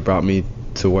like that's what brought me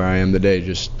to where I am today,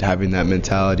 just having that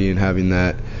mentality and having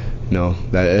that,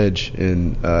 that edge.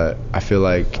 And I feel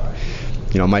like,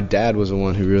 my dad was the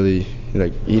one who really,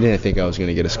 he didn't think I was going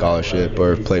to get a scholarship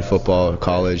or play football or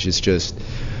college. It's just,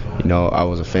 I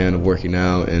was a fan of working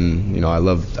out, and, I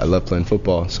love playing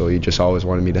football. So he just always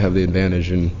wanted me to have the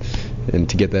advantage, and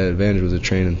to get that advantage was the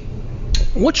training.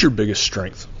 What's your biggest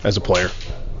strength as a player?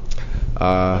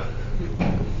 My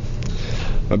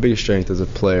biggest strength as a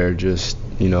player, just,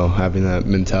 having that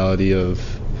mentality of,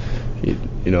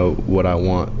 what I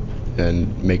want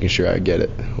and making sure I get it,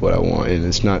 what I want. And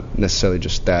it's not necessarily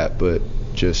just that, but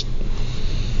just,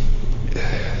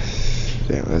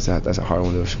 that's a hard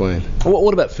one to explain.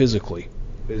 What about physically?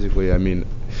 Physically, I mean,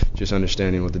 just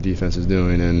understanding what the defense is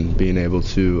doing and being able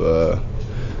to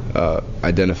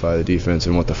identify the defense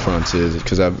and what the fronts is.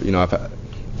 Because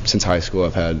since high school,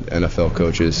 I've had NFL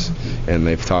coaches, and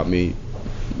they've taught me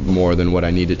more than what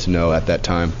I needed to know at that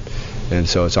time. And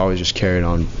so it's always just carried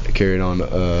on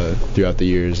throughout the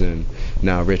years. And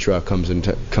now Rich Rod comes and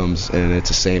it's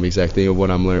the same exact thing of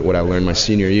what I learned my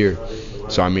senior year.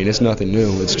 So I mean, it's nothing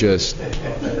new. It's just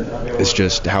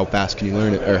how fast can you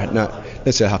learn it, or not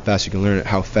necessarily how fast you can learn it,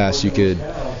 how fast you could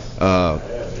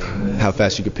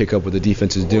pick up what the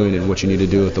defense is doing and what you need to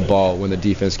do with the ball when the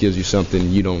defense gives you something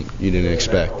you didn't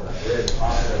expect.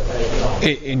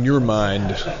 In your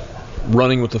mind,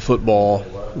 running with the football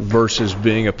versus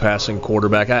being a passing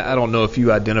quarterback, I don't know if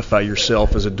you identify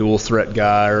yourself as a dual threat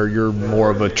guy or you're more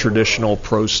of a traditional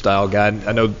pro style guy.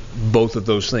 I know both of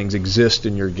those things exist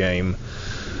in your game.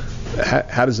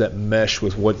 How does that mesh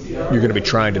with what you're going to be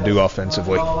trying to do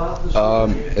offensively?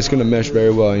 It's going to mesh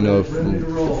very well. If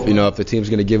the team's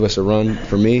going to give us a run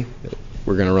for me,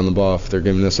 we're going to run the ball. If they're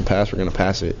giving us a pass, we're going to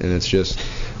pass it. And it's just,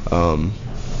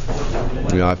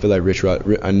 I feel like Rich Rod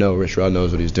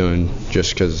knows what he's doing,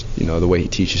 just because the way he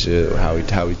teaches it, how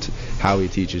he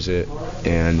teaches it,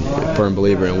 and a firm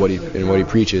believer in what he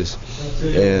preaches,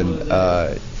 and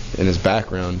in his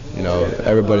background.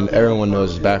 Everyone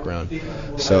knows his background,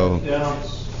 so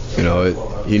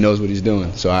he knows what he's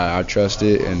doing. So I trust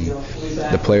it, and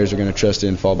the players are going to trust it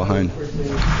and fall behind.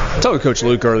 I talked with Coach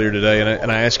Luke earlier today,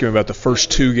 and I asked him about the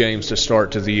first 2 games to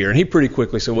start to the year, and he pretty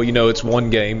quickly said, well, it's one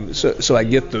game, so I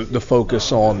get the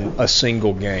focus on a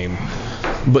single game.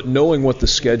 But knowing what the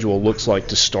schedule looks like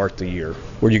to start the year,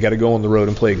 where you got to go on the road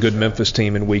and play a good Memphis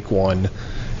team in week 1,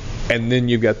 and then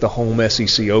you've got the home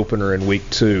SEC opener in week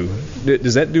 2,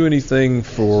 does that do anything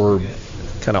for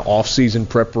kind of off-season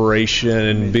preparation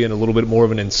and being a little bit more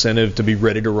of an incentive to be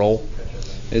ready to roll?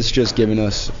 It's just giving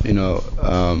us,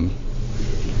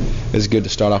 it's good to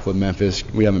start off with Memphis.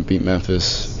 We haven't beat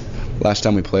Memphis. Last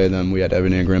time we played them, we had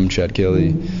Evan Ingram, Chad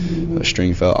Kelly,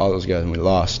 Stringfeld, all those guys, and we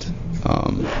lost.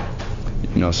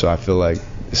 So I feel like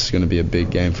this is going to be a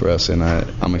big game for us, and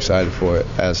I'm excited for it,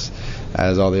 as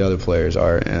all the other players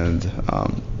are. And,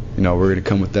 we're going to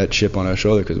come with that chip on our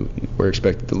shoulder because we're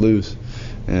expected to lose.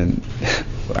 And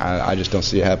I just don't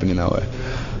see it happening that way.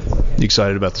 You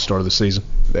excited about the start of the season?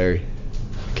 Very.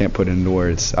 Can't put it into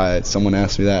words. Someone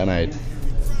asked me that, and I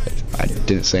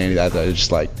didn't say anything. I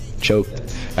just choked.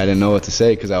 I didn't know what to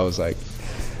say because I was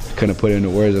couldn't put it into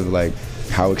words of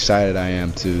how excited I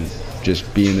am to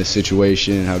just be in this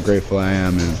situation, how grateful I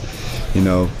am, and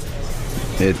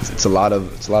it's a lot of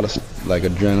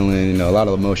adrenaline, a lot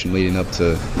of emotion leading up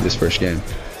to this first game.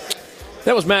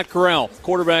 That was Matt Corral,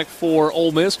 quarterback for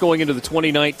Ole Miss going into the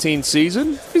 2019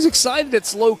 season. He's excited.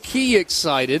 It's low-key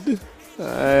excited.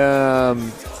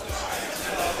 Some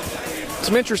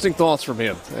interesting thoughts from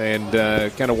him and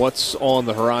kind of what's on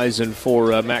the horizon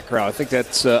for Matt Corral. I think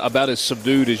that's about as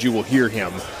subdued as you will hear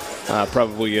him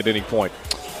probably at any point.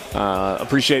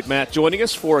 Appreciate Matt joining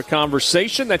us for a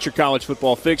conversation. That's your college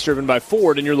football fix driven by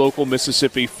Ford and your local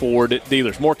Mississippi Ford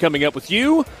dealers. More coming up with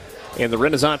you in the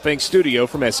Renaissance Bank studio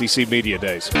from SEC Media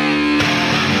Days. So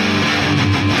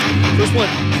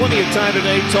Plenty of time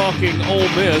today talking Ole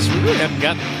Miss. We really haven't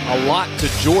gotten a lot to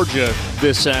Georgia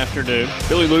this afternoon.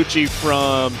 Billy Lucci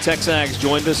from Texags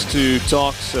joined us to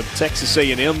talk some Texas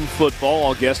A&M football.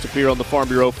 All guests appear on the Farm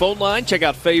Bureau phone line. Check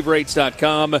out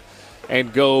favorites.com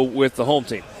and go with the home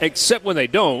team. Except when they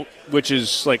don't, which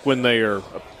is like when they are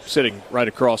sitting right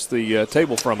across the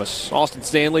table from us. Austin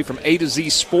Stanley from A to Z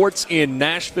Sports in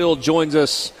Nashville joins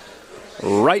us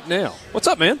right now. What's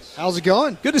up, man? How's it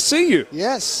going? Good to see you.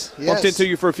 Yes. Bumped into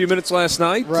you for a few minutes last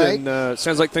night, right. And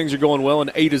sounds like things are going well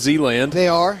in A to Z land. They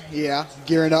are, yeah.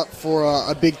 Gearing up for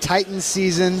a big Titans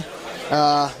season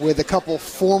with a couple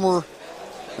former,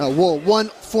 one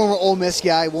former Ole Miss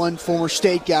guy, one former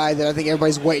State guy that I think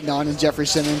everybody's waiting on is Jeffrey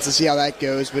Simmons to see how that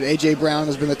goes. But A.J. Brown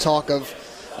has been the talk of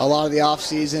a lot of the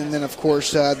offseason. Then, of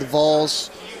course, the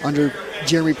Vols under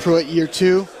Jeremy Pruitt year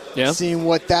 2. Yeah. Seeing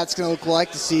what that's going to look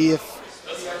like to see if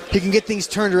he can get things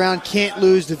turned around. Can't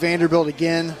lose to Vanderbilt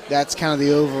again. That's kind of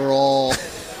the overall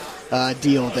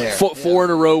deal there. Four in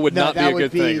a row would not be a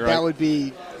good thing, right? That would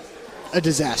be a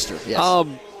disaster, yes.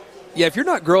 Yeah, if you're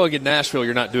not growing in Nashville,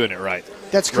 you're not doing it right.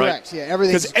 That's correct. Right? Yeah,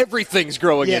 because everything's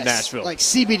growing in yes, Nashville. Like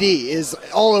CBD is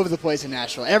all over the place in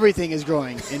Nashville. Everything is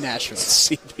growing in Nashville.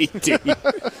 CBD.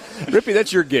 Rippy,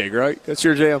 that's your gig, right? That's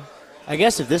your jam? I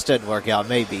guess if this doesn't work out,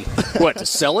 maybe. What, to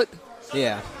sell it?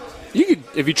 Yeah. You could.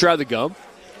 Have you tried the gum?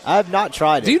 I have not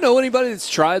tried it. Do you know anybody that's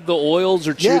tried the oils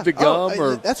or chewed the gum?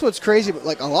 Or that's what's crazy. But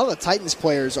like a lot of the Titans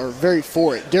players are very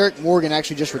for it. Derek Morgan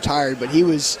actually just retired, but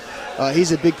he's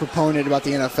a big proponent about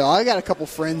the NFL. I got a couple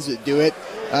friends that do it.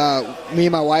 Me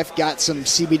and my wife got some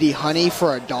CBD honey for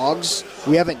our dogs.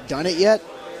 We haven't done it yet,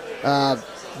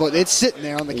 but it's sitting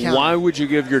there on the counter. Why would you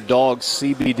give your dog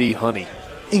CBD honey?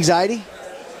 Anxiety.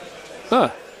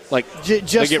 Huh. Like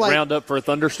just they get like, round up for a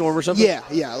thunderstorm or something?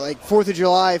 Yeah. Like 4th of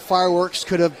July, fireworks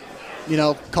could have,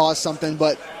 caused something,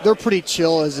 but they're pretty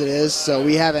chill as it is, so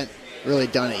we haven't really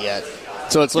done it yet.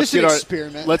 So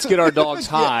let's get our dogs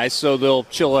high so they'll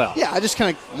chill out. Yeah, I just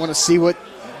kind of want to see what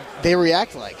they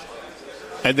react like.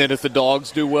 And then if the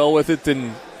dogs do well with it,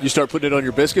 then you start putting it on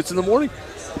your biscuits in the morning?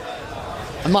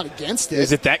 I'm not against it.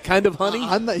 Is it that kind of honey?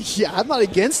 I'm not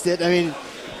against it. I mean,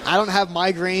 I don't have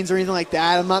migraines or anything like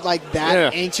that. I'm not like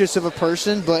that anxious of a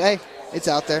person, but hey, it's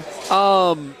out there.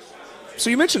 So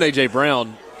you mentioned A.J.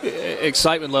 Brown,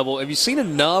 excitement level. Have you seen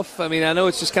enough? I mean, I know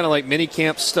it's just kind of like mini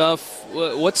camp stuff.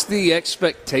 What's the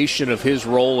expectation of his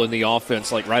role in the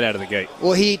offense, like right out of the gate?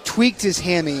 Well, he tweaked his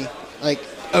hammy, like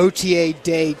OTA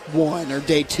day 1 or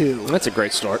day 2. That's a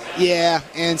great start. Yeah,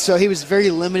 and so he was very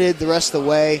limited the rest of the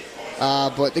way.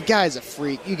 But the guy's a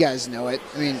freak. You guys know it.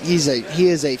 I mean, he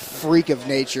is a freak of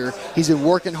nature. He's been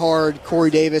working hard.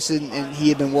 Corey Davis and he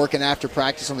had been working after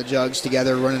practice on the jugs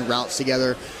together, running routes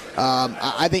together.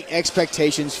 I think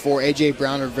expectations for A.J.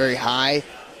 Brown are very high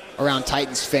around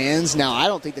Titans fans. Now, I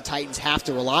don't think the Titans have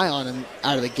to rely on him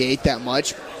out of the gate that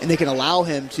much, and they can allow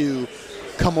him to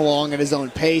come along at his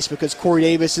own pace because Corey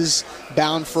Davis is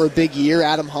bound for a big year.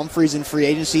 Adam Humphries in free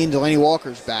agency, and Delaney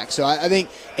Walker's back. So I think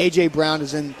A.J. Brown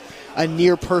is in a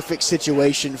near-perfect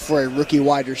situation for a rookie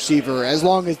wide receiver, as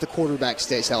long as the quarterback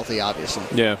stays healthy, obviously.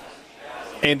 Yeah.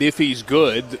 And if he's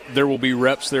good, there will be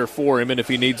reps there for him, and if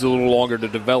he needs a little longer to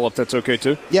develop, that's okay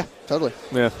too? Yeah, totally.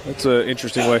 Yeah, that's an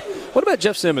interesting way. What about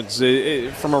Jeff Simmons?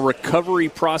 From a recovery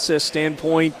process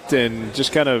standpoint and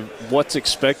just kind of what's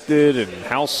expected and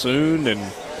how soon and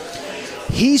 –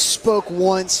 he spoke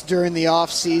once during the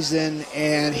offseason,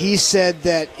 and he said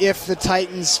that if the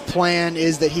Titans' plan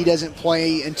is that he doesn't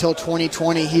play until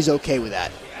 2020, he's okay with that.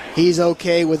 He's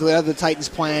okay with whatever the Titans'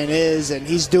 plan is, and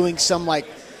he's doing some, like,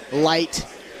 light,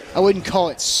 I wouldn't call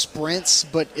it sprints,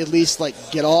 but at least,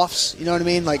 like, get-offs, you know what I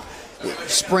mean? Like,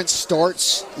 sprint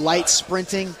starts, light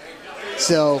sprinting.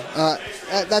 So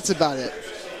that's about it.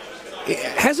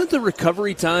 Hasn't the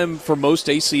recovery time for most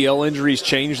ACL injuries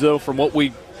changed, though, from what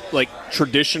we –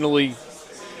 traditionally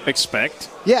expect?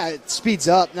 Yeah, it speeds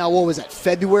up. Now, what was that,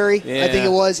 February? Yeah, I think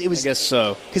it was. I guess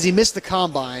so. Because he missed the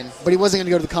combine, but he wasn't going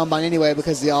to go to the combine anyway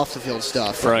because of the off-the-field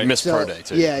stuff. Right. Missed pro day,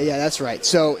 too. Yeah, that's right.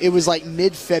 So it was like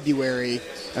mid-February.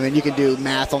 I mean, you can do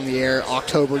math on the air.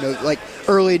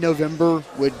 Early November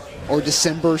or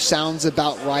December sounds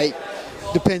about right.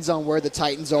 Depends on where the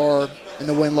Titans are in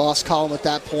the win-loss column at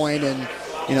that point, and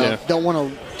don't want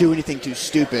to do anything too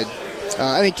stupid.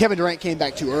 Kevin Durant came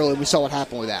back too early, and we saw what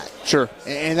happened with that. Sure.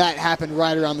 And that happened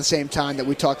right around the same time that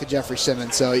we talked to Jeffrey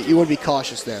Simmons, so you want to be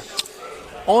cautious there.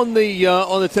 On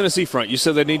the Tennessee front, you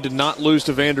said they need to not lose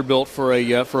to Vanderbilt for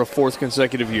a fourth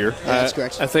consecutive year. Yeah, that's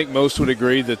correct. I think most would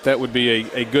agree that would be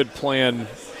a good plan.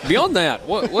 Beyond that,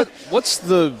 what's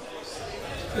the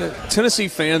Tennessee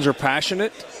fans are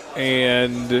passionate.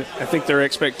 and I think their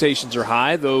expectations are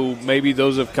high, though maybe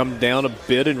those have come down a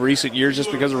bit in recent years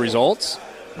just because of results.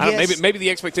 Maybe the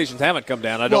expectations haven't come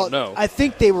down. I don't know. I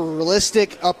think they were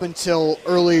realistic up until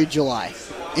early July.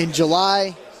 In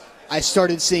July, I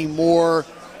started seeing more.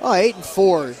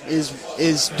 8-4 is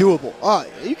doable.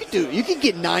 You could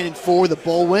get 9-4 with a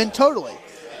bowl win, totally.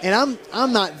 And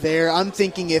I'm not there. I'm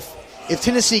thinking if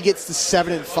Tennessee gets to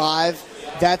 7-5,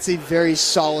 that's a very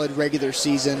solid regular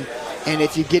season. And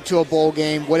if you get to a bowl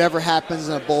game, whatever happens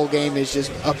in a bowl game is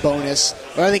just a bonus.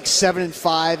 But I think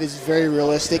 7-5 is very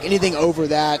realistic. Anything over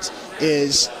that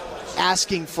is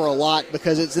asking for a lot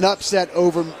because it's an upset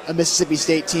over a Mississippi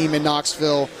State team in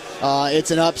Knoxville.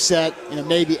 It's an upset,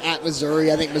 maybe at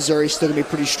Missouri. I think Missouri's still going to be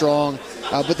pretty strong.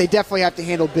 But they definitely have to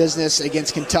handle business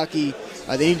against Kentucky.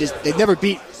 They've never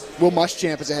beat Will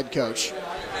Muschamp as a head coach,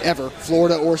 ever,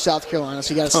 Florida or South Carolina,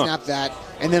 so you got to snap that.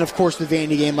 And then, of course, the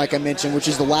Vandy game, like I mentioned, which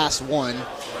is the last one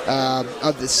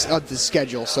of the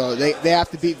schedule. So they have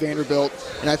to beat Vanderbilt,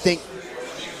 and I think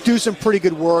do some pretty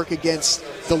good work against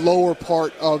the lower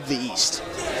part of the East.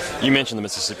 You mentioned the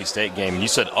Mississippi State game, and you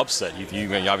said upset.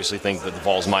 You obviously think that the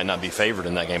Vols might not be favored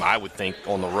in that game. I would think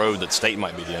on the road that State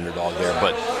might be the underdog there.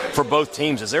 But for both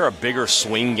teams, is there a bigger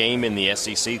swing game in the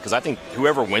SEC? Because I think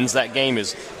whoever wins that game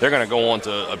they're going to go on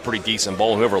to a pretty decent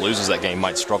bowl, and whoever loses that game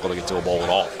might struggle to get to a bowl at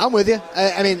all. I'm with you.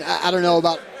 I mean, I don't know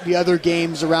about the other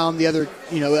games around the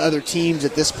other teams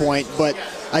at this point, but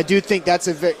I do think that's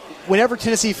whenever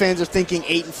Tennessee fans are thinking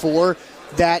 8-4,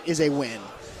 that is a win.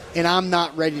 And I'm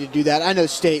not ready to do that. I know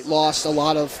State lost a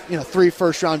lot of 3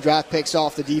 first-round draft picks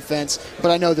off the defense,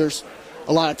 but I know there's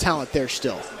a lot of talent there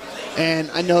still. And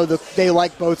I know they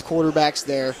like both quarterbacks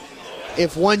there.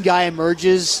 If one guy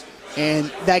emerges,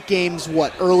 and that game's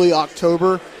early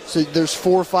October, so there's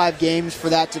 4 or 5 games for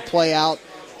that to play out.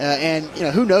 And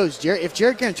who knows? If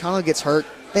Jarrett Guarantano gets hurt,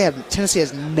 Tennessee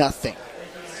has nothing.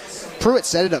 Pruitt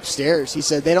said it upstairs. He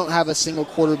said they don't have a single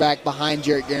quarterback behind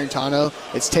Jarrett Guarantano.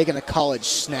 It's taken a college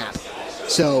snap.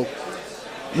 So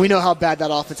we know how bad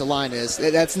that offensive line is.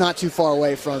 That's not too far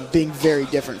away from being very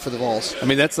different for the Vols. I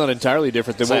mean, that's not entirely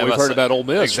different than what we've heard about Ole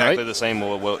Miss, exactly right? The same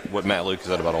what Matt Luke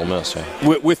said about Ole Miss.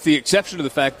 Yeah. With the exception of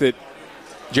the fact that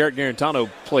Jarrett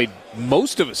Guarantano played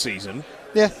most of a season.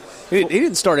 Yeah. He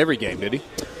didn't start every game, did he?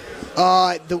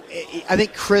 I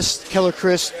think Keller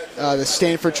Chris, the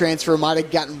Stanford transfer, might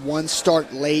have gotten one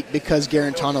start late because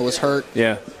Guarantano was hurt.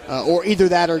 Yeah. Or either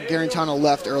that or Guarantano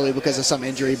left early because of some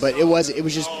injury. But he was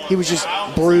just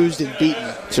bruised and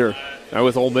beaten. Sure. Now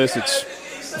with Ole Miss, it's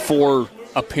 4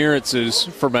 appearances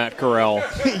for Matt Corral.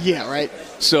 Yeah, right.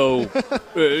 So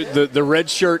the red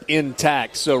shirt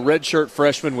intact. So red shirt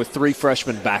freshman with 3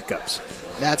 freshman backups.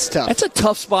 That's tough. That's a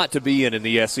tough spot to be in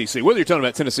the SEC, whether you're talking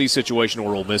about Tennessee's situation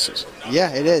or Ole Miss's.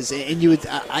 Yeah, it is. And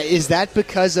is that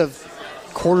because of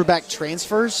quarterback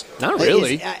transfers? Not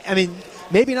really. I mean,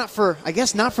 maybe not for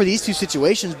these 2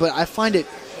 situations, but I find it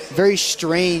very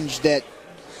strange that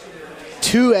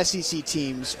 2 SEC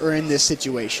teams are in this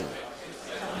situation.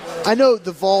 I know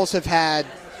the Vols have had,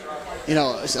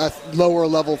 a lower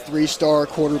level 3-star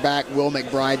quarterback, Will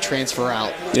McBride, transfer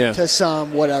out to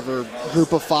some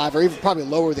group of 5 or even probably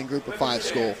lower than group of 5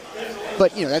 school.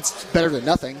 But, that's better than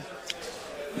nothing.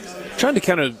 Trying to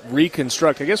kind of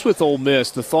reconstruct, I guess with Ole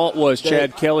Miss, the thought was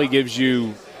Chad Kelly gives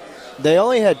you. They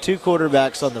only had 2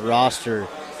 quarterbacks on the roster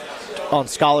on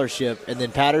scholarship, and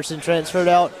then Patterson transferred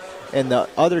out. And the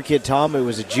other kid, Tomu,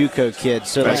 was a JUCO kid.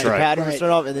 So that's right. Patterson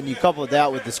started off, and then you couple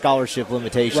that with the scholarship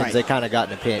limitations, they kind of got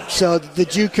in a pinch. So the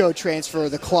JUCO transfer,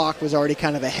 the clock was already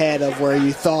kind of ahead of where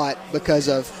you thought because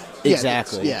of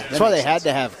exactly. That's why they had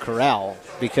to have Corral,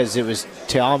 because it was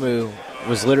Tomu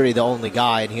was literally the only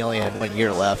guy, and he only had 1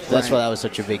 year left. That's why that was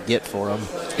such a big get for him.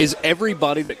 Is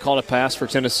everybody that caught a pass for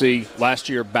Tennessee last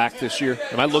year back this year?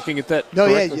 Am I looking at that? No,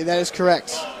 correctly? yeah, that is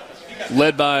correct.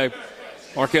 Led by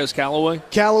Marquez Callaway,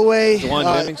 Jennings,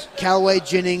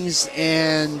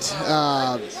 and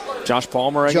Josh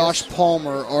Palmer. Josh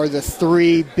Palmer are the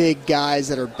 3 big guys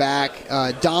that are back.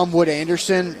 Dom Wood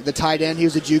Anderson, the tight end, he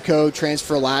was a JUCO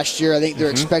transfer last year. I think they're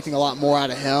expecting a lot more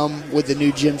out of him with the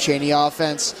new Jim Chaney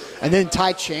offense. And then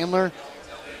Ty Chandler,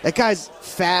 that guy's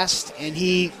fast and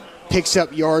he picks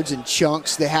up yards in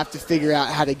chunks. They have to figure out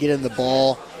how to get him the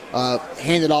ball,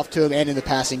 hand it off to him, and in the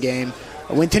passing game.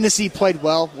 When Tennessee played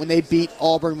well, when they beat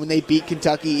Auburn, when they beat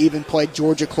Kentucky, even played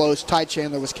Georgia close, Ty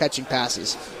Chandler was catching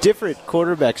passes. Different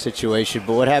quarterback situation,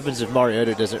 but what happens if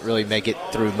Mariota doesn't really make it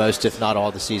through most, if not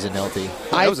all, the season healthy?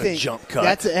 That was a jump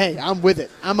cut. Hey, I'm with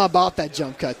it. I'm about that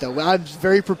jump cut, though. I'm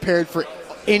very prepared for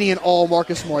any and all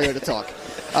Marcus Mariota talk.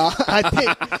 I think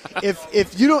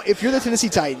if you're the Tennessee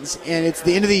Titans and it's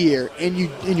the end of the year and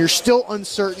you're still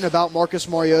uncertain about Marcus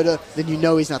Mariota, then you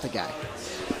know he's not the guy.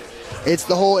 It's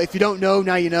the whole if you don't know,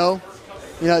 now you know.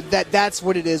 You know that's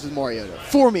what it is with Mariota.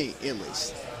 For me, at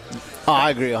least. Oh,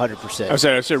 I agree 100%.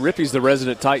 I said Rippy's the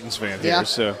resident Titans fan here. Yeah.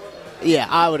 So yeah,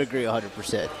 I would agree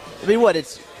 100%. I mean,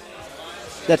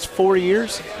 that's 4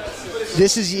 years?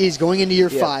 He's going into year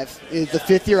 5. It's the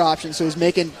 5th-year option, so he's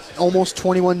making almost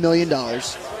 $21 million.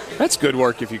 that's good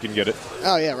work if you can get it.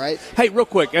 Oh, yeah, right? Hey, real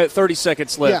quick, 30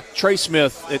 seconds left. Yeah. Trey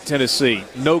Smith at Tennessee,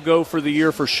 no-go for the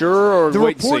year for sure, or The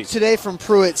wait and report see? today from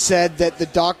Pruitt said that the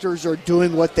doctors are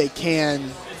doing what they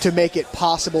can to make it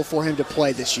possible for him to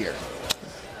play this year.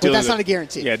 But that's not a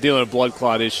guarantee. Yeah, dealing with a blood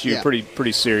clot issue, Yeah.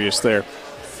 pretty serious there.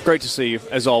 Great to see you,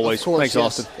 as always. Of course, Thanks, yes.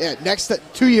 Austin. Yeah, next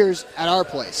 2 years at our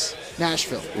place,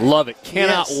 Nashville. Love it.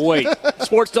 Cannot Yes. wait.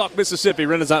 Sports Talk Mississippi,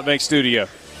 Renaissance Bank Studio.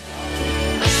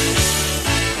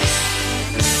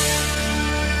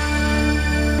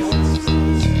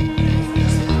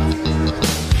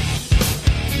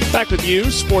 Back with you,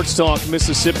 Sports Talk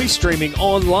Mississippi, streaming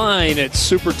online at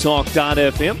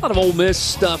supertalk.fm. A lot of Ole Miss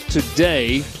stuff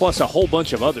today, plus a whole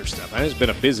bunch of other stuff. It's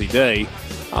been a busy day.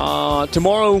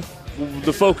 Tomorrow,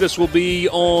 the focus will be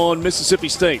on Mississippi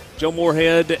State. Joe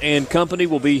Moorhead and company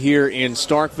will be here in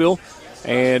Starkville.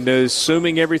 And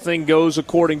assuming everything goes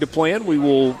according to plan, we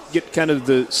will get kind of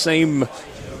the same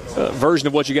version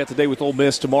of what you got today with Ole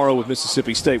Miss tomorrow with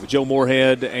Mississippi State, with Joe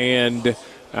Moorhead and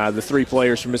the 3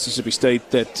 players from Mississippi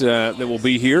State that will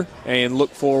be here, and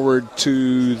look forward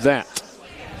to that.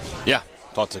 Yeah,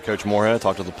 talked to Coach Moorhead,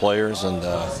 talked to the players, and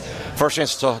first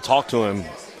chance to talk to him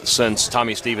since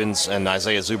Tommy Stevens and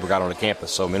Isaiah Zuber got onto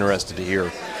campus, so I'm interested to hear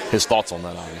his thoughts on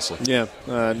that, obviously. Yeah,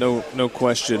 no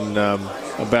question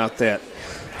about that.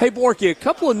 Hey, Borky, a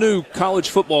couple of new college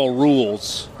football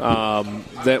rules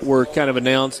that were kind of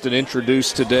announced and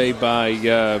introduced today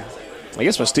by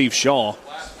Steve Shaw.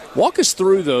 Walk us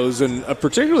through those, and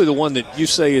particularly the one that you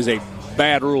say is a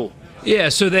bad rule. Yeah,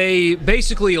 so they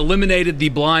basically eliminated the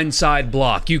blind side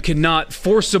block. You cannot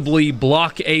forcibly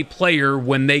block a player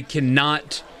when they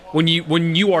cannot, when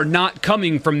you are not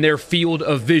coming from their field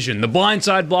of vision. The blind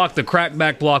side block, the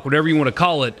crackback block, whatever you want to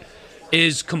call it,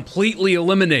 is completely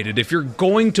eliminated. If you're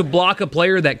going to block a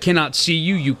player that cannot see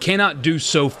you, you cannot do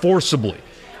so forcibly.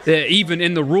 Even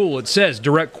in the rule, it says,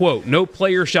 direct quote, no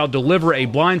player shall deliver a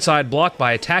blindside block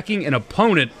by attacking an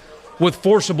opponent with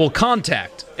forcible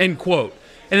contact, end quote.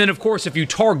 And then, of course, if you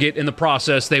target in the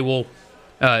process, they will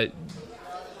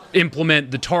implement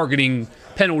the targeting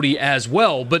penalty as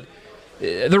well. But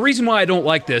the reason why I don't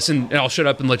like this, and I'll shut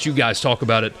up and let you guys talk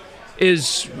about it,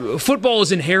 is football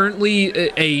is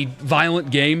inherently a violent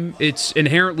game. It's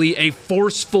inherently a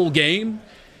forceful game.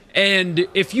 And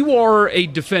if you are a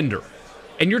defender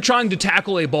and you're trying to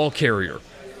tackle a ball carrier,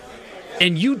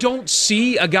 and you don't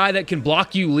see a guy that can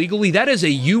block you legally, that is a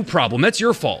you problem. That's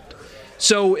your fault.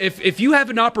 So if you have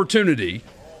an opportunity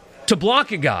to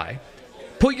block a guy,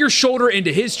 put your shoulder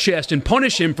into his chest and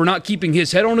punish him for not keeping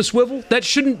his head on a swivel, that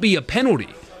shouldn't be a penalty.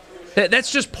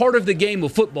 That's just part of the game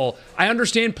of football. I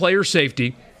understand player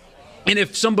safety, and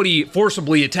if somebody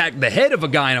forcibly attacked the head of a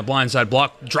guy in a blindside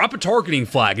block, drop a targeting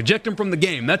flag, eject him from the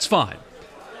game, that's fine.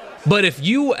 But if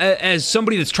you, as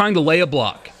somebody that's trying to lay a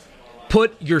block,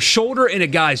 put your shoulder in a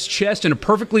guy's chest in a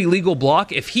perfectly legal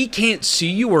block, if he can't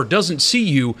see you or doesn't see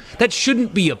you, that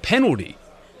shouldn't be a penalty.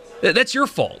 That's your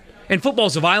fault. And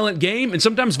football's a violent game, and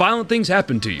sometimes violent things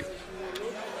happen to you.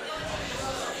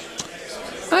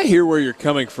 I hear where you're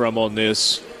coming from on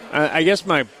this. I guess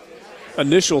my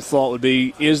initial thought would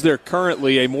be, is there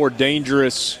currently a more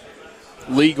dangerous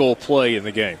legal play in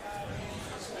the game?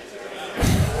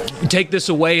 Take this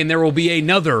away, and there will be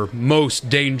another most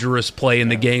dangerous play in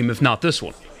the game, if not this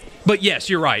one. But yes,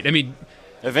 you're right. I mean,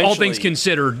 all things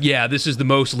considered, yeah, this is the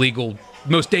most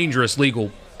dangerous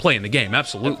legal play in the game.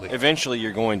 Absolutely. Eventually,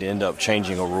 you're going to end up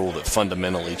changing a rule that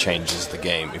fundamentally changes the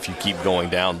game. If you keep going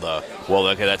down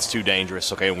that's too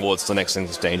dangerous. Okay, well, it's the next thing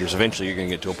that's dangerous. Eventually, you're going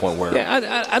to get to a point where.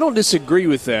 Yeah, I don't disagree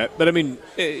with that, but I mean,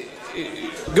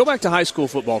 go back to high school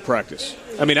football practice.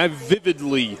 I mean, I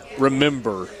vividly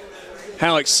remember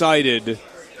how excited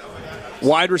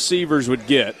wide receivers would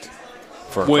get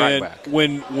for a crackback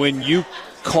when you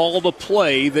called a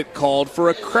play that called for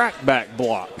a crackback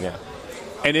block. Yeah.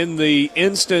 And in the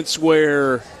instance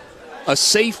where a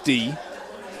safety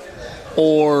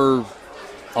or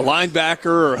a linebacker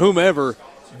or whomever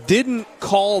didn't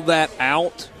call that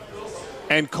out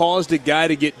and caused a guy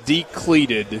to get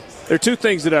decleated, there are two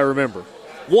things that I remember.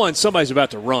 One, somebody's about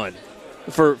to run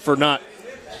for not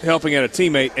helping out a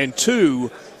teammate, and two,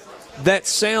 that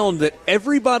sound that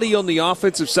everybody on the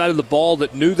offensive side of the ball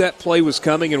that knew that play was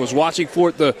coming and was watching for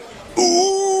it, the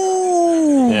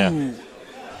ooh. Yeah.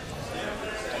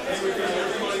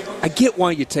 I get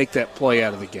why you take that play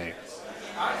out of the game.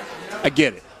 I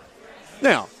get it.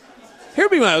 Now, here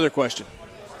would be my other question.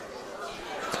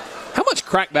 How much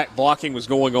crackback blocking was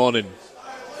going on in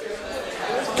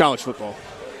college football?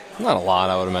 Not a lot,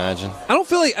 I would imagine. I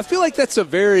feel like that's a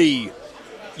very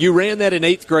 – you ran that in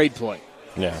 8th grade play.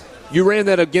 Yeah. You ran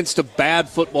that against a bad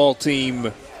football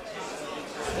team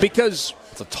because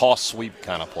 – it's a toss sweep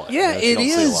kind of play. Yeah, it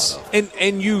is.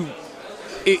 And you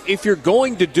 – if you're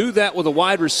going to do that with a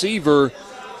wide receiver,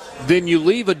 then you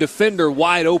leave a defender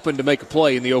wide open to make a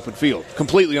play in the open field,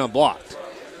 completely unblocked.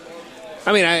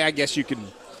 I mean, I guess you can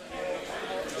 –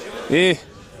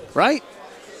 right?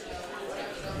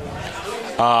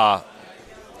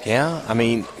 Yeah, I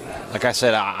mean, like I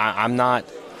said,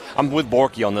 I'm with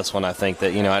Borky on this one. I think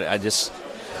that,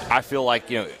 I feel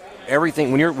like,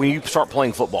 everything, when you start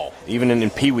playing football, even in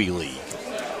Pee Wee League,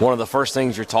 one of the first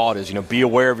things you're taught is, be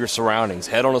aware of your surroundings,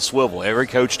 head on a swivel. Every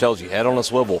coach tells you, head on a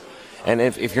swivel. And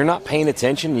if you're not paying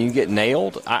attention and you get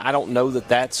nailed, I don't know that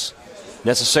that's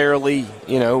necessarily,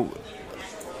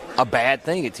 a bad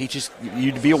thing. It teaches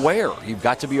you to be aware. You've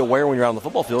got to be aware when you're out on the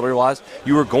football field, otherwise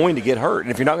you are going to get hurt.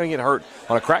 And if you're not going to get hurt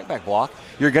on a crackback block,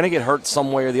 you're going to get hurt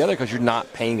some way or the other because you're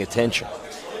not paying attention.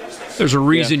 There's a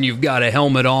reason you've got a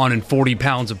helmet on and 40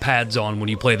 pounds of pads on when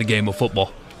you play the game of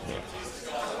football.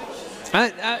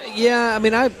 I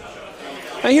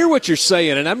hear what you're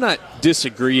saying, and I'm not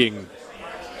disagreeing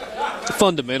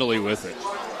fundamentally with it.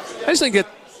 I just think that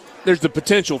there's the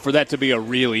potential for that to be a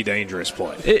really dangerous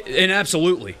play. And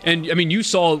absolutely. And, you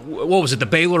saw, what was it, the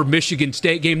Baylor-Michigan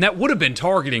State game? That would have been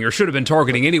targeting, or should have been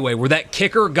targeting anyway, where that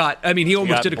kicker he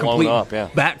almost did a complete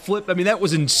backflip. That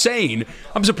was insane.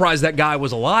 I'm surprised that guy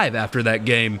was alive after that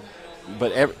game.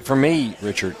 But for me,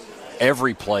 Richard,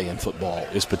 every play in football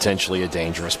is potentially a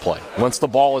dangerous play. Once the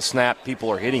ball is snapped, people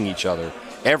are hitting each other.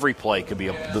 Every play could be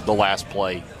the last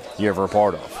play you're ever a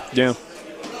part of. Yeah.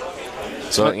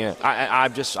 So,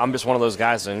 I'm just one of those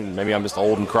guys, and maybe I'm just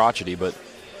old and crotchety, but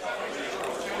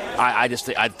I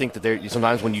think that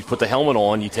sometimes when you put the helmet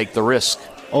on, you take the risk.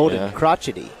 Old and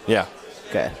crotchety? Yeah.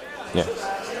 Okay. Yeah.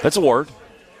 That's a word.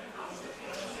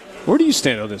 Where do you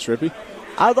stand on this, Rippy?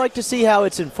 I'd like to see how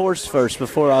it's enforced first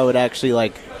before I would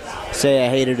actually, say I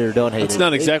hate it or don't hate it. It's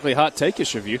not exactly hot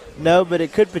take-ish of you. No, but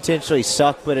it could potentially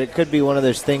suck, but it could be one of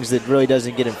those things that really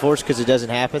doesn't get enforced because it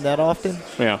doesn't happen that often.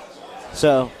 Yeah.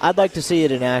 So I'd like to see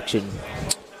it in action.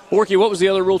 Borky, what was the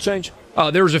other rule change?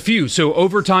 There was a few. So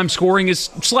overtime scoring is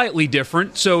slightly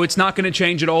different. So it's not going to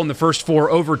change at all in the first 4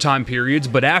 overtime periods.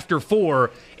 But after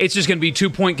 4, it's just going to be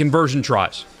 2-point conversion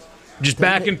tries. Just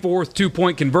back and forth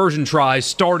 2-point conversion tries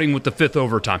starting with the 5th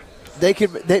overtime.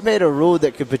 They made a rule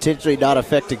that could potentially not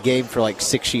affect a game for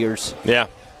 6 years. Yeah.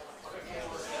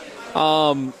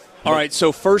 All right,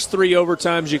 so first 3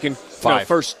 overtimes you can – 5.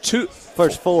 First 2 –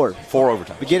 First 4. 4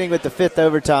 overtimes. Beginning with the 5th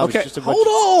overtime. Okay, just a bunch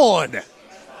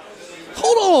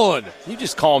hold on. You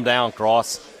just calm down,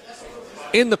 Cross.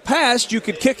 In the past, you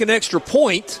could kick an extra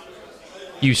point.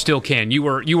 You still can. You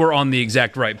were on the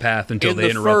exact right path until they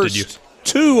interrupted you. In the first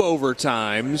 2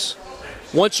 overtimes,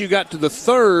 once you got to the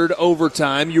 3rd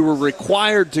overtime, you were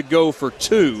required to go for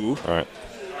 2. All right.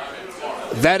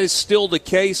 That is still the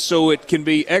case, so it can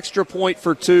be extra point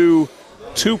for 2,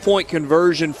 2-point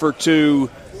conversion for 2,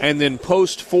 and then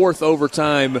post 4th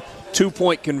overtime,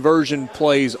 2-point conversion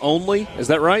plays only. Is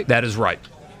that right? That is right.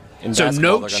 So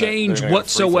no change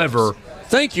whatsoever.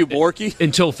 Thank you, Borky.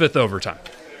 Until 5th overtime.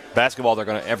 Basketball, they're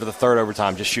going to, after the 3rd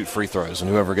overtime, just shoot free throws, and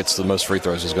whoever gets the most free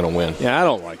throws is going to win. Yeah, I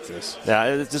don't like this.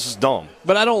 Yeah, this is dumb.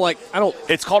 But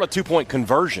It's called a 2-point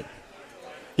conversion.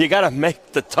 You got to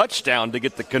make the touchdown to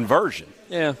get the conversion.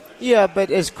 Yeah. Yeah,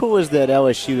 but as cool as that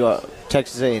LSU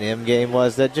Texas A&M game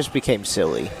was, that just became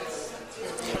silly.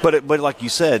 But like you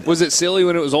said, was it silly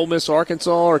when it was Ole Miss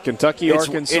Arkansas or Kentucky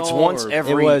Arkansas? It's once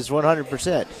every. It was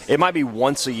 100%. It might be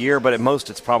once a year, but at most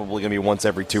it's probably going to be once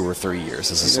every 2 or 3 years.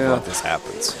 This is what this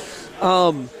happens.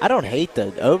 I don't hate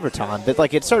the overtime, but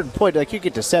at a certain point, you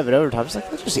get to 7 overtimes,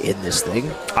 let's just end this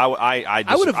thing.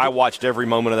 I watched every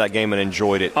moment of that game and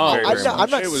enjoyed it. Very much. I'm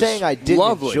not saying I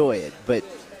didn't enjoy it, but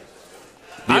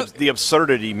the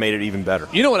absurdity made it even better.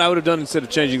 You know what I would have done instead of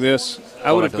changing this?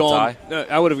 I would have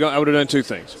done 2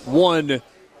 things. One,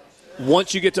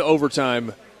 once you get to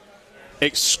overtime,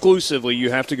 exclusively you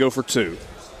have to go for 2.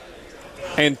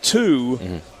 And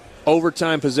 2,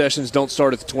 overtime possessions don't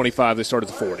start at the 25; they start at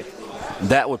the 40.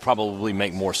 That would probably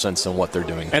make more sense than what they're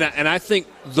doing. And I think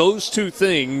those 2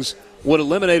 things would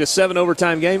eliminate a 7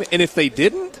 overtime game. And if they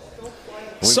didn't,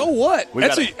 So what?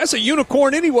 That's a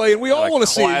unicorn anyway, and we all want to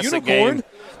see a unicorn. Game.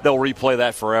 They'll replay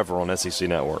that forever on SEC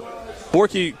Network.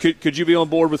 Borky, could you be on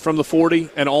board with from the 40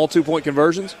 and all 2-point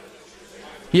conversions?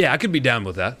 Yeah, I could be down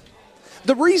with that.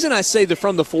 The reason I say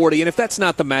from the 40, and if that's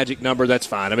not the magic number, that's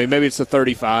fine. I mean, maybe it's the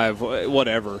 35,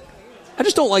 whatever. I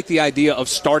just don't like the idea of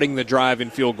starting the drive in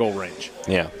field goal range.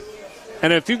 Yeah.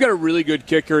 And if you've got a really good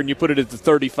kicker and you put it at the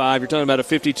 35, you're talking about a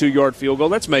 52-yard field goal,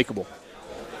 that's makeable.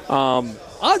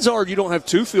 Odds are you don't have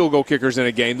 2 field goal kickers in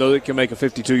a game, though, that can make a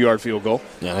 52-yard field goal.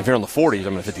 Yeah, and if you're on the 40s,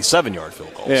 I'm a 57-yard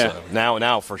field goal. Yeah. So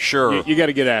now for sure. You got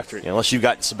to get after it. Unless you've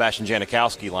got Sebastian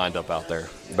Janikowski lined up out there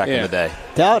back in the day.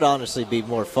 That would honestly be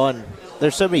more fun.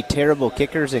 There's so many terrible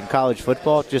kickers in college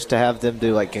football just to have them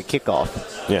do like a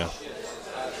kickoff. Yeah.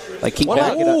 Like keep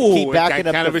backing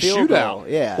up kind of the a field shootout. goal.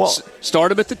 Yeah. Well, start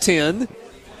them at the 10.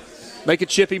 Make it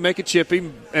chippy,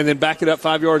 and then back it up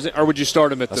 5 yards. Or would you start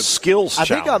them at the skills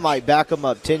challenge? I think I might back them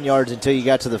up 10 yards until you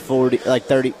got to the 40, like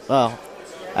 30. Well,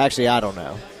 actually, I don't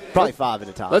know. Probably 5 at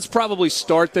a time. Let's probably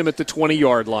start them at the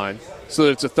 20-yard line so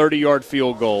that it's a 30-yard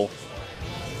field goal,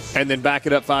 and then back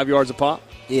it up 5 yards a pop.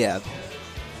 Yeah.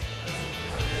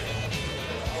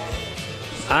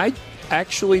 I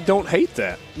actually don't hate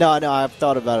that. No, I've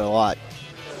thought about it a lot.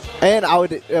 And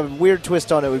a weird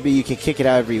twist on it would be you can kick it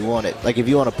however you want it. Like if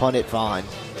you want to punt it, fine.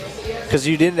 Because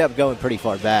you'd end up going pretty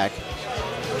far back.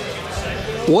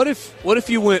 What if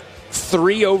you went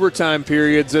 3 overtime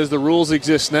periods as the rules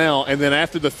exist now, and then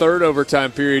after the 3rd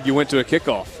overtime period you went to a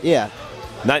kickoff? Yeah.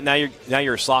 Now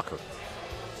you're a soccer.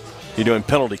 You're doing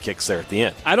penalty kicks there at the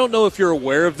end. I don't know if you're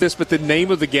aware of this, but the name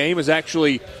of the game is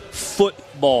actually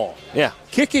football. Yeah.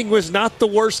 Kicking was not the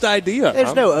worst idea.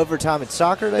 There's no overtime in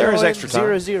soccer. There is extra time.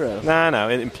 0-0. No.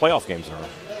 In playoff games there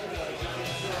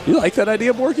are. You like that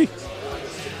idea, Borky?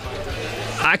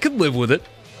 I could live with it.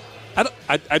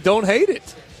 I don't hate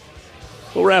it.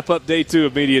 We'll wrap up day 2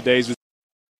 of Media Days with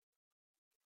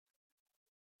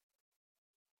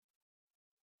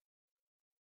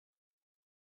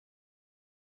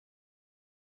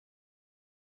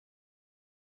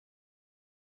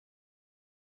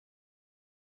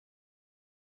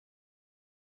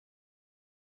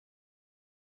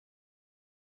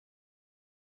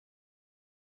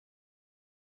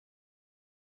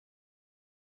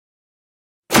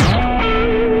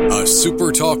a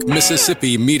SuperTalk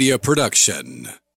Mississippi media production.